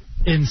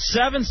in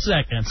 7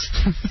 seconds.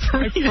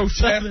 I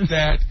protest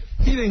that.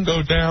 He didn't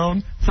go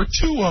down for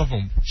 2 of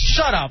them.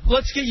 Shut up.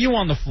 Let's get you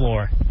on the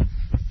floor.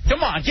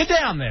 Come on, get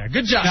down there.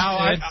 Good job,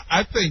 Now, Sid.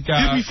 I think...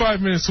 Give me 5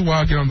 minutes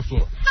while I get on the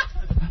floor.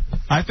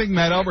 I think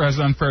Matt Elber has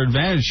an unfair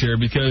advantage here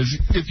because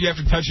if you have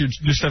to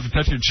just have to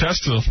touch your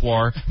chest to the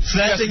floor,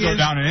 you have to go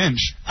down an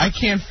inch. I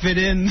can't fit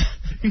in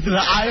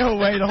the Iowa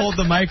way to hold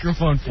the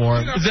microphone for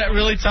him. Is that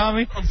really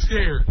Tommy? I'm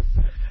scared.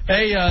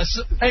 Hey,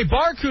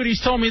 Bar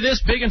Cooties told me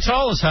this. Big and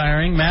Tall is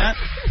hiring, Matt.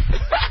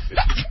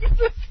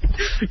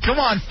 Come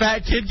on,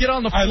 fat kid, get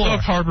on the floor. I love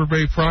Harbor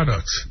Bay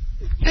products.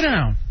 Get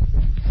down.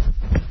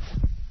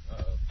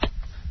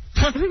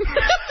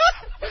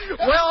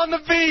 Well on the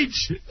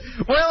beach.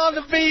 Well on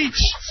the beach.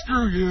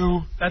 Screw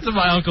you. That's what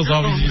my uncles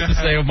always used to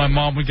say when my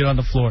mom would get on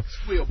the floor.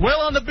 Squeal. Well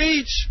on the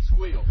beach.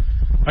 Squeal.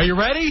 Are you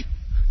ready?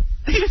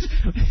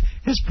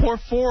 His poor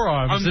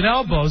forearms and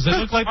elbows, they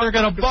look like they're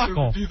going to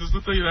buckle. Jesus,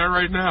 I'll tell you that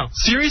right now.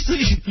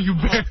 Seriously?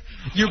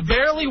 You're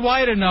barely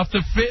wide enough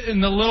to fit in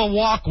the little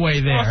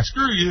walkway there. Oh,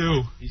 screw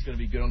you. He's going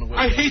to be good on the way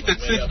I down, hate that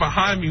Sid's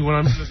behind me when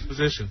I'm in this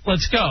position.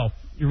 Let's go.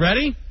 You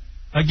ready?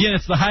 Again,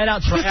 it's the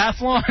Hideout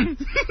Triathlon.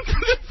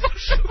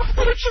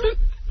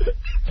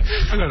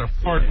 I got a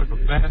fart like a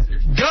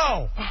bastard.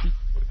 Go!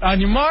 On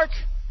your mark,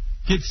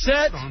 get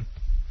set.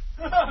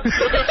 Seriously,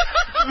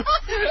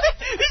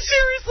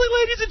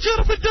 ladies and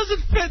gentlemen, it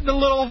doesn't fit in the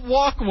little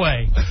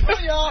walkway.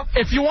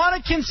 If you want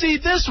to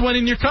concede this one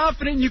and you're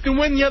confident you can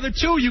win the other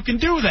 2, you can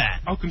do that.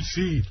 I'll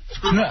concede.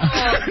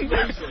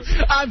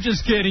 I'm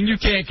just kidding. You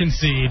can't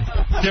concede.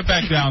 Get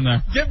back down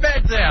there. Get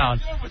back down.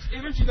 You know how much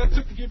energy that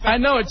took to get back? I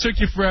know it took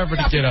you forever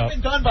to get up.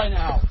 Been done by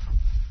now.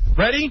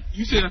 Ready?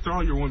 You say after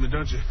all your women,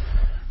 don't you?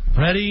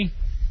 Ready,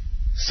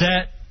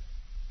 set,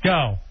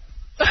 go.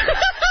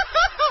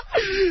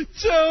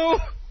 2,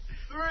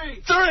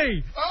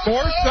 3.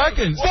 4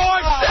 seconds.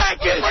 4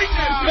 seconds.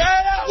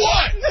 Man.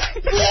 What?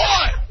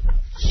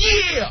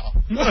 Yeah.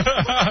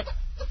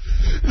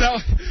 Now,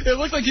 it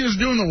looked like he was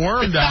doing the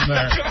worm down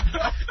there.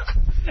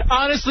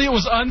 Honestly, it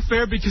was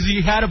unfair because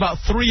he had about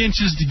 3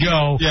 inches to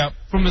go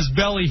from his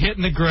belly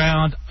hitting the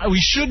ground. We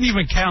shouldn't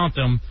even count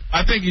them.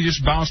 I think he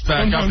just bounced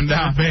back up and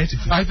down.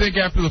 I think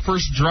after the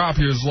first drop,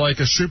 he was like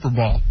a Super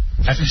Bowl.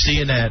 After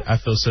seeing that, I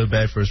feel so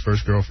bad for his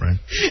first girlfriend.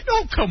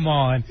 Oh, come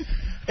on.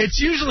 It's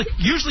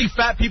usually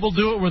fat people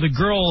do it where the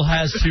girl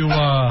has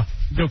to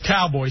go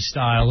cowboy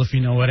style, if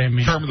you know what I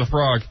mean. Kermit the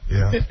Frog.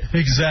 Yeah.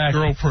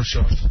 Exactly. Girl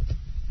push-ups.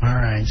 All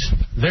right.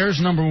 There's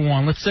number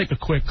 1. Let's take a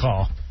quick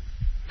call.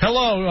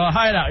 Hello,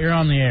 Hideout. You're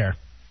on the air.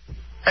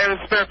 Hey,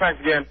 this is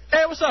Fairfax again.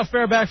 Hey, what's up,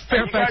 Fairfax?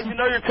 Hey, you guys, you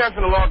know you're testing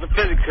the laws of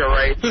physics here,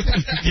 right?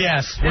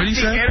 Yes. What do you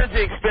say?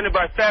 Energy expended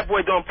by Fat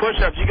Boy doing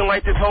push-ups, you can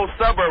light this whole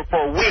suburb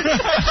for a week.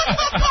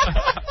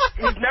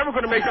 He's never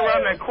going to make it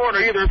around that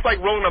corner either. It's like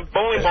rolling a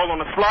bowling ball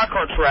on a slot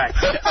car track.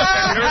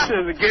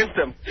 Inertia is against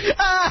him.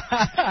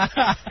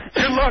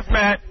 Good luck,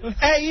 Matt.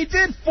 Hey, he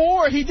did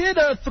 4. He did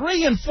 3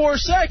 in 4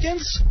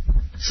 seconds.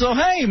 So,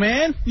 hey,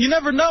 man, you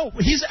never know.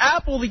 He's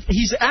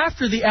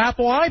after the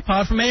Apple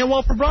iPod from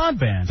AOL for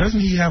broadband. Doesn't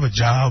he have a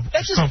job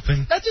or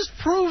something? That just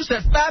proves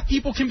that fat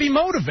people can be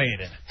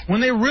motivated.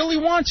 When they really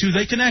want to,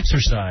 they can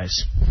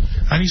exercise.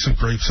 I need some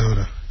grape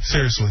soda.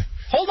 Seriously.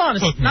 Hold on.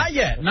 Not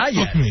yet.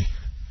 Hook me.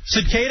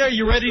 Cicada, are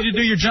you ready to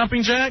do your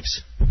jumping jacks?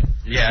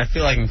 Yeah, I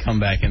feel I can come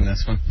back in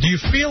this one. Do you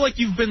feel like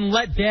you've been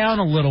let down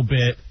a little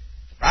bit?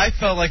 I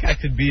felt like I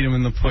could beat him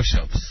in the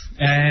push-ups.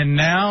 And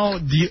now,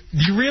 do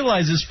you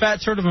realize this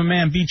fat turd of a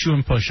man beat you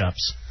in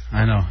push-ups?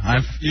 I know.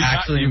 I'm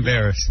actually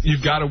embarrassed.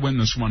 You've got to win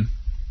this one.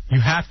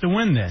 You have to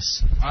win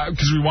this.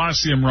 Because we want to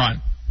see him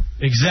run.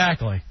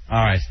 Exactly.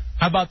 All right.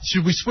 How about,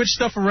 should we switch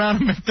stuff around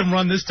and make them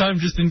run this time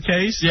just in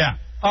case? Yeah.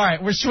 All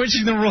right, we're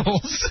switching the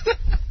rules.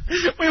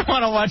 We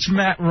want to watch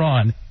Matt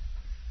run.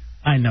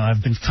 I know,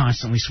 I've been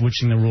constantly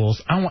switching the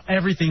rules. I want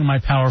everything in my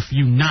power for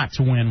you not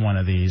to win one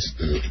of these.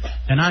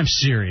 And I'm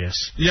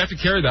serious. You have to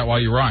carry that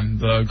while you run,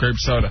 the grape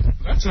soda.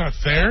 That's not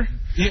fair.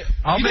 Yeah,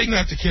 He doesn't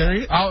have to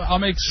carry it. I'll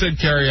make Sid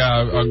carry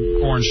a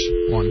orange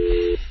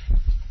one.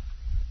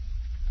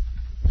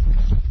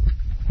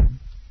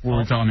 What are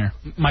we telling here?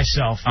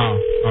 Myself.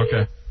 Oh,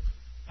 okay.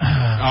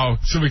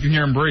 So we can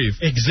hear him breathe.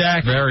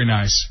 Exactly. Very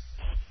nice.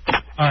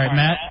 All right,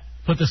 Matt,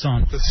 put this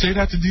on. Does Sid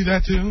have to do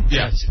that too?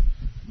 Yes.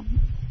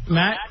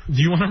 Matt,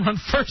 do you want to run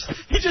first?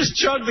 He just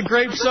chugged the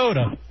grape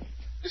soda.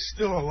 There's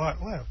still a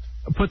lot left.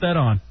 Put that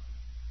on.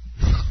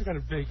 I got a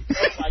big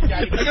I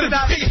got a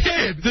big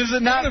head. Does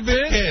it not a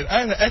big head. I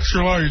had an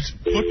extra large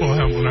football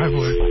helmet when I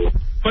played.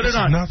 Put it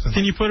on. Nothing.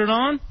 Can you put it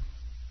on?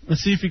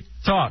 Let's see if you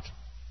talk.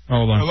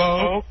 Hold on.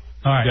 Hello?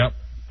 All right. Yep.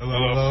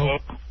 Hello? All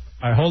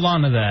right, hold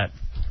on to that.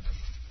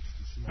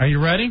 Are you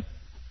ready?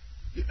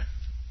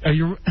 Are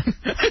you?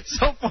 It's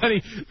so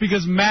funny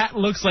because Matt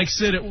looks like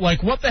Sid.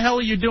 Like, what the hell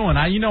are you doing?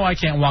 You know I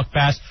can't walk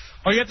past.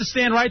 Oh, you have to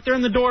stand right there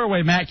in the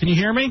doorway, Matt. Can you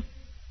hear me?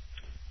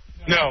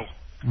 No.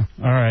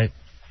 All right.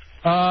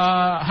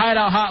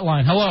 Hideout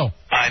Hotline. Hello.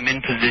 I'm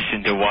in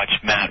position to watch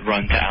Matt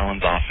run to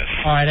Alan's office.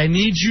 All right. I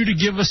need you to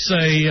give us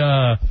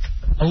a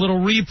little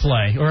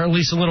replay, or at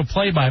least a little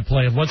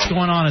play-by-play of what's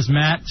going on as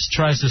Matt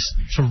tries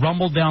to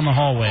rumble down the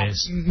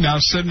hallways. Now,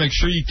 Sid, make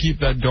sure you keep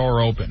that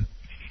door open.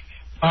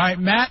 All right,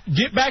 Matt,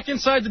 get back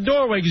inside the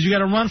doorway because you got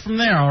to run from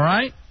there, all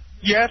right?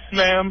 Yes,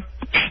 ma'am.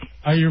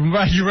 Are you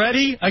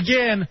ready?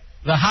 Again,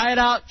 the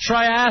Hideout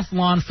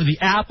Triathlon for the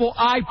Apple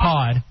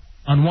iPod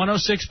on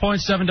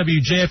 106.7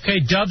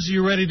 WJFK. Dubs, are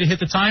you ready to hit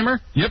the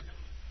timer? Yep.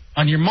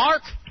 On your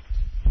mark,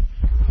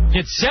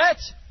 get set.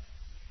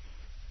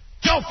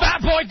 Go,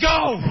 fat boy,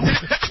 go!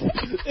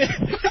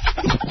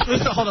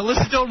 Listen, hold on,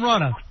 listen to him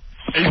running.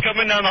 He's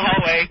coming down the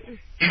hallway.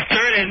 He's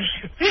turning.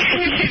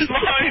 He's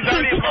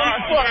already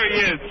lost where he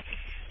is.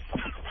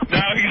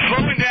 Now he's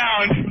slowing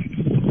down.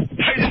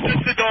 I just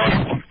missed the door.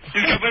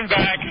 He's coming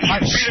back.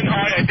 He's breathing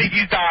hard. I think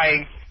he's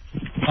dying.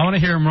 I want to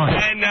hear him run.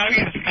 And now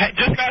he's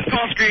just past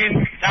call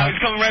screen. Now he's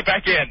coming right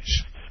back in.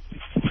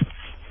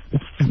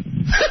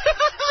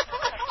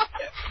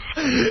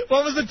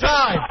 What was the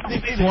time?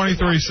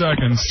 23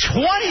 seconds.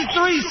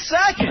 23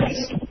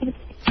 seconds.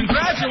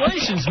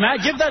 Congratulations,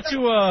 Matt. Give that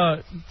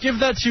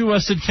to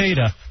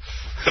Cicada.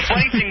 The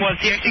funny thing was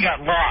he actually got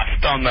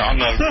lost on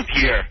the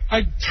pier.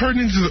 I turned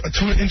into a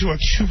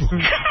cubicle.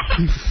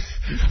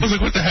 I was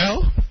like, what the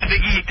hell? I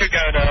think he took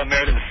out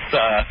Meredith's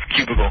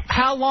cubicle.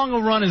 How long a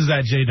run is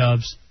that,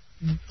 J-Dubs?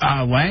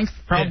 Length?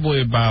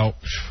 Probably about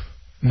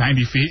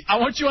 90 feet. I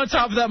want you on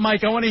top of that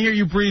mic. I want to hear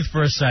you breathe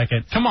for a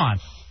second. Come on.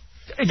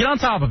 Get on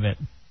top of it.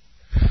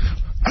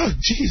 Oh,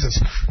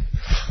 Jesus.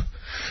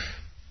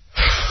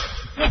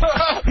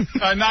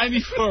 A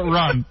 90-foot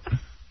run.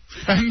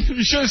 And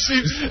you should have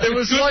seen. It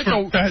was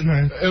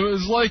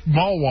like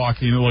mall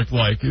walking. It looked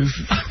like.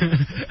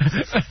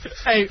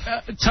 Hey,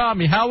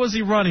 Tommy, how was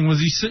he running? Was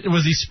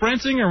he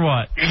sprinting or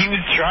what? He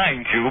was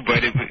trying to,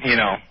 but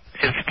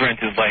his sprint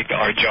is like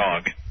our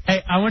jog.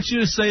 Hey, I want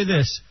you to say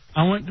this.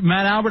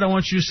 Matt Albert, I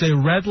want you to say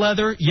red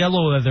leather,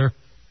 yellow leather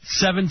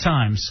 7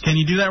 times. Can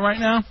you do that right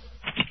now?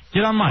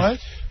 Get on mic. What?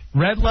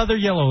 Red leather,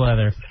 yellow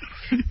leather.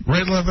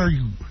 Red leather.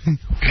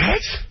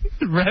 What?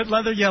 Red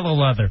leather, yellow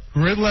leather.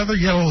 Red leather,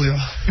 yellow leather.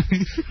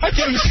 I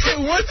can't even say it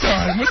one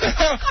time. What the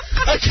hell?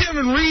 I can't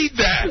even read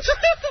that.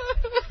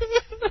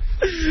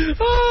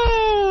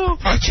 Oh.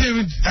 I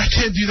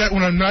can't do that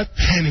when I'm not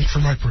panning for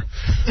my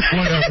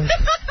whatever.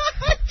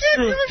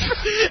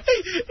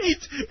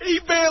 He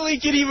barely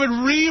can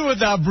even read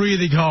without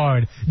breathing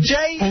hard.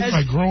 Jay,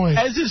 my groin.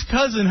 As his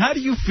cousin, how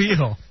do you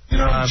feel?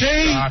 I'm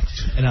Jay,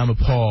 shocked and I'm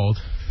appalled.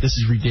 This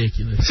is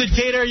ridiculous.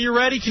 Cicada, are you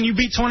ready? Can you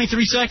beat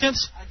 23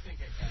 seconds? I think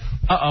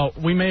I can.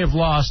 Uh-oh, we may have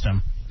lost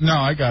him. No,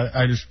 I got it.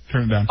 I just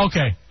turned it down.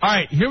 Okay. All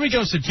right, here we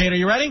go, Cicada.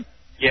 You ready?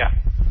 Yeah.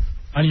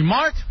 On your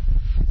mark,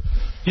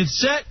 get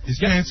set.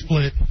 His hand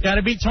split. Got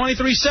to beat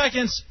 23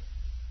 seconds.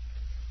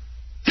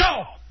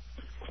 Go!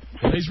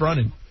 Well, he's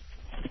running.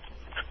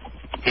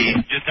 He's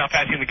just now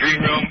passing the green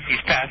room.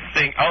 He's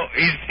passing. Oh,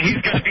 he's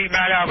going to beat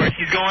Matt Albert.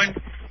 He's going.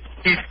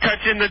 He's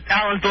touching the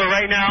Allen's door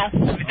right now.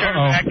 He's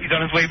turning back. He's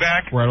on his way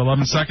back. We're at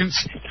 11 seconds.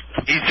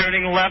 He's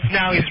turning left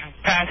now. He's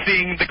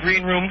passing the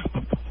green room.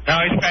 Now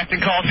he's passing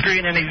call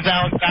screen, and he's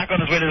now back on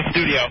his way to the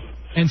studio.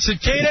 And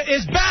Cicada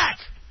is back.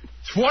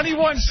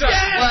 21 seconds.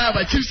 Yes! Wow,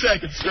 by 2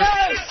 seconds.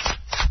 Yes!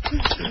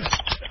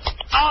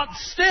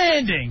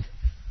 Outstanding.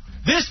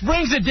 This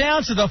brings it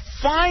down to the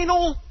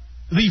final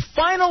the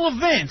final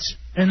event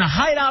in the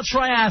Hideout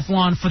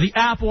Triathlon for the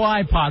Apple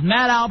iPod.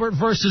 Matt Albert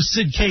versus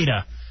Sid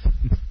Cada.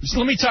 So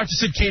let me talk to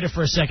Sid Cada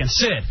for a second.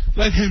 Sid.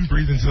 Let him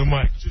breathe into the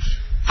mic.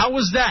 How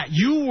was that?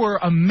 You were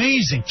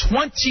amazing.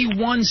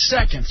 21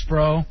 seconds,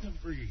 bro.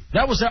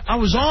 That was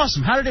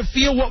awesome. How did it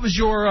feel? What was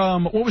your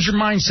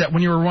mindset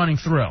when you were running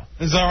through?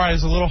 It was all right. It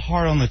was a little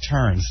hard on the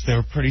turns. They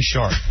were pretty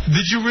sharp.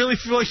 Did you really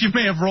feel like you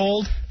may have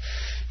rolled?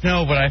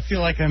 No, but I feel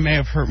like I may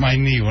have hurt my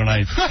knee when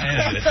I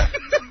landed it.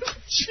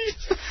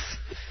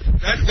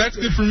 That's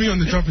good for me on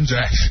the jumping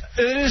jacks.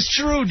 It is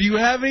true. Do you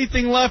have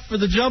anything left for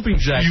the jumping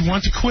jacks? Do you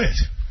want to quit?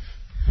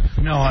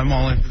 No, I'm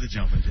all in for the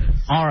jumping jacks.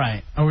 All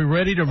right. Are we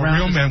ready to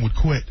round? A real man would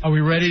quit. Are we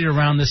ready to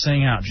round this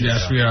thing out, Jay?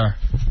 Yes, we are.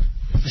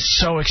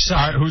 So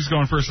excited. All right, who's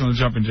going first on the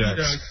jumping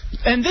jacks?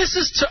 And this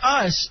is to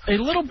us a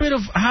little bit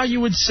of how you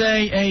would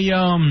say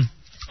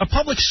a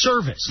public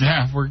service.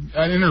 Yeah, we're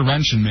an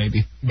intervention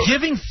maybe.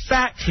 Giving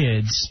fat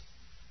kids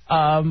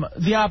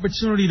the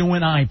opportunity to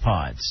win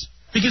iPods.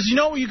 Because you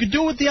know what you could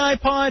do with the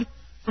iPod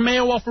from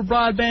AOL for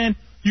Broadband?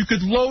 You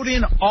could load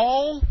in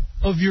all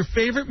of your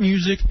favorite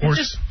music and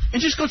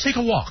just go take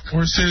a walk.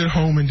 Or sit at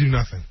home and do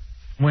nothing.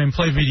 When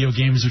play video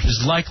games, which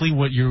is likely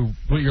what you're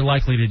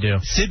likely to do.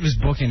 Sid was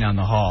booking down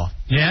the hall.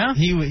 Yeah?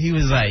 He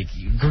was like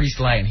greased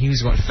light, and he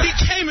was going fast. He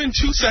came in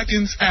 2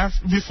 seconds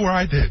before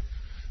I did.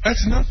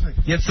 That's nothing.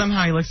 Yet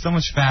somehow he looked so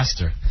much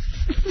faster.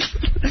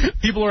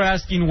 People are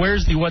asking,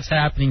 where's the What's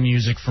Happening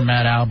music for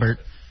Matt Albert?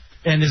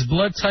 And his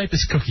blood type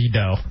is cookie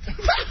dough.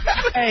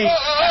 Hey.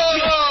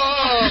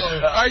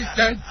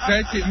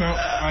 That came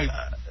out.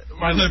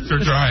 My lips are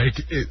dry.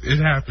 It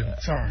happened.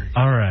 Sorry.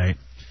 All right.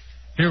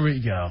 Here we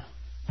go.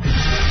 The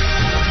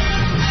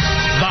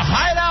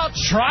Hideout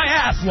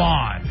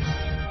Triathlon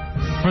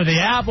for the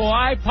Apple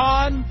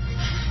iPod,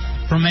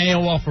 from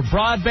AOL for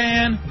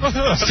Broadband,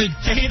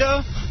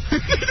 Cicada.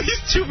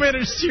 These 2 men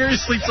are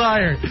seriously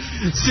tired.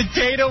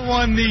 Cicada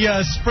won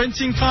the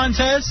sprinting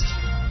contest.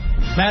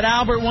 Matt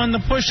Albert won the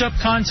push-up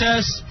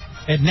contest.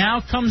 It now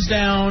comes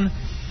down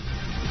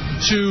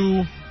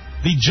to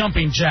the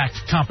jumping jack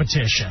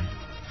competition.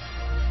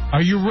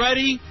 Are you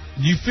ready?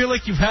 Do you feel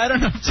like you've had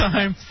enough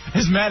time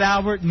as Matt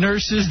Albert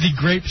nurses the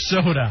grape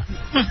soda?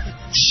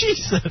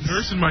 Jesus.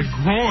 Nursing my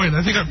groin.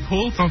 I think I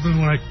pulled something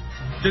when I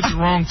did the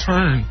wrong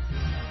turn.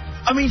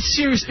 I mean,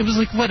 serious. It was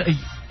like, what,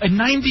 a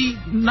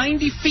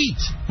 90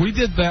 feet. We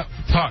did that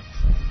tucked.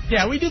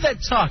 Yeah, we did that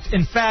tucked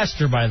and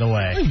faster, by the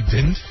way. No, you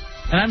didn't.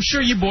 And I'm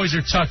sure you boys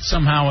are tucked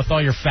somehow with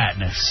all your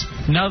fatness.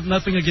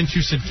 Nothing against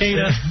you,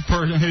 Cicada.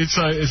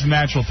 It's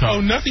natural tuck.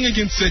 Oh, nothing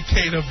against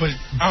Cicada, but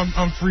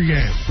I'm free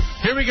game.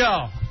 Here we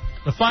go.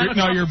 The final.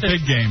 No, you're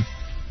big game.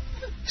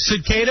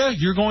 Cicada,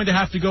 you're going to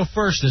have to go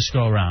first this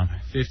go around.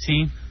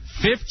 15.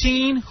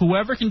 15.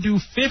 Whoever can do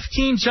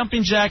 15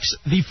 jumping jacks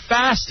the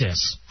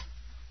fastest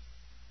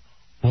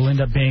will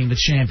end up being the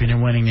champion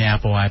and winning the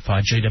Apple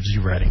iPod. J-Dubs,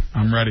 you ready?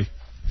 I'm ready.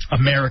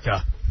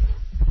 America,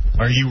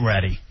 are you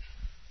ready?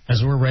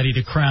 As we're ready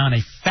to crown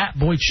a fat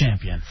boy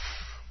champion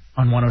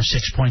on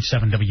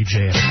 106.7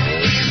 WJF.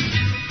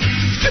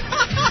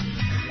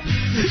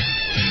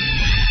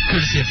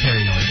 Courtesy of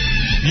Paranoid.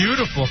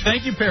 Beautiful.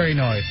 Thank you,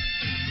 Paranoid.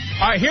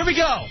 All right, here we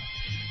go.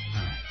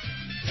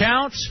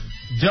 Count.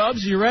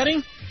 Dubs, you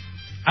ready?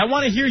 I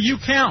want to hear you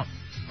count.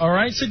 All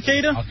right,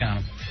 Cicada? I'll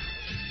count them.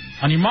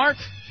 On your mark.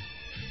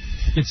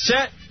 Get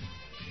set.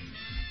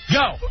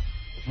 Go.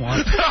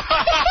 1, 4,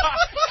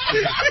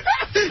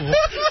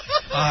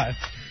 5,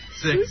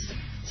 6,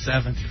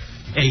 7,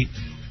 8,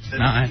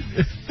 9,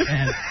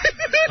 10,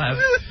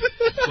 11,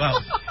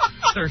 12,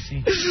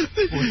 13,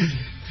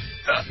 14.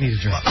 Need a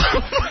drink.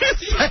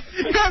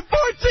 You got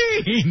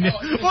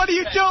 14. What are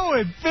you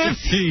doing?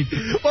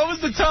 15. What was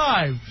the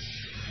time?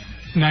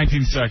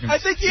 19 seconds. I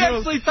think he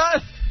actually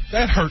thought.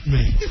 That hurt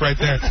me right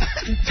there.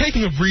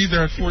 Taking a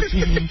breather at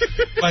 14,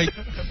 like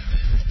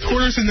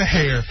quarters in the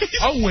hair.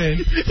 I'll win.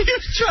 He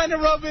was trying to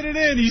rub it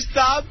in. He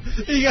stopped.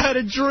 He got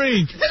a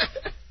drink.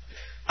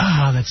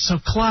 Ah, that's so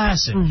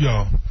classic.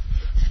 Yo.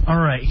 All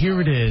right, here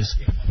it is.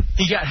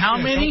 He got how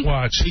many? Don't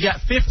watch. He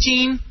got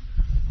 15.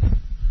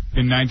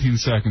 In 19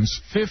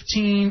 seconds.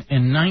 15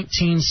 in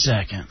 19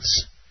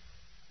 seconds.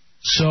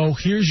 So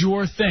here's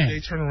your thing. Hey,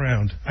 turn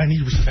around. I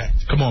need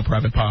respect. Come on,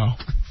 Private Pile.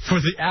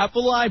 For the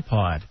Apple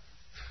iPod,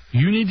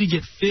 you need to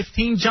get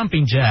 15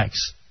 jumping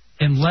jacks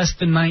in less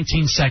than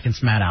 19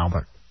 seconds, Matt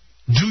Albert.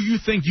 Do you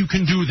think you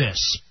can do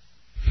this?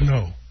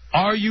 No.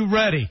 Are you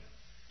ready?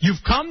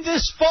 You've come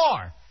this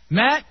far.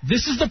 Matt,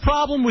 this is the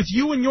problem with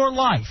you and your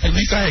life. At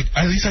least I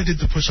did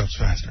the push-ups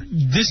faster.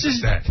 This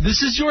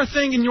is your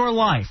thing in your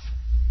life.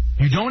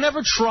 You don't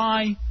ever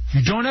try.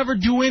 You don't ever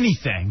do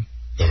anything.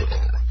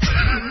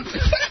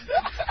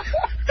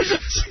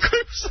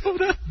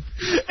 Soda.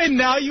 And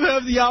now you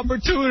have the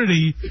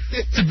opportunity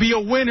to be a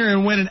winner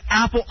and win an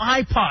Apple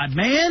iPod,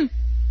 man.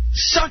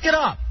 Suck it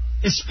up.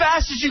 As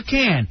fast as you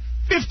can.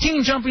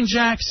 15 jumping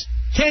jacks.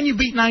 Can you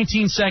beat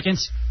 19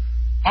 seconds?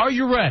 Are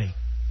you ready?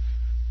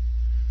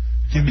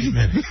 Give me a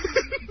minute.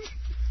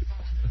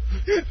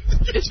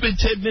 It's been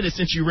 10 minutes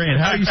since you ran.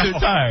 How are you so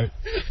tired?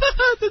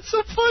 That's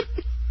so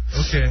funny.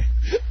 Okay.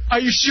 Are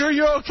you sure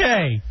you're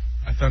okay?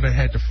 I thought I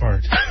had to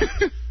fart.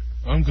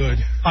 I'm good.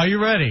 Are you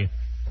ready?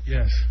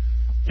 Yes.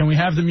 Can we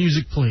have the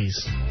music,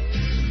 please?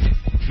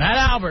 Matt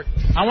Albert,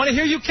 I want to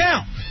hear you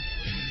count.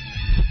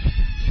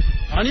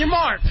 On your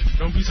mark.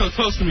 Don't be so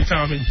close to me,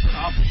 Tommy.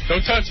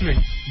 Don't touch me.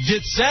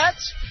 Get set.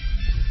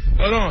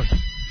 Hold on.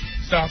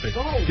 Stop it.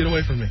 Get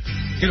away from me.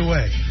 Get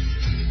away.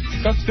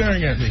 Stop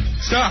staring at me.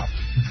 Stop.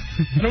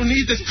 I don't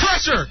need this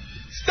pressure.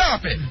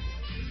 Stop it.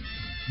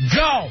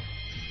 Go.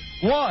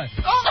 1.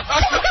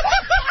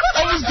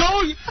 I was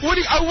going.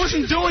 I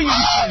wasn't doing anything.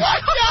 Oh my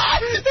God!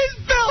 His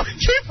belly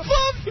keep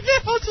flopping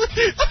out.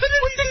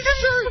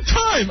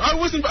 Time. I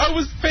was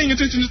paying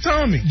attention to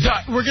Tommy.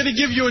 We're gonna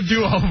give you a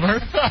do-over.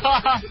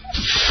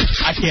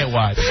 I can't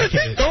watch.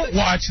 Don't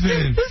watch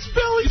then. His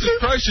belly. Jesus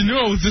Christ! You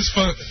knew I was this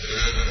fun.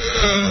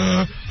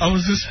 I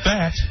was this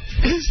fat.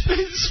 His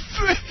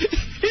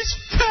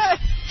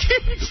fat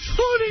keeps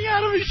floating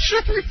out of his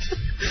shirt.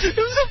 It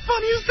was the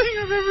funniest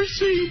thing I've ever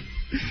seen.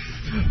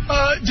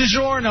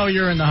 DiGiorno,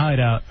 you're in the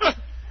Hideout.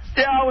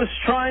 Yeah, I was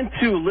trying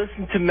to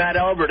listen to Matt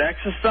Albert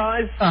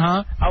exercise.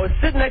 Uh-huh. I was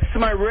sitting next to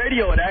my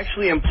radio. It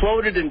actually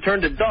imploded and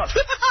turned to dust.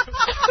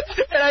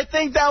 And I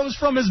think that was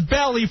from his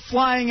belly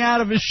flying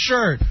out of his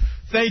shirt.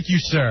 Thank you,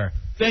 sir.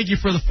 Thank you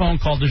for the phone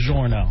call,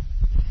 DiGiorno.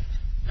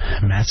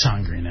 Matt's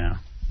hungry now.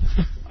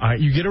 All right,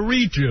 you get a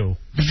redo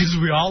because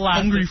we all laughed.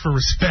 Hungry for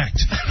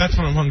respect. That's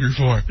what I'm hungry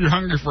for. You're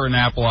hungry for an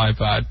Apple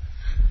iPod.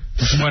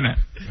 Just win it.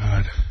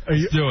 God.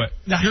 Do it.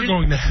 Now, you're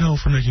going to hell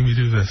for making me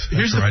do this.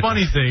 Here's the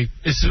funny thing.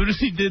 As soon as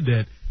he did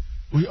that,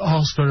 we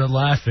all started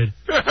laughing.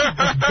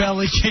 His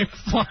belly came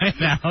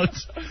flying out.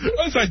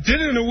 I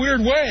did it in a weird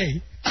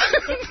way.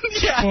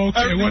 Yeah.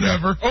 Okay,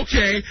 whatever.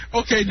 Okay,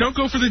 don't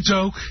go for the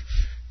joke.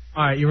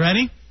 All right, you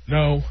ready?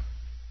 No.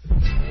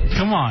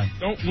 Come on.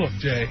 Don't look,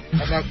 Jay.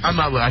 I'm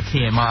not. I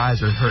can't. My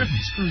eyes are hurting.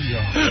 Screw you.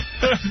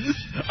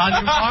 On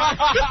your mark.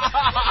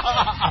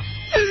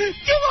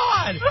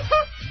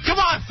 Come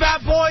on,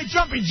 fat boy.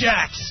 Jumping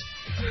jacks.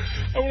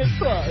 I want to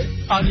cry.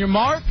 On your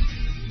mark.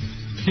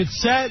 Get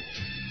set.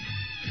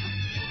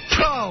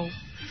 Go.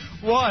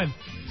 1,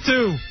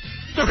 2,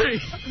 3, 4,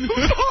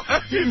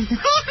 5, 6,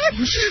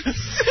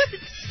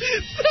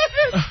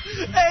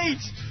 7, 8,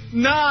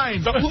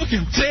 9,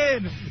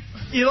 10,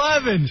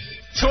 11,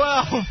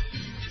 12,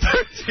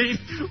 13,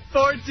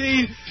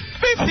 14,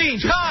 15.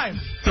 Time.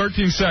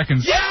 13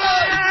 seconds.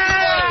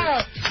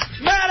 Yeah!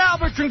 Matt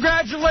Albert,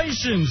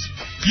 congratulations.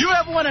 You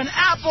have won an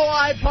Apple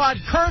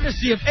iPod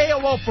courtesy of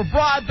AOL for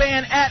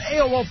Broadband at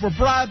AOL for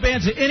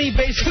Broadband to any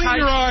basic Clean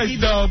your eyes,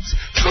 Dubs.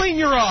 Clean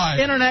your eyes.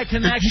 Internet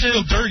connection. You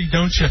feel dirty,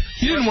 don't you?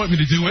 You didn't want me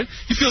to do it.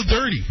 You feel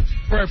dirty.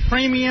 For a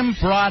premium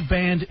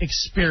broadband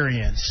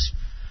experience.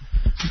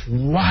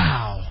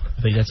 Wow.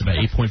 I think that's about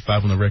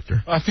 8.5 on the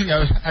Richter. I think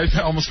I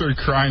almost started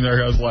crying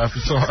there. I was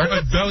laughing so hard.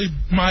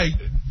 My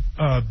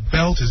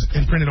belt is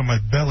imprinted on my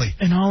belly.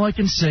 And all I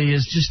can say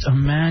is just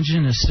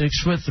imagine a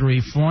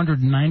 6'3",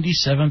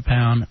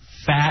 497-pound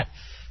fat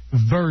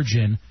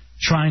virgin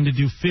trying to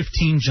do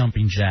 15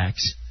 jumping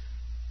jacks.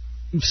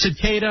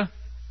 Cicada.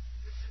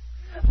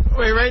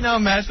 Wait, right now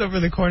Matt's over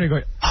in the corner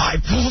going, I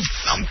pulled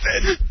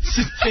something.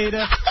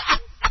 Cicada.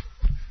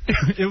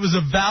 It was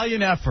a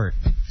valiant effort.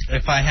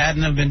 If I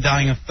hadn't have been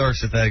dying of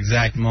thirst at that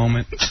exact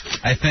moment,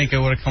 I think I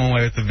would have come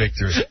away with the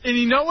victory. And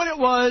you know what it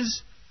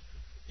was?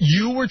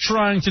 You were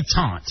trying to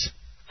taunt.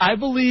 I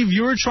believe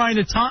you were trying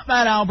to taunt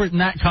Matt Albert,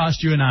 and that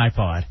cost you an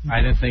iPod.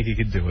 I didn't think he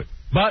could do it.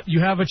 But you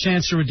have a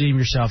chance to redeem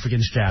yourself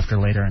against Jafter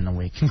later in the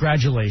week.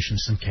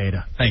 Congratulations,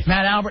 Cicada. Thank you.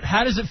 Matt Albert,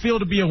 how does it feel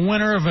to be a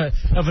winner of an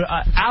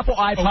Apple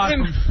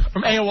iPod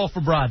from AOL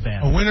for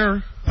Broadband? A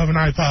winner of an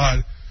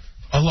iPod,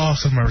 a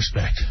loss of my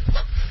respect.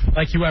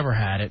 Like you ever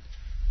had it.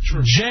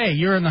 Sure. Jay,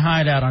 you're in the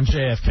Hideout on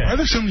JFK. Why are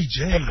there so many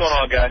J's? What's going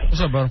on, guys? What's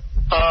up, brother?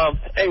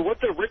 Hey,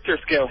 what the Richter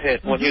scale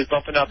hit when he was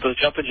bumping out those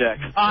jumping jacks?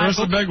 That's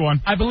a big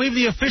one. I believe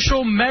the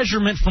official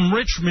measurement from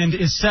Richmond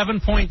is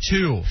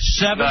 7.2.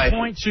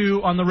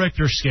 7.2 on the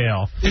Richter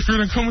scale. If you're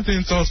going to come with the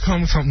insults,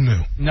 come with something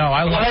new. No,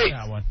 I like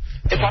that one.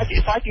 If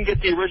I can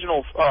get the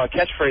original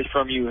catchphrase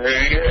from you,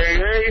 hey, hey,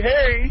 hey,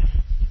 hey.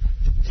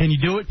 Can you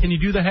do it? Can you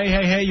do the hey,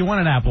 hey, hey? You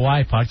want an Apple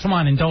iPod. Come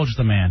on, indulge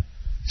the man.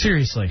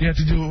 Seriously. You have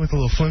to do it with a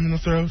little phlegm in the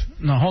throat?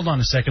 No, hold on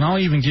a second. I'll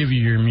even give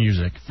you your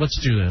music. Let's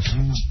do this.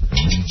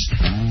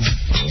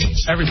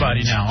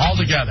 Everybody now, all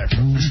together.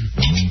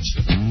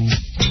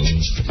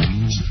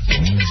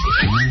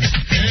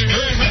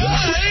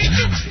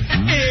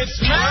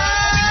 It's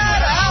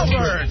Matt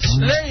Albert.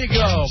 There you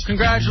go.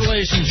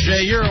 Congratulations,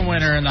 Jay. You're a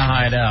winner in the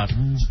Hideout.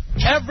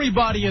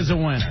 Everybody is a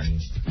winner.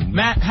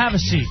 Matt, have a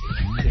seat.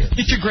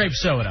 Get your grape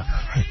soda.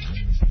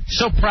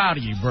 So proud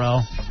of you,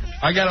 bro.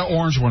 I got an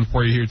orange one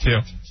for you here,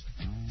 too.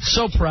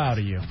 So proud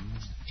of you.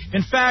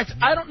 In fact,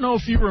 I don't know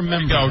if you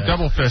remember. Go,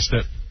 double fist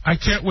it. I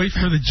can't wait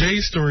for the J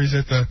stories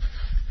at the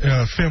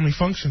family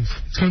functions.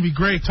 It's going to be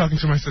great talking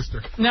to my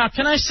sister. Now,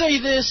 can I say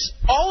this?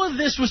 All of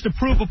this was to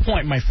prove a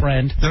point, my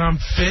friend. That I'm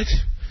fit.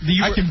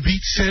 I can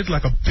beat Sid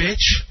like a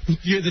bitch.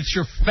 That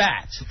you're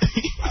fat.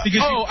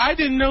 I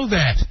didn't know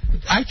that.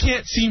 I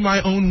can't see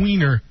my own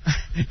wiener.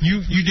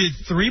 You did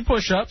 3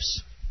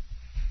 push-ups.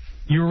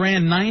 You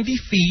ran 90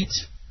 feet,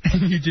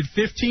 and you did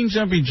 15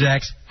 jumping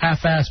jacks,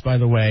 half-assed, by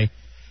the way,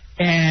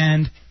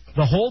 and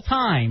the whole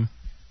time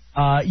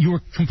you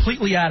were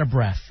completely out of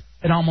breath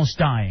and almost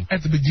dying.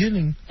 At the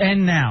beginning.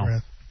 And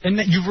now. And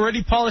you've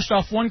already polished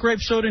off one grape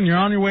soda, and you're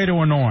on your way to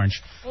an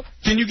orange.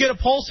 Can you get a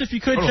pulse if you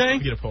could, Hold on, Jay? let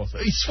me get a pulse.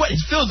 He's sweating.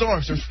 He feels the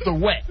arms. They're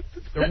wet.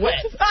 They're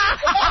wet.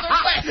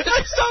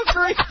 That's so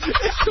great.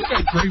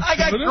 I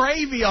got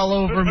gravy all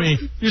over me.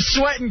 You're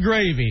sweating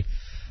gravy.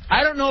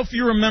 I don't know if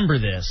you remember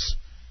this,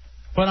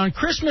 but on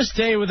Christmas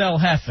Day with El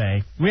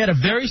Jefe, we had a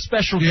very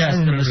special guest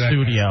in the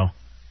studio.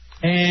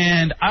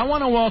 And I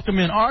want to welcome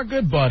in our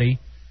good buddy,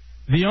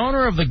 the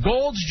owner of the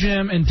Gold's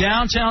Gym in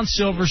downtown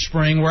Silver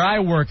Spring, where I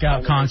work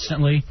out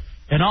constantly,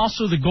 and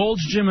also the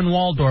Gold's Gym in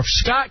Waldorf.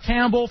 Scott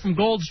Campbell from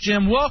Gold's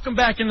Gym, welcome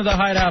back into the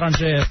Hideout on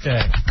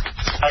JFK.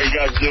 How you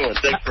guys doing?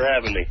 Thanks for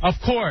having me. Of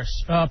course.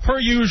 Per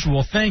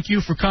usual, thank you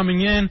for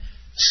coming in.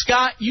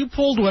 Scott, you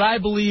pulled what I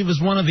believe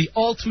is one of the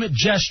ultimate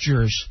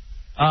gestures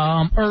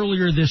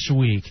earlier this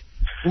week.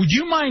 Would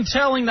you mind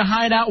telling the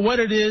Hideout what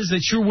it is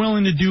that you're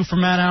willing to do for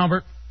Matt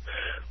Albert?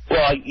 Well,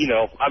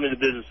 I'm in the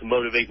business of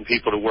motivating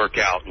people to work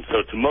out, and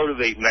so to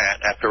motivate Matt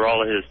after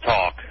all of his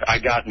talk, I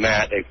got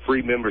Matt a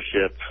free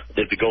membership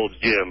at the Gold's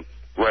Gym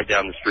right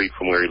down the street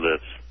from where he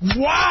lives.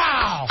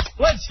 Wow!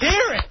 Let's hear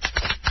it!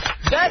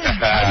 That is...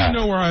 I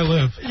didn't know where I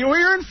live.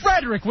 You're in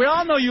Frederick. We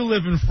all know you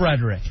live in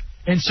Frederick.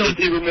 And so,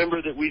 do you remember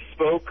that we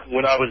spoke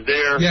when I was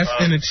there? Yes,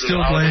 and it's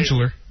still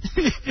glandular.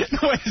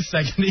 Wait a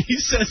second. He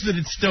says that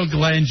it's still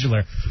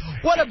glandular.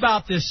 What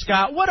about this,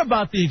 Scott? What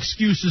about the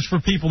excuses for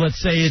people that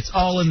say it's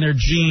all in their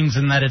genes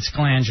and that it's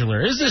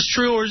glandular? Is this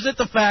true, or is it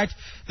the fact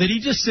that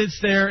he just sits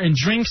there and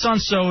drinks on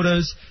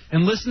sodas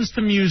and listens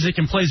to music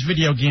and plays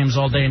video games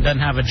all day and doesn't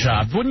have a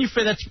job? Wouldn't you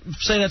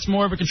say that's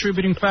more of a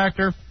contributing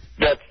factor?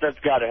 That's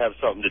got to have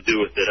something to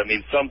do with it. I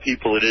mean, some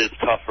people it is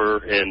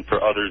tougher, and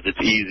for others it's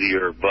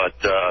easier. But,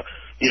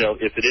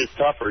 if it is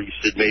tougher, you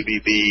should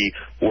maybe be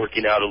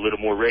working out a little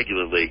more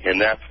regularly. And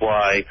that's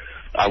why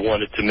I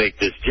wanted to make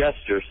this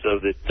gesture so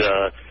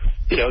that,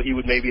 he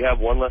would maybe have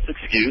one less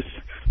excuse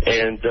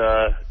and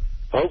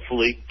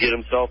hopefully get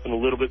himself in a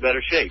little bit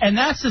better shape. And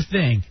that's the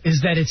thing,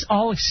 is that it's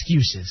all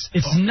excuses.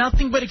 It's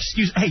nothing but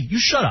excuses. Hey, you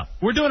shut up.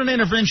 We're doing an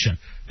intervention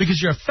because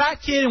you're a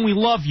fat kid and we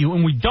love you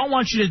and we don't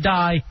want you to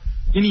die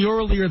any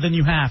earlier than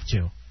you have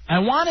to. I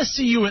want to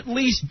see you at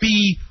least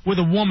be with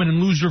a woman and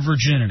lose your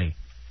virginity.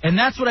 And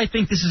that's what I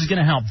think this is going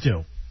to help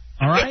do.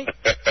 All right?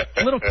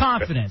 A little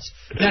confidence.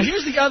 Now,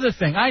 here's the other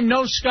thing. I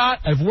know Scott.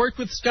 I've worked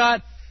with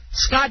Scott.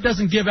 Scott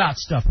doesn't give out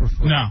stuff for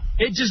free. No.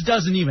 It just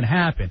doesn't even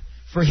happen.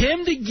 For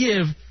him to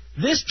give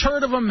this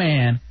turd of a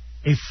man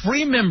a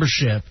free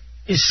membership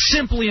is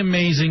simply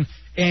amazing.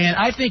 And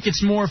I think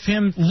it's more of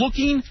him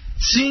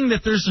seeing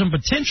that there's some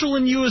potential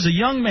in you as a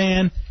young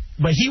man,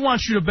 but he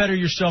wants you to better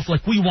yourself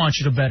like we want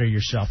you to better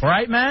yourself. All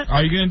right, Matt?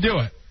 Are you going to do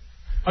it?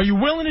 Are you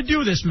willing to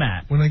do this,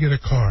 Matt? When I get a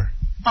car.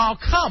 Oh,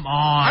 come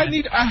on.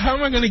 How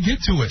am I going to get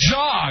to it?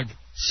 Jog.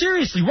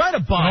 Seriously, ride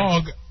a bike.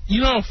 Dog. You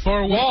know how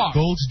far away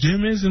Gold's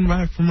Gym is from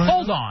my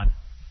Hold on.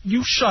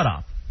 You shut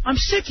up. I'm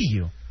sick of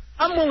you.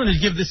 I'm willing to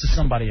give this to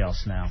somebody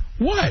else now.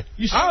 What?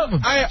 You son of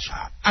a bitch.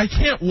 I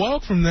can't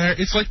walk from there.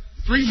 It's like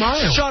 3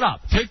 miles. Shut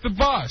up. Take the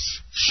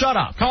bus. Shut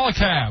up. Call a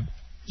cab.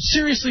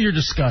 Seriously, you're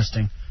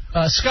disgusting.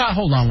 Scott,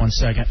 hold on 1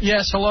 second.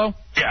 Yes, hello?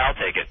 Yeah, I'll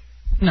take it.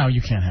 No,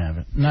 you can't have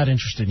it. Not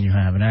interested in you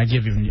having it. I've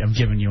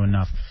given you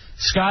enough.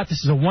 Scott, this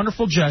is a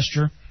wonderful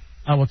gesture.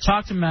 I will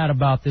talk to Matt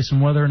about this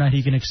and whether or not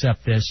he can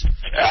accept this.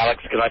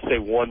 Alex, can I say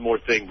one more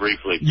thing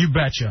briefly? You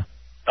betcha.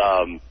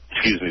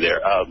 Excuse me there.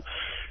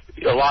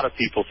 A lot of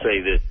people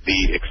say that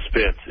the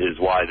expense is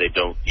why they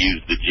don't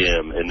use the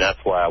gym, and that's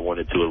why I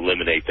wanted to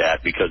eliminate that,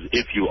 because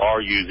if you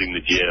are using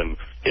the gym,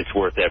 it's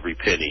worth every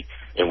penny.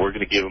 And we're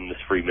going to give him this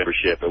free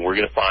membership, and we're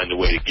going to find a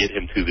way to get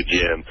him to the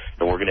gym,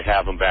 and we're going to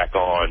have him back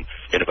on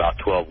in about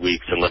 12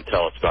 weeks and let him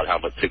tell us about how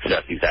much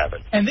success he's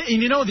having. And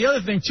the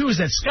other thing, too, is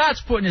that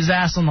Scott's putting his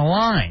ass on the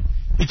line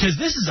because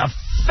this is a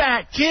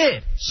fat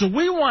kid. So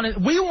we want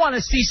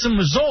to see some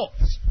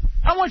results.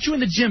 I want you in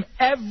the gym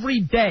every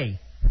day.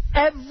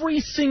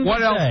 Every single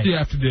day. What else do you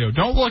have to do?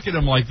 Don't look at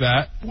him like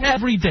that.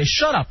 Every day.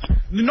 Shut up.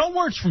 No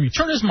words from you.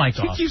 Turn his mic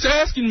off. He keeps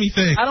asking me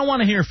things. I don't want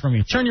to hear from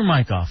you. Turn your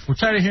mic off. We're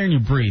tired of hearing you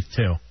breathe,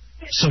 too.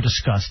 So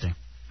disgusting.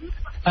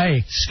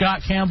 Hey,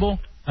 Scott Campbell,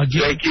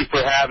 again. Thank you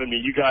for having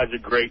me. You guys are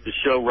great. The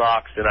show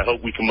rocks, and I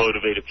hope we can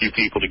motivate a few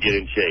people to get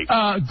in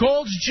shape.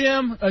 Gold's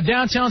Gym,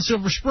 downtown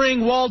Silver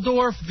Spring,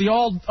 Waldorf, the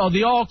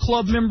all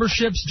club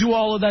memberships, do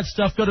all of that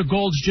stuff. Go to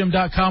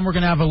goldsgym.com. We're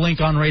going to have a link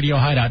on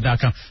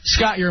radiohideout.com.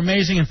 Scott, you're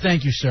amazing, and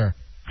thank you, sir.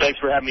 Thanks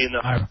for having me in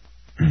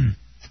the...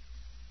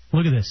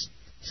 Look at this.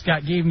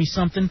 Scott gave me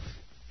something.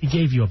 He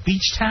gave you a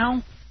beach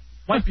towel.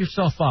 Wipe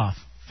yourself off,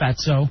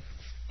 fatso.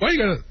 Why you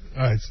gotta...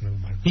 All right, never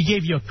mind. He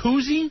gave you a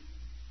koozie.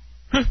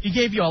 He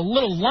gave you a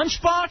little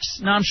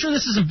lunchbox. Now, I'm sure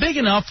this isn't big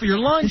enough for your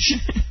lunch,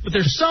 but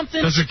there's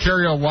something. Does it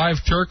carry a live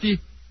turkey?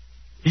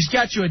 He's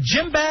got you a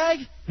gym bag.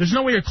 There's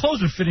no way your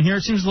clothes would fit in here.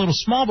 It seems a little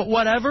small, but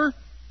whatever.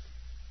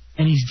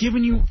 And he's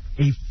giving you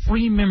a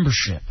free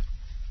membership.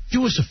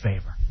 Do us a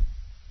favor.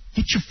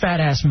 Get your fat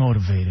ass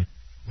motivated.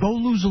 Go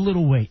lose a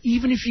little weight.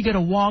 Even if you got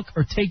to walk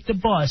or take the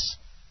bus,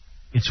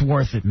 it's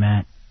worth it,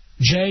 Matt.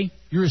 Jay,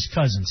 you're his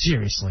cousin,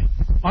 seriously.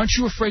 Aren't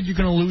you afraid you're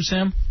going to lose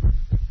him?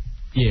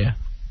 Yeah.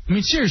 I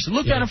mean, seriously,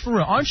 look at him for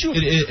real. Aren't you?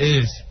 It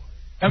is.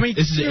 I mean,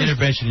 this is an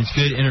intervention. It's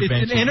good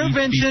intervention. It's an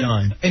intervention.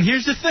 Done. And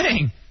here's the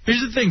thing.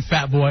 Here's the thing,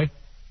 fat boy.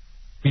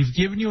 We've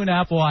given you an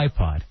Apple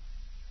iPod.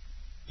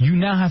 You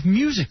now have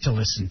music to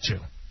listen to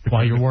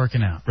while you're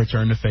working out.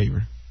 Return the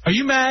favor. Are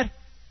you mad?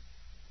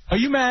 Are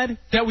you mad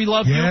that we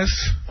love you? Yes.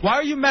 Why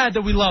are you mad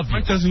that we love you?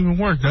 It doesn't even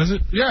work, does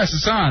it? Yes,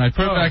 it's on. I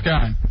put it back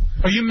on.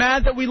 Are you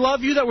mad that we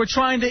love you, that we're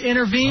trying to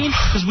intervene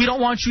because we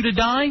don't want you to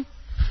die?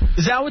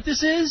 Is that what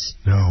this is?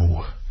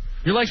 No.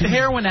 You're like the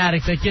heroin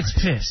addict that gets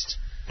pissed.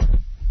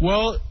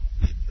 Well,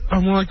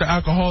 I'm more like the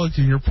alcoholic,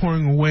 and you're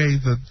pouring away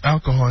the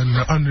alcohol in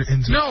the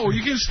No,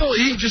 you can still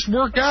eat. Just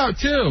work out,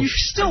 too. You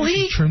still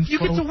eat. You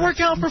get to work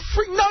out for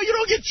free. No, you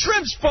don't get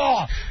trims,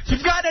 Paul.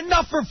 You've got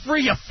enough for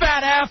free, you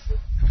fat F.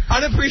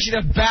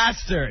 Unappreciative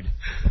bastard.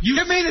 You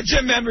give me the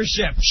gym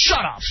membership. Shut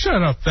up.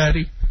 Shut up,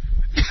 fatty.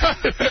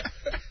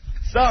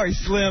 Sorry,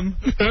 Slim.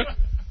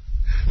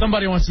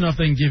 Somebody wants to know if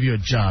they can give you a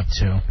job,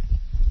 too.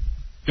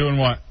 Doing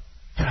what?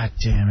 God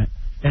damn it.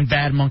 And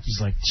Bad Monkey's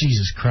like,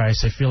 Jesus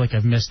Christ, I feel like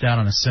I've missed out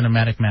on a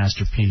cinematic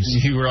masterpiece.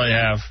 You really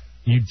have.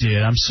 You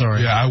did. I'm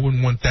sorry. Yeah, I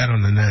wouldn't want that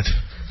on the net.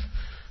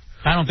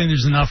 I don't think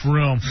there's enough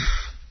room.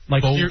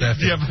 Like, do you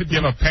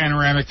have a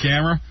panoramic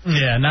camera?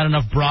 Yeah, not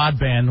enough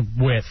broadband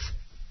width.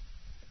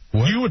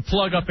 What? You would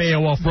plug up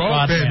AOL for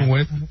broadband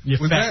width. You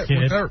fat kid.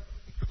 Was that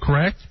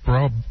correct,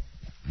 bro?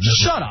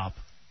 Shut up.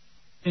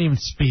 Didn't even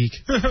speak.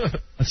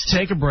 Let's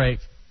take a break.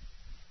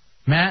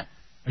 Matt,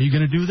 are you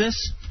going to do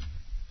this?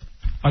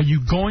 Are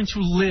you going to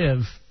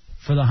live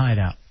for the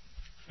Hideout?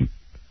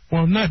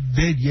 Well, I'm not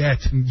dead yet.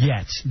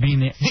 Yet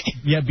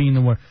being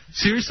the word.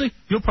 Seriously,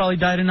 you'll probably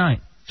die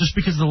tonight just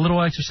because of the little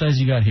exercise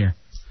you got here.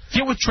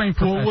 Get with trained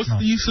professionals. Well,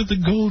 what's the use of the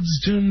Gold's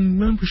Gym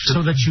membership?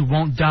 So that you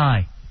won't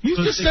die. You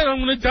just said I'm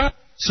going to die.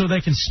 So they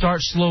can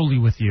start slowly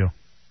with you.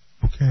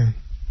 Okay.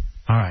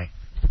 All right.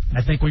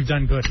 I think we've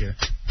done good here.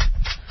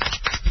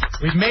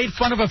 We've made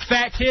fun of a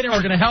fat kid, and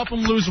we're going to help him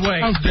lose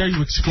weight. How dare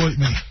you exploit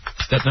me?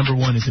 Step number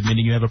 1 is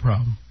admitting you have a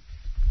problem.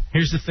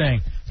 Here's the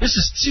thing. This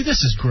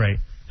is great.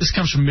 This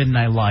comes from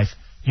Midnight Life.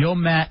 Yo,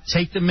 Matt,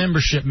 take the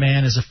membership,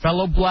 man. As a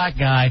fellow black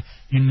guy,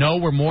 you know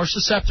we're more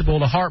susceptible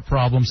to heart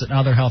problems and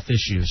other health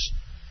issues.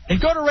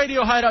 And go to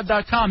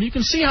RadioHideout.com. You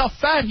can see how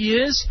fat he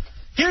is.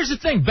 Here's the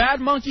thing.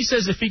 Bad Monkey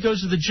says if he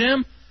goes to the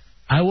gym,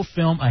 I will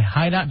film a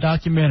Hideout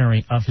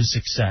documentary of his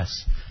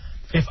success.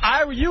 If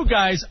I were you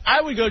guys,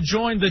 I would go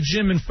join the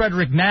gym in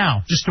Frederick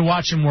now just to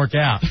watch him work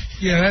out.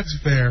 Yeah, that's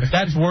fair.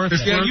 That's worth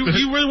it. Yeah, you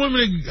really want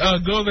me to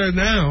go there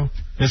now?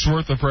 It's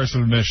worth the price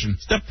of admission.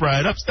 Step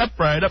right up.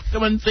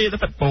 Come and see the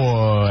fat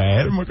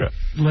boy.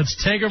 Let's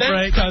take a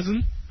break.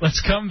 Cousin.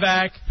 Let's come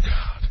back.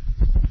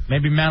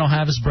 Maybe Matt will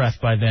have his breath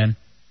by then.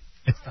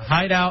 It's the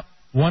Hideout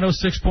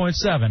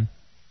 106.7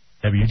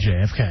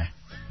 WJFK.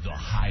 The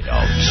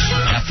Hideout.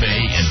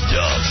 F.A. and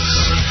Dubs.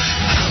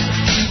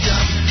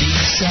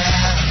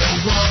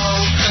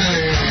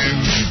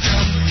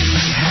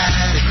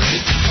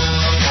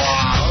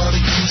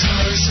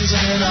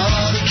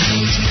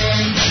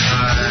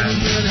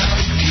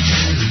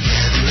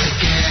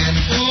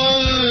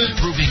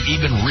 Proving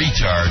even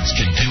retards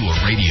can do a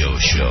radio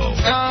show.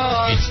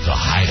 It's the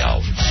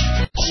Hideout.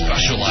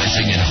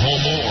 Specializing in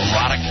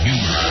homoerotic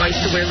humor. I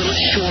used to wear little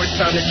shorts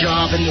on the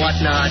job and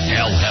whatnot.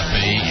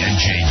 LFA and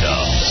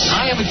J-Dubs.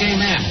 I am a gay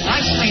man.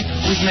 I sleep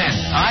with men.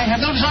 I have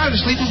no desire to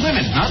sleep with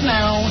women. Not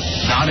now.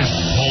 Not ever.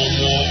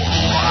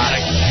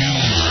 Homoerotic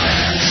humor.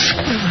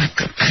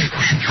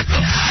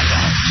 The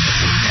Hideout.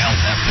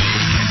 LFA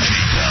and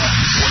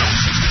J-Dubs.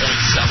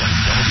 106.7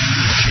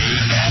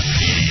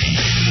 WJFK.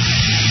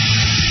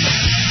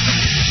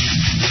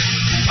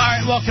 All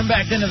right, welcome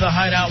back into the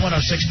Hideout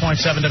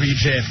 106.7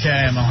 WJFK.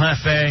 I'm El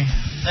Jefe.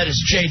 That is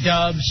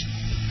J-Dubs.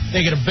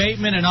 They get a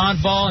Bateman and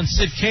Oddball and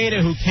Sid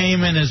Cada, who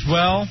came in as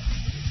well.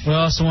 We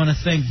also want to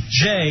thank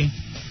Jay,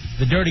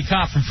 the dirty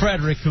cop from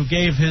Frederick, who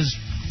gave his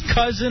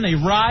cousin a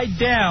ride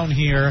down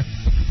here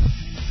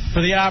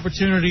for the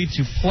opportunity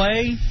to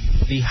play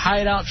the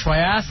Hideout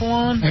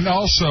Triathlon. And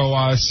also,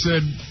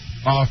 Sid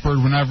offered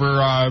whenever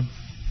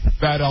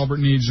Fat Albert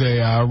needs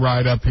a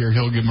ride up here,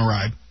 he'll give him a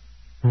ride.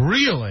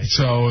 Really?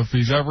 So if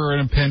he's ever in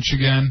a pinch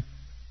again.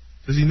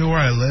 Does he know where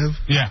I live?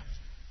 Yeah.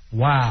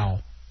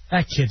 Wow.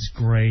 That kid's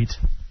great.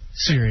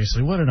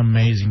 Seriously, what an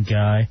amazing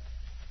guy.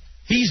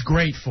 He's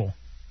grateful.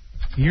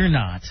 You're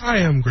not. I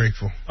am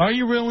grateful. Are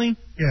you really?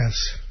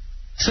 Yes.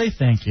 Say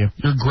thank you.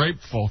 You're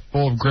grateful,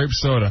 full of grape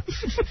soda.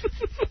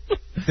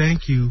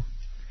 Thank you,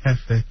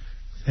 Hefe.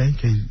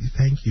 Thank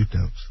you,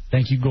 Dubs.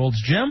 Thank you,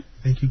 Gold's Gym.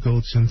 Thank you,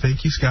 Gold's Gym.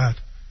 Thank you, Scott.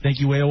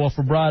 Thank you, AOL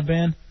for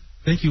broadband.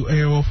 Thank you,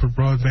 AOL for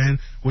broadband,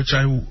 which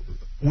I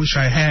wish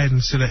I had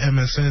instead of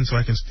MSN so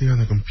I can stay on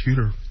the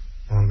computer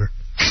longer.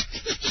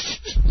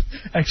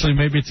 Actually,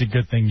 maybe it's a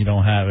good thing you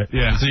don't have it.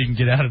 Yeah. So you can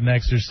get out and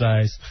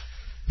exercise.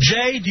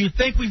 Jay, do you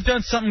think we've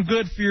done something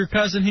good for your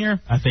cousin here?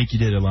 I think you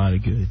did a lot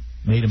of good.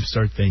 made him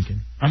start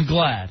thinking. I'm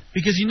glad.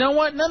 Because you know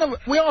what?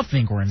 We all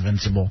think we're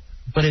invincible.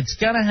 But it's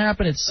going to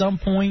happen at some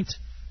point.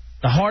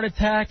 The heart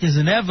attack is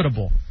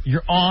inevitable.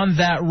 You're on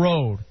that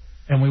road,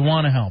 and we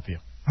want to help you.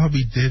 I'll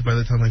be dead by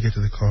the time I get to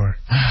the car.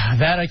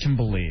 That I can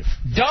believe.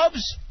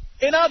 Dubs,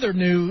 in other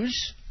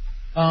news,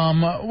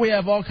 we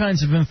have all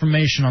kinds of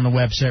information on the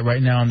website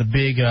right now on the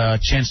big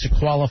chance to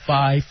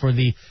qualify for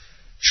the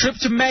trip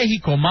to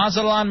Mexico,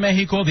 Mazatlan,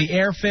 Mexico, the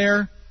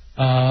airfare,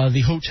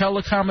 the hotel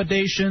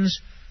accommodations,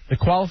 the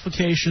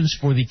qualifications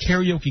for the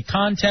karaoke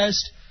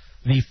contest.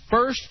 The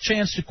first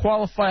chance to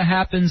qualify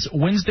happens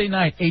Wednesday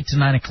night, 8 to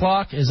 9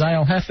 o'clock, as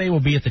Il Jefe will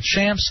be at the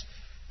Champs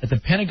at the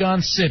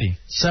Pentagon City,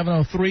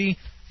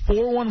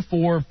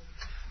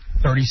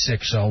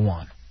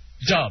 703-414-3601.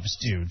 Dubs,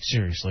 dude,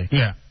 seriously.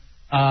 Yeah.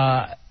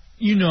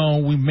 You know,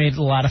 we made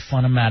a lot of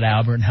fun of Matt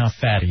Albert and how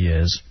fat he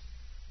is.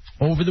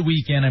 Over the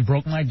weekend, I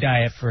broke my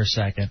diet for a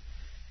second,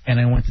 and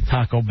I went to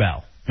Taco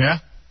Bell. Yeah?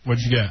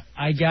 What'd you get?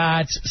 I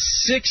got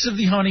 6 of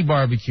the honey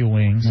barbecue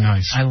wings.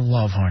 Nice. I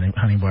love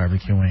honey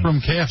barbecue wings. From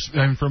KFC,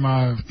 and from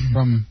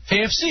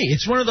KFC.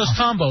 It's one of those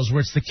combos where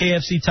it's the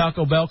KFC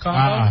Taco Bell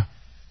combo.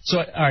 So,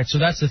 all right. So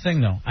that's the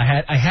thing, though.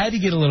 I had to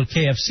get a little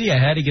KFC. I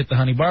had to get the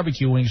honey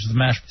barbecue wings with the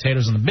mashed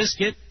potatoes and the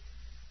biscuit.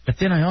 But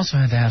then I also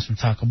had to have some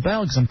Taco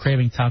Bell because I'm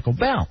craving Taco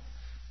Bell.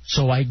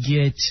 So I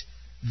get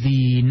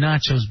the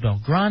Nachos Bel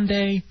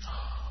Grande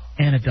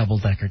and a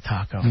double-decker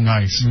taco.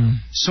 Nice.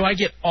 So I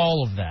get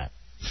all of that.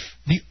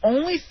 The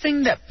only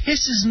thing that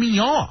pisses me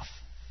off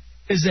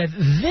is that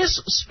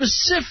this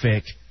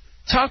specific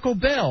Taco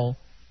Bell,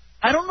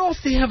 I don't know if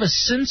they have a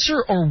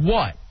censor or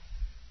what,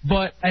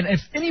 and if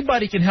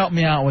anybody can help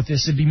me out with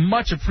this, it'd be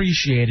much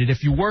appreciated.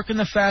 If you work in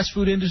the fast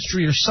food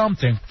industry or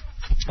something,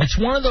 it's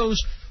one of those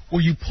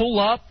where you pull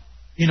up,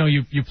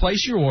 you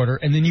place your order,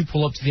 and then you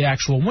pull up to the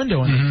actual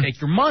window and they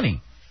take your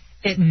money.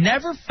 It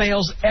never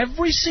fails.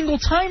 Every single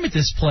time at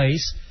this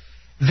place,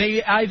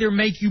 they either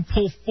make you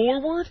pull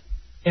forward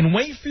and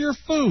wait for your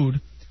food,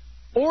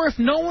 or if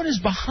no one is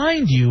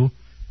behind you,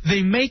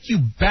 they make you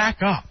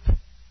back up.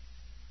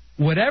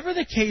 Whatever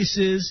the case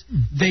is,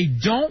 they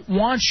don't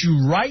want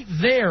you right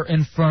there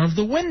in front of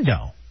the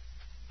window.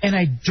 And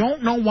I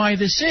don't know why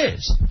this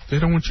is. They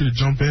don't want you to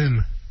jump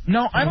in.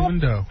 No, I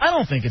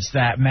don't think it's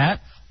that,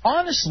 Matt.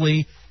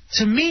 Honestly,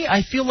 to me,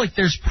 I feel like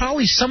there's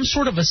probably some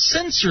sort of a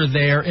sensor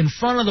there in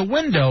front of the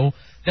window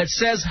that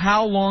says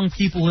how long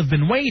people have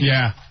been waiting.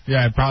 Yeah,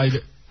 probably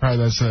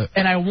that's it.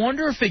 And I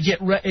wonder if it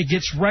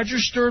gets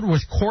registered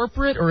with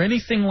corporate or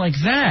anything like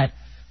that,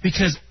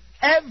 because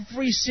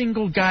every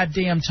single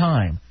goddamn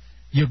time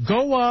you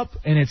go up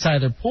and it's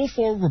either pull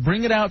forward, we'll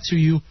bring it out to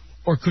you,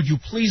 or could you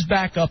please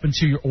back up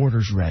until your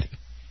order's ready.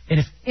 And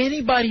if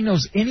anybody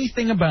knows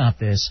anything about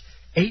this,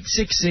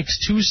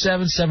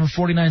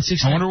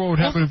 866-277-4969. I wonder what would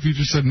happen if you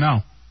just said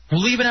no.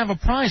 We'll even have a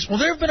prize. Well,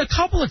 there have been a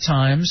couple of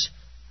times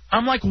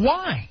I'm like,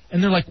 why?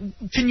 And they're like,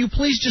 can you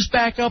please just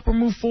back up or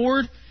move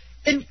forward?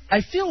 And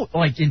I feel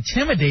like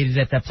intimidated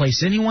at that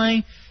place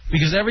anyway,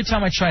 because every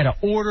time I try to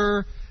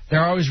order,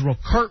 they're always real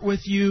curt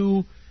with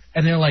you,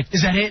 and they're like,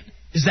 is that it?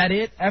 Is that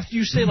it? After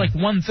you say like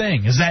one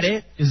thing, is that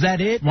it? Is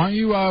that it? Why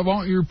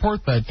don't you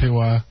report that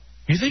to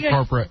you think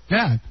corporate?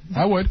 Yeah,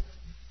 I would.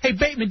 Hey,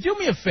 Bateman, do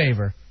me a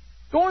favor.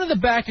 Go into the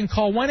back and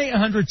call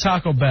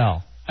 1-800-TACO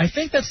Bell. I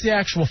think that's the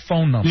actual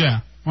phone number.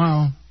 Yeah,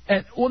 well,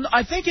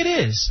 I think it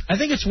is. I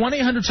think it's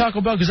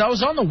 1-800-TACO Bell, because I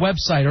was on the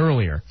website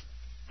earlier,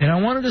 and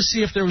I wanted to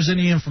see if there was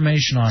any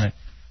information on it.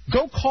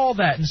 Go call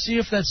that and see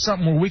if that's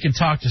something where we can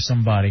talk to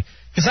somebody.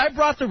 Because I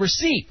brought the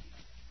receipt,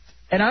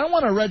 and I don't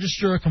want to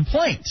register a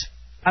complaint.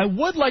 I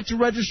would like to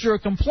register a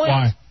complaint.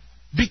 Why?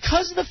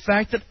 Because of the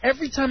fact that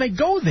every time I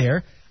go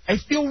there, I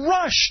feel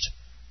rushed.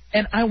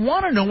 And I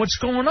want to know what's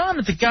going on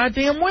at the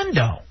goddamn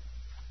window.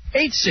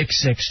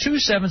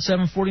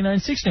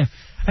 866-277-4969.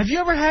 Have you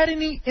ever had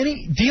any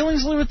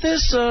dealings with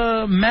this,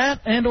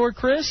 Matt and or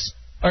Chris?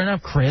 Or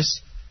not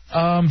Chris,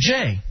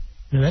 Jay.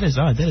 Yeah, that is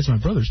odd. That is my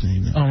brother's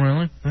name. Though. Oh,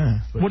 really? Yeah.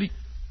 What do you...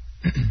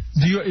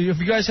 have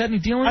you guys had any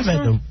dealings? I've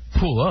had to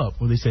pull up.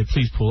 Well, they say,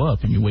 please pull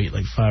up, and you wait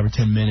like 5 or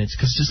 10 minutes.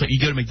 Because it's just like you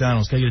go to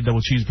McDonald's, gotta get a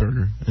double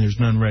cheeseburger, and there's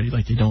none ready.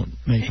 Like, they don't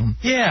make them.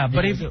 Yeah,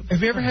 but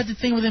have you ever had the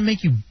thing where they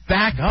make you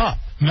back up?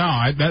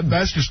 No,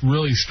 that's just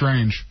really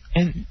strange.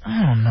 And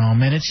I don't know,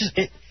 man. It's just...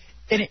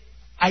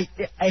 I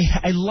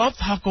love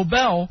Taco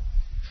Bell.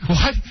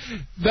 What?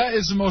 That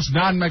is the most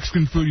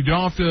non-Mexican food. You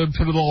don't have to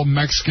put a little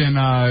Mexican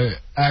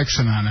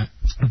accent on it.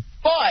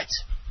 But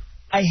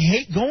I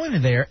hate going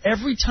there.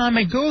 Every time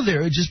I go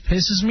there, it just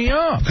pisses me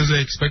off. Because they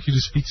expect you to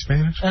speak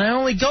Spanish? And I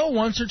only go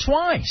once or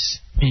twice.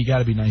 And you got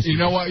to be nice. You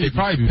know what? You'd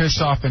probably piss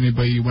off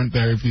anybody you went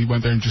there if you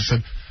went there and just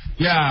said,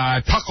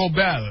 yeah, Taco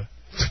Bell.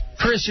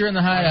 Chris, you're in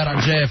the Hideout on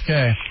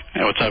JFK.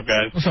 Hey, what's up,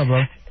 guys? What's up,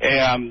 bro? Hey,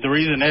 the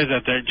reason is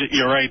that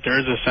you're right, there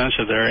is a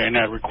sensor there, and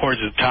that records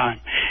the time.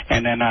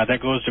 And then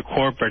that goes to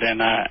corporate,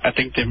 and I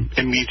think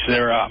it meets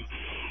their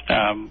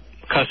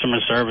customer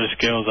service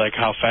skills, like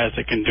how fast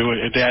they can do it.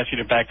 If they ask you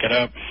to back it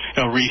up,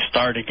 it'll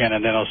restart again,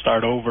 and then it'll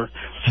start over.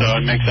 So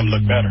it makes them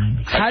look better.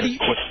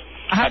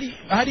 How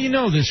do you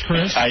know this,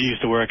 Chris? I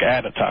used to work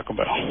at a Taco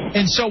Bell.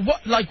 And so,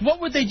 what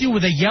would they do?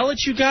 Would they yell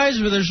at you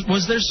guys?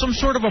 Was there some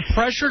sort of a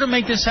pressure to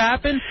make this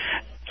happen?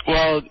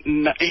 Well,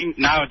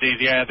 nowadays,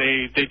 yeah,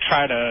 they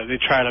try to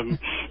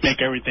make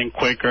everything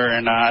quicker,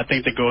 and I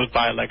think it goes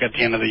by like at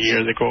the end of the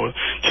year they go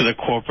to the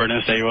corporate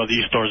and say, well,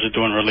 these stores are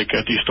doing really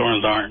good, these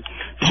stores aren't.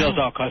 It's just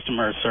all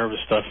customer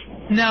service stuff.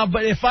 Now,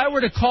 but if I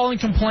were to call and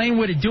complain,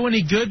 would it do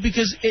any good?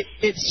 Because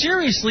it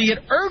seriously, it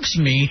irks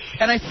me,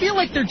 and I feel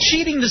like they're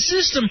cheating the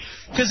system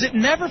because it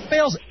never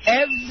fails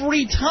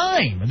every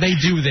time they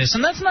do this,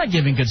 and that's not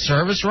giving good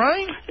service,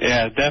 right?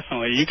 Yeah,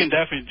 definitely. You can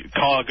definitely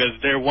call because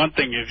one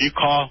thing, if you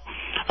call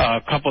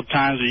a couple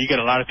times or you get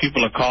a lot of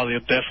people to call, they'll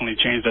definitely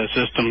change that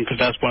system because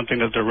that's one thing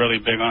that they're really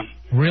big on.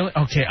 Really?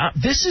 Okay,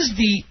 this is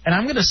and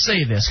I'm going to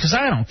say this because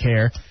I don't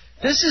care.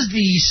 This is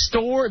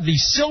the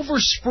Silver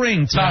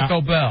Spring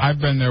Taco Bell. I've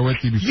been there with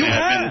you before. You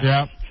have?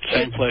 Yeah.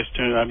 Same place,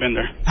 too. I've been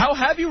there. How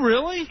have you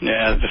really?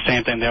 Yeah, the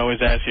same thing. They always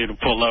ask you to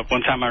pull up.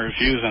 One time I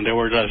refused, and they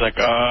were just like,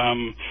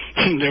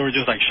 they were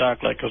just like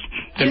shocked. Like, 'cause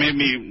they made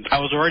me, I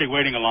was already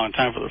waiting a long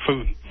time for the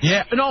food.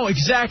 Yeah, no,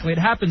 exactly. It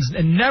happens.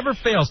 It never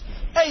fails.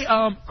 Hey,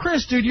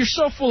 Chris, dude, you're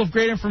so full of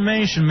great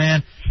information,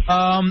 man.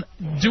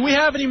 Do we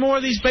have any more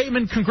of these,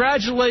 Bateman?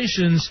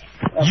 Congratulations.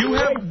 You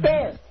have...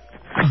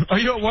 Are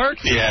you at work?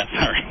 Yeah,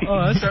 sorry.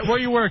 Oh, that's right. Where are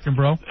you working,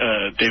 bro? Dave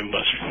 &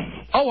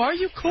 Buster's. Oh, are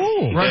you?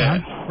 Cool. Right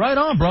on. Right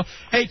on, bro.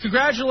 Hey,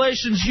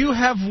 congratulations. You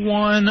have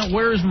won.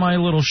 Where's my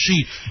little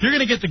sheet? You're going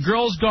to get the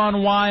Girls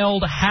Gone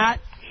Wild hat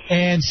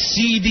and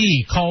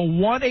CD. Call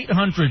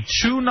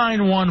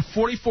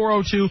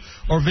 1-800-291-4402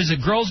 or visit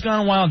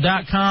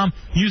girlsgonewild.com.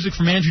 Music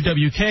from Andrew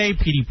WK,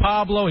 P.D.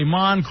 Pablo,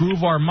 Iman,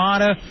 Groove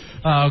Armada,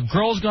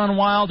 Girls Gone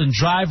Wild, and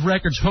Drive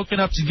Records hooking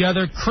up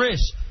together. Chris,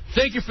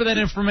 thank you for that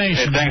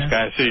information. Hey, thanks,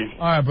 guys. See you.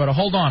 All right, brother.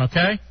 Hold on,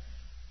 okay?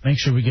 Make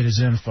sure we get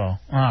his info.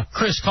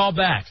 Chris, call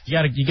back. You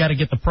got to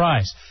get the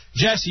prize.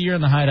 Jesse, you're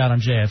in the Hideout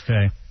on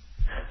JFK.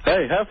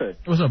 Hey, Hefe.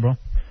 What's up, bro?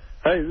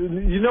 Hey,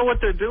 you know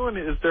what they're doing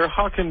is they're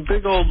hawking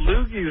big old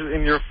loogies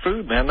in your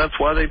food, man. That's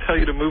why they tell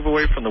you to move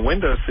away from the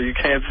window so you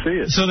can't see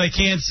it. So they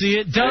can't see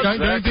it? Don't you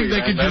think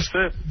they could just?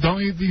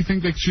 Don't you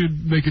think they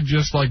could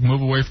just like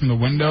move away from the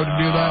window to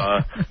do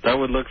that? That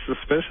would look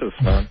suspicious,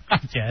 man.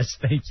 Yes,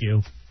 thank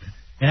you.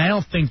 And I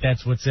don't think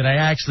that's what's it. I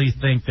actually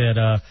think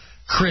that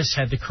Chris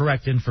had the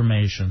correct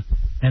information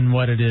and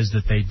what it is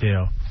that they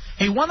do.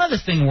 Hey, one other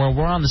thing where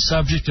we're on the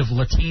subject of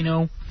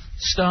Latino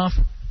stuff.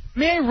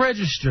 May I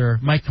register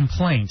my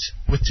complaint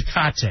with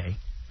Tecate?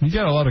 You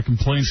got a lot of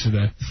complaints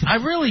today. I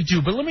really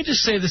do, but let me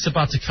just say this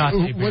about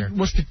Tecate beer.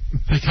 What's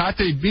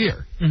Tecate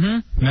beer?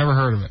 Mm-hmm. Never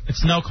heard of it.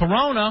 It's no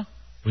Corona.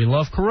 We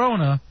love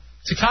Corona.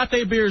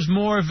 Tecate beer is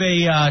more of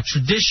a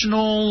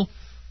traditional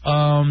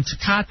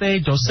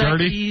Tecate, Dos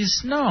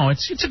Equis. No,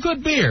 it's a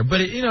good beer, but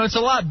it's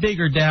a lot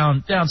bigger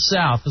down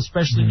south,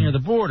 especially near the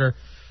border.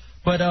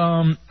 But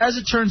as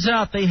it turns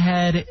out, they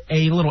had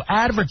a little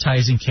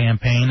advertising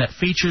campaign that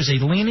features a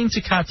leaning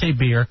Tecate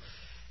beer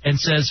and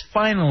says,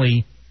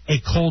 finally, a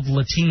cold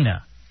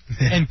Latina.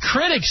 And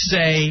critics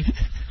say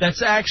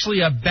that's actually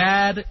a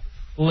bad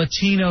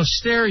Latino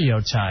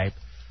stereotype.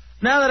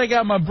 Now that I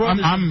got my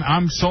brother...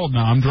 I'm sold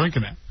now. I'm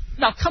drinking it.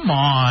 Now, come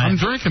on. I'm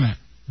drinking it.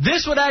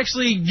 This would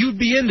actually... You'd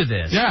be into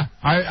this. Yeah.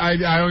 I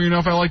don't even know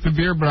if I like the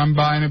beer, but I'm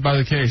buying it by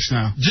the case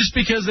now. Just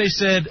because they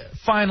said,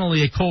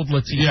 finally, a cold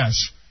Latina.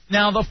 Yes.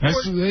 Now,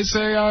 they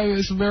say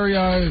it's a very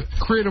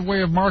creative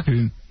way of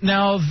marketing.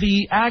 Now,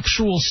 the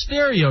actual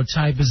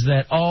stereotype is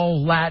that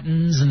all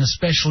Latins, and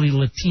especially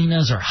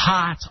Latinas, are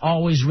hot,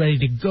 always ready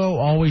to go,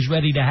 always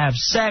ready to have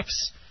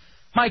sex.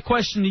 My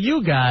question to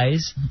you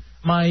guys,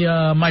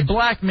 my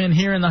black men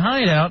here in the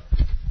Hideout,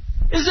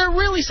 is there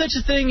really such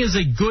a thing as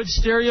a good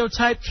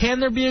stereotype?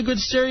 Can there be a good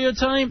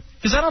stereotype?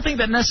 Because I don't think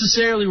that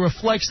necessarily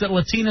reflects that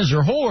Latinas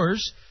are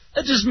whores.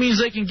 That just means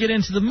they can get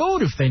into the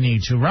mood if they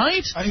need to,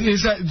 right?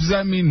 Does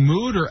that mean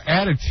mood or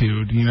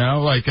attitude?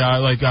 Like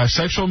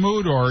sexual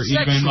mood, or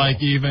sexual.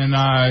 even in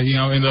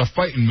the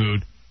fighting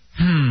mood.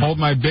 Hold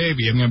my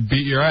baby, I'm gonna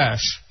beat your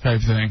ass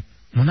type thing.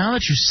 Well, now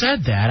that you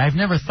said that, I've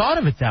never thought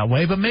of it that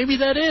way, but maybe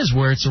that is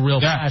where it's a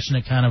real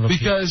passionate kind of a.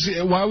 Because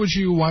why would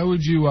you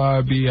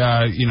be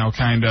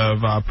kind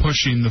of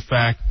pushing the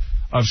fact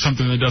of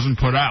something that doesn't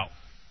put out?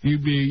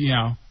 You'd be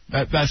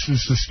That's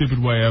just a stupid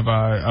way of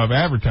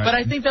advertising. But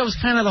I think that was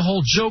kind of the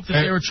whole joke that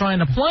they were trying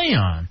to play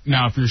on.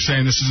 Now, if you're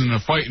saying this isn't a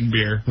fighting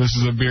beer, this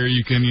is a beer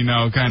you can,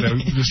 kind of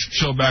just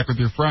chill back with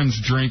your friends,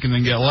 drink, and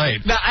then get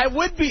laid. Now, I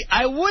would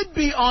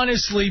be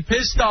honestly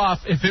pissed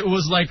off if it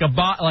was like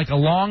a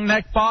long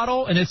neck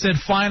bottle and it said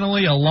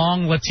finally a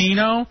long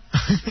Latino.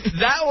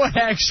 that would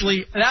irk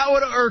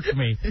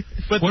me.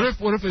 But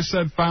what if it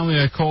said finally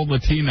a cold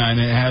Latina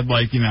and it had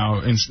I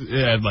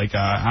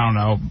don't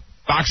know,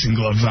 boxing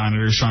gloves on it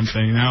or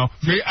something,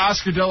 Maybe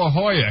Oscar De La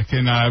Hoya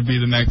can be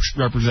the next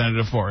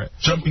representative for it.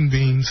 Jumping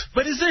beans.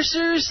 But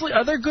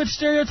are there good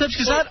stereotypes?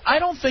 Because I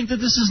don't think that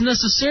this is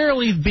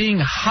necessarily being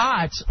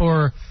hot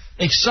or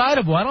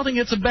excitable. I don't think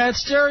it's a bad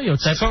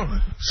stereotype.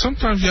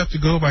 Sometimes you have to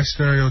go by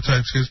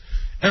stereotypes because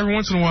every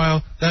once in a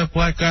while, that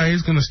black guy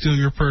is going to steal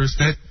your purse.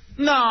 That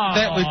No.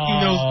 That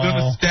Latino's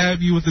gonna stab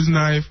you with his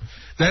knife.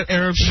 That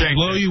Arab's gonna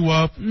blow you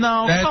up.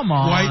 No, that come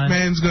on. White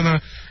man's gonna,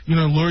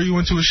 lure you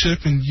into a ship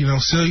and,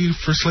 sell you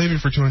for slavery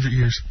for 200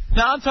 years.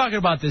 Now, I'm talking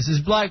about this. As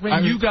black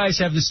men, you guys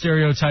have the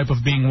stereotype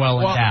of being well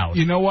endowed.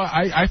 You know what?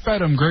 I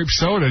fed him grape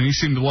soda, and he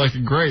seemed to like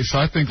it great, so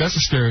I think that's a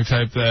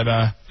stereotype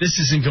that... This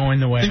isn't going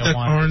the way I think that's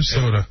orange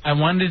soda. I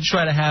wanted to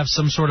try to have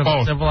some sort of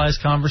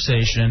civilized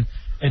conversation,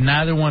 and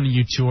neither one of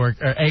you two are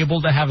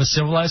able to have a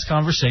civilized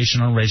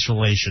conversation on race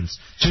relations.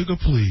 Jigga,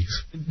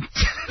 please.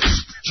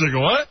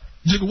 Jigga what?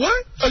 Jigga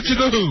what?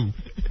 Jigga who?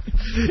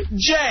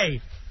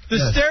 Jay,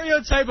 the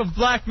stereotype of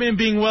black men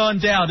being well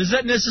endowed, is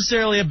that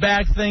necessarily a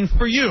bad thing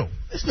for you?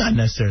 It's not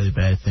necessarily a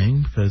bad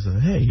thing because,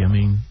 hey, I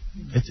mean,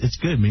 it's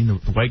good. I mean,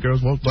 the white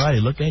girls walk by, they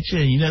look at you,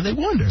 and, they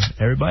wonder.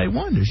 Everybody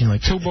wonders.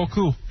 Like, tout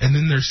beaucoup. And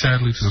then they're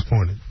sadly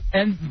disappointed.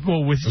 And,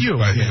 well, with you.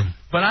 By him.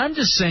 But I'm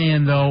just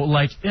saying, though,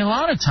 like, a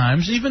lot of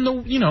times, even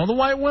the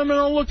white women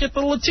will look at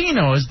the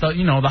Latino as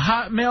the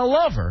hot male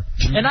lover.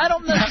 And I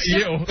don't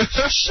necessarily... Not you.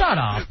 Shut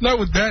up. Not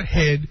with that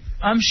head.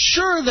 I'm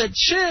sure that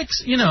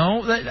chicks,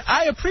 that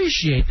I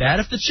appreciate that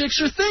if the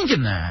chicks are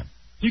thinking that.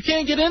 You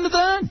can't get into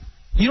that?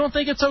 You don't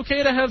think it's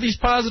okay to have these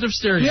positive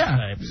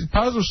stereotypes? Yeah,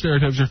 positive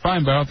stereotypes are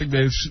fine, but I don't think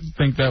they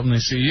think that when they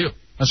see you.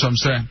 That's what I'm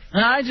saying.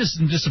 And I just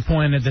am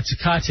disappointed that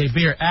Tecate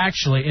Beer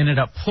actually ended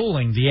up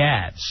pulling the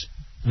ads.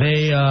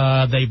 They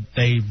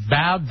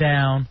bowed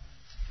down.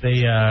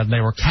 They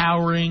were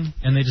cowering,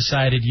 and they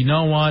decided, you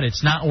know what?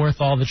 It's not worth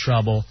all the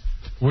trouble.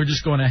 We're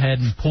just going ahead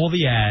and pull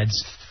the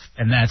ads,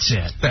 and that's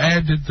it. The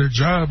ad did their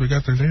job. They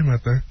got their name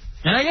out there.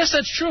 And I guess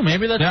that's true.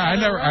 Maybe that's... Yeah,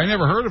 I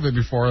never heard of it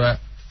before that.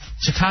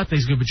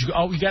 Tecate's good, but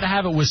you got to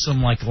have it with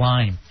some, like,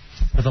 lime.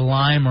 With a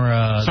lime or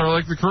a... Sort of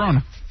like the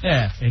Corona.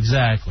 Yeah,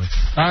 exactly.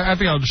 I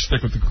think I'll just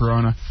stick with the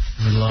Corona.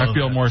 I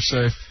feel more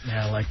safe.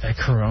 Yeah, I like that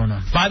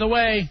Corona. By the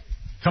way,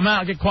 come out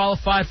and get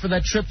qualified for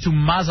that trip to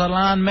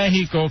Mazatlan,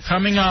 Mexico,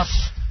 coming up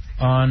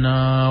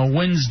on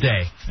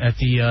Wednesday at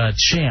the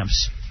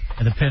Champs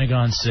in the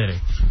Pentagon City.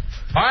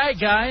 All right,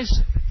 guys,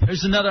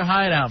 there's another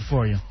hideout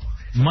for you.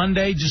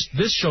 Monday,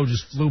 this show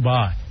just flew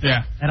by.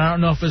 Yeah. And I don't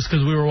know if it's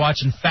because we were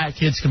watching fat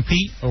kids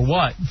compete or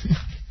what,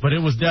 but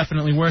it was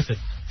definitely worth it.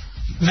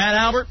 Matt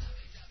Albert,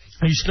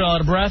 are you still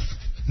out of breath?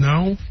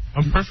 No,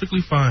 I'm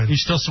perfectly fine. You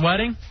still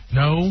sweating?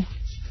 No.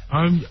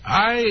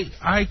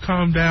 I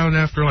calmed down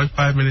after like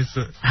 5 minutes.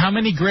 How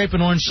many grape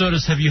and orange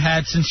sodas have you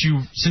had since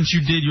you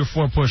did your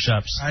 4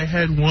 push-ups? I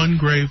had 1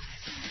 grape,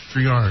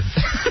 3 orange.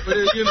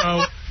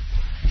 But,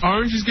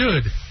 orange is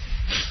good.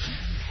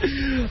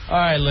 All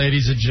right,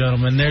 ladies and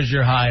gentlemen, there's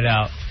your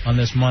hideout on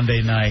this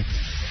Monday night.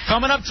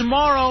 Coming up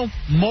tomorrow,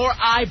 more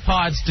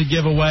iPods to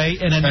give away.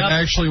 And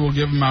actually, we'll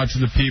give them out to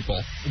the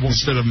people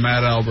instead of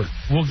Matt Albert.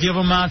 We'll give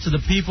them out to the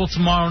people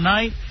tomorrow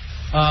night.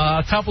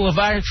 A couple of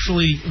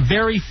actually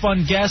very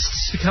fun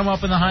guests to come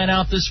up in the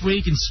hideout this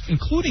week,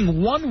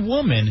 including one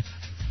woman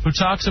who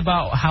talks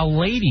about how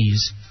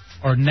ladies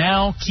are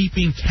now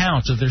keeping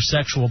count of their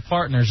sexual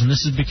partners, and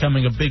this is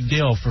becoming a big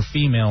deal for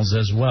females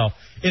as well.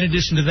 In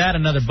addition to that,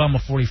 another Bum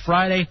of 40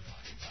 Friday.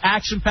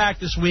 Action-packed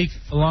this week,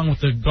 along with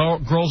the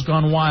Girls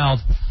Gone Wild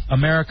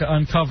America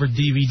Uncovered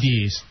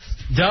DVDs.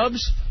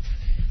 Dubs,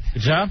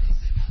 good job.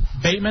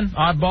 Bateman,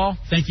 Oddball,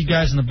 thank you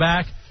guys in the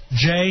back.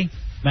 Jay,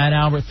 Matt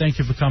Albert, thank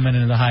you for coming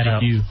into the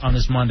hideout on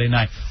this Monday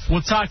night.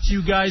 We'll talk to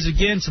you guys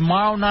again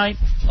tomorrow night,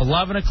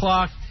 11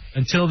 o'clock.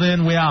 Until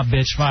then, we out,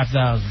 bitch.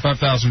 5,000.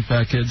 5,000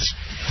 fat kids.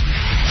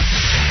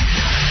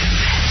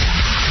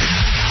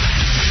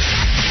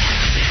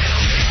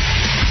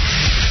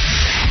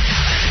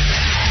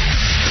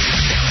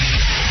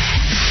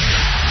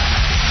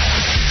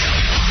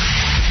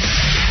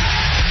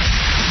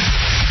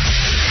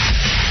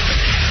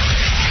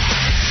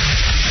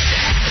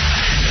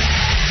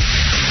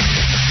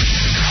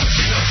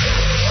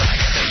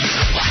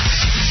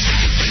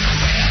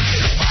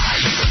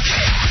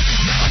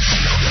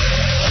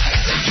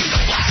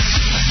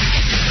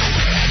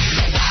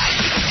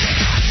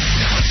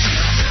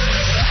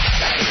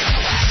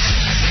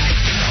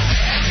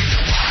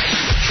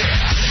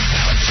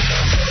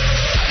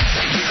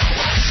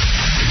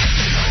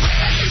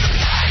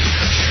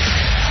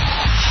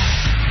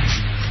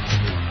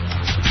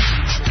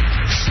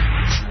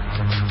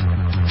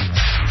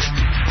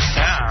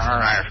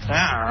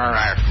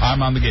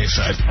 I'm on the gay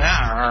side.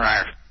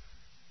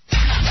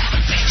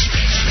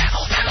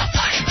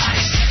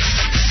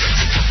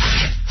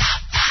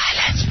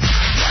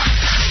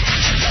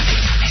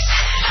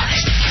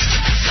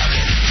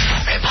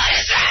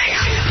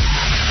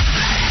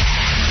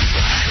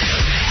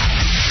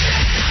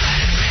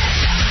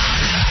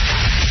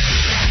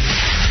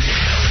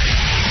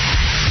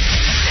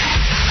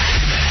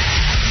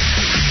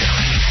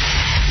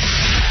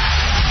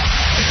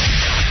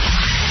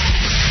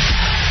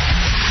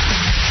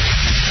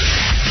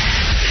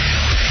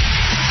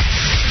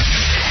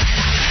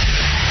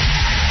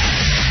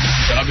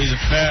 Tommy's a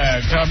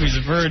fag. Tommy's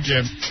a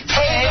virgin.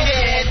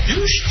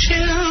 Douche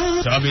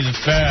chill. Tommy's a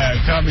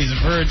fag. Tommy's a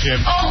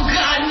virgin. Oh,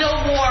 God, no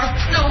more.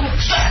 No.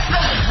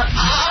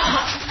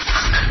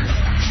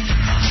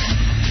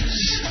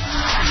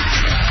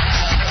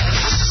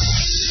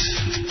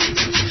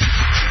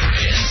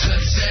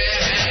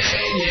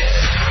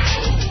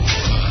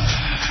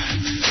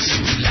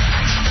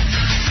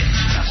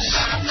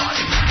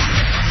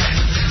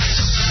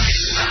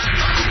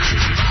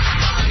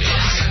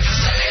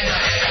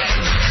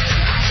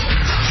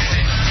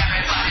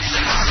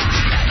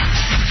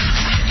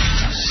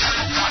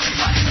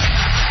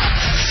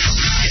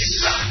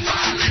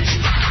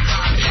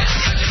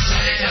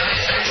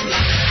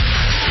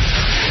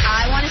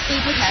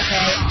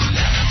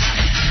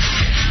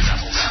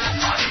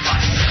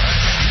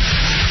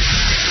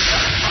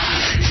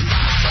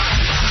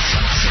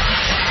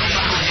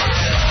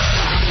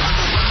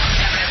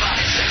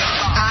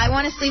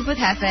 sleep with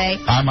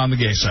Hefe. I'm on the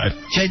gay side.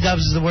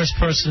 J-Dubs is the worst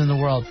person in the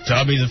world.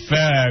 Tubby's a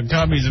fag.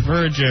 Tubby's a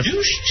virgin.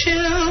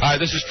 Hi,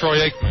 this is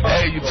Troy Aikman.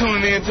 Hey, you're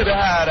tuning in to the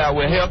Hideout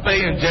with Hefe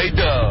and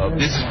J-Dub.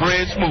 This is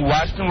Fred Smoot,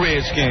 Washington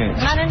Redskins.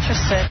 Not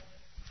interested.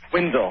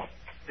 Wendell,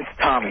 it's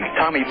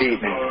Tommy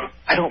Bateman.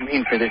 I don't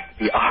mean for this to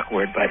be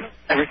awkward, but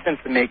ever since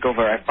the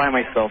makeover, I find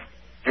myself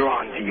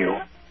drawn to you.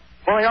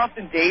 While I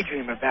often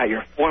daydream about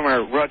your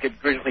former rugged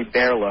grizzly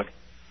bear look,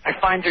 I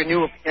find your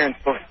new appearance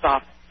both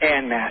soft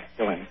and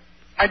masculine.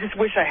 I just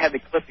wish I had the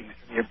clippings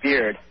from your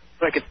beard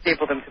so I could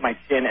staple them to my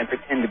chin and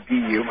pretend to be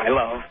you, my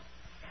love.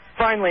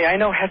 Finally, I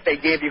know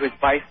Hefe gave you his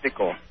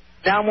bicycle.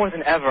 Now more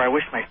than ever, I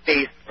wish my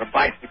face were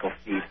bicycle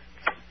feet.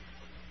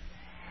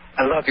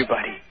 I love you,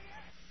 buddy.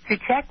 To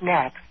check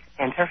next,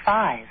 enter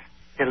 5.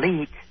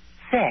 Delete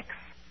 6.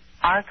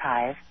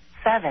 Archive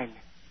 7.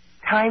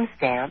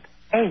 Timestamp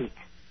 8.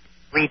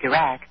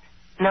 Redirect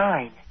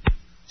 9.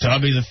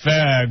 Tubby's a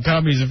fag.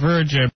 Tubby's a virgin.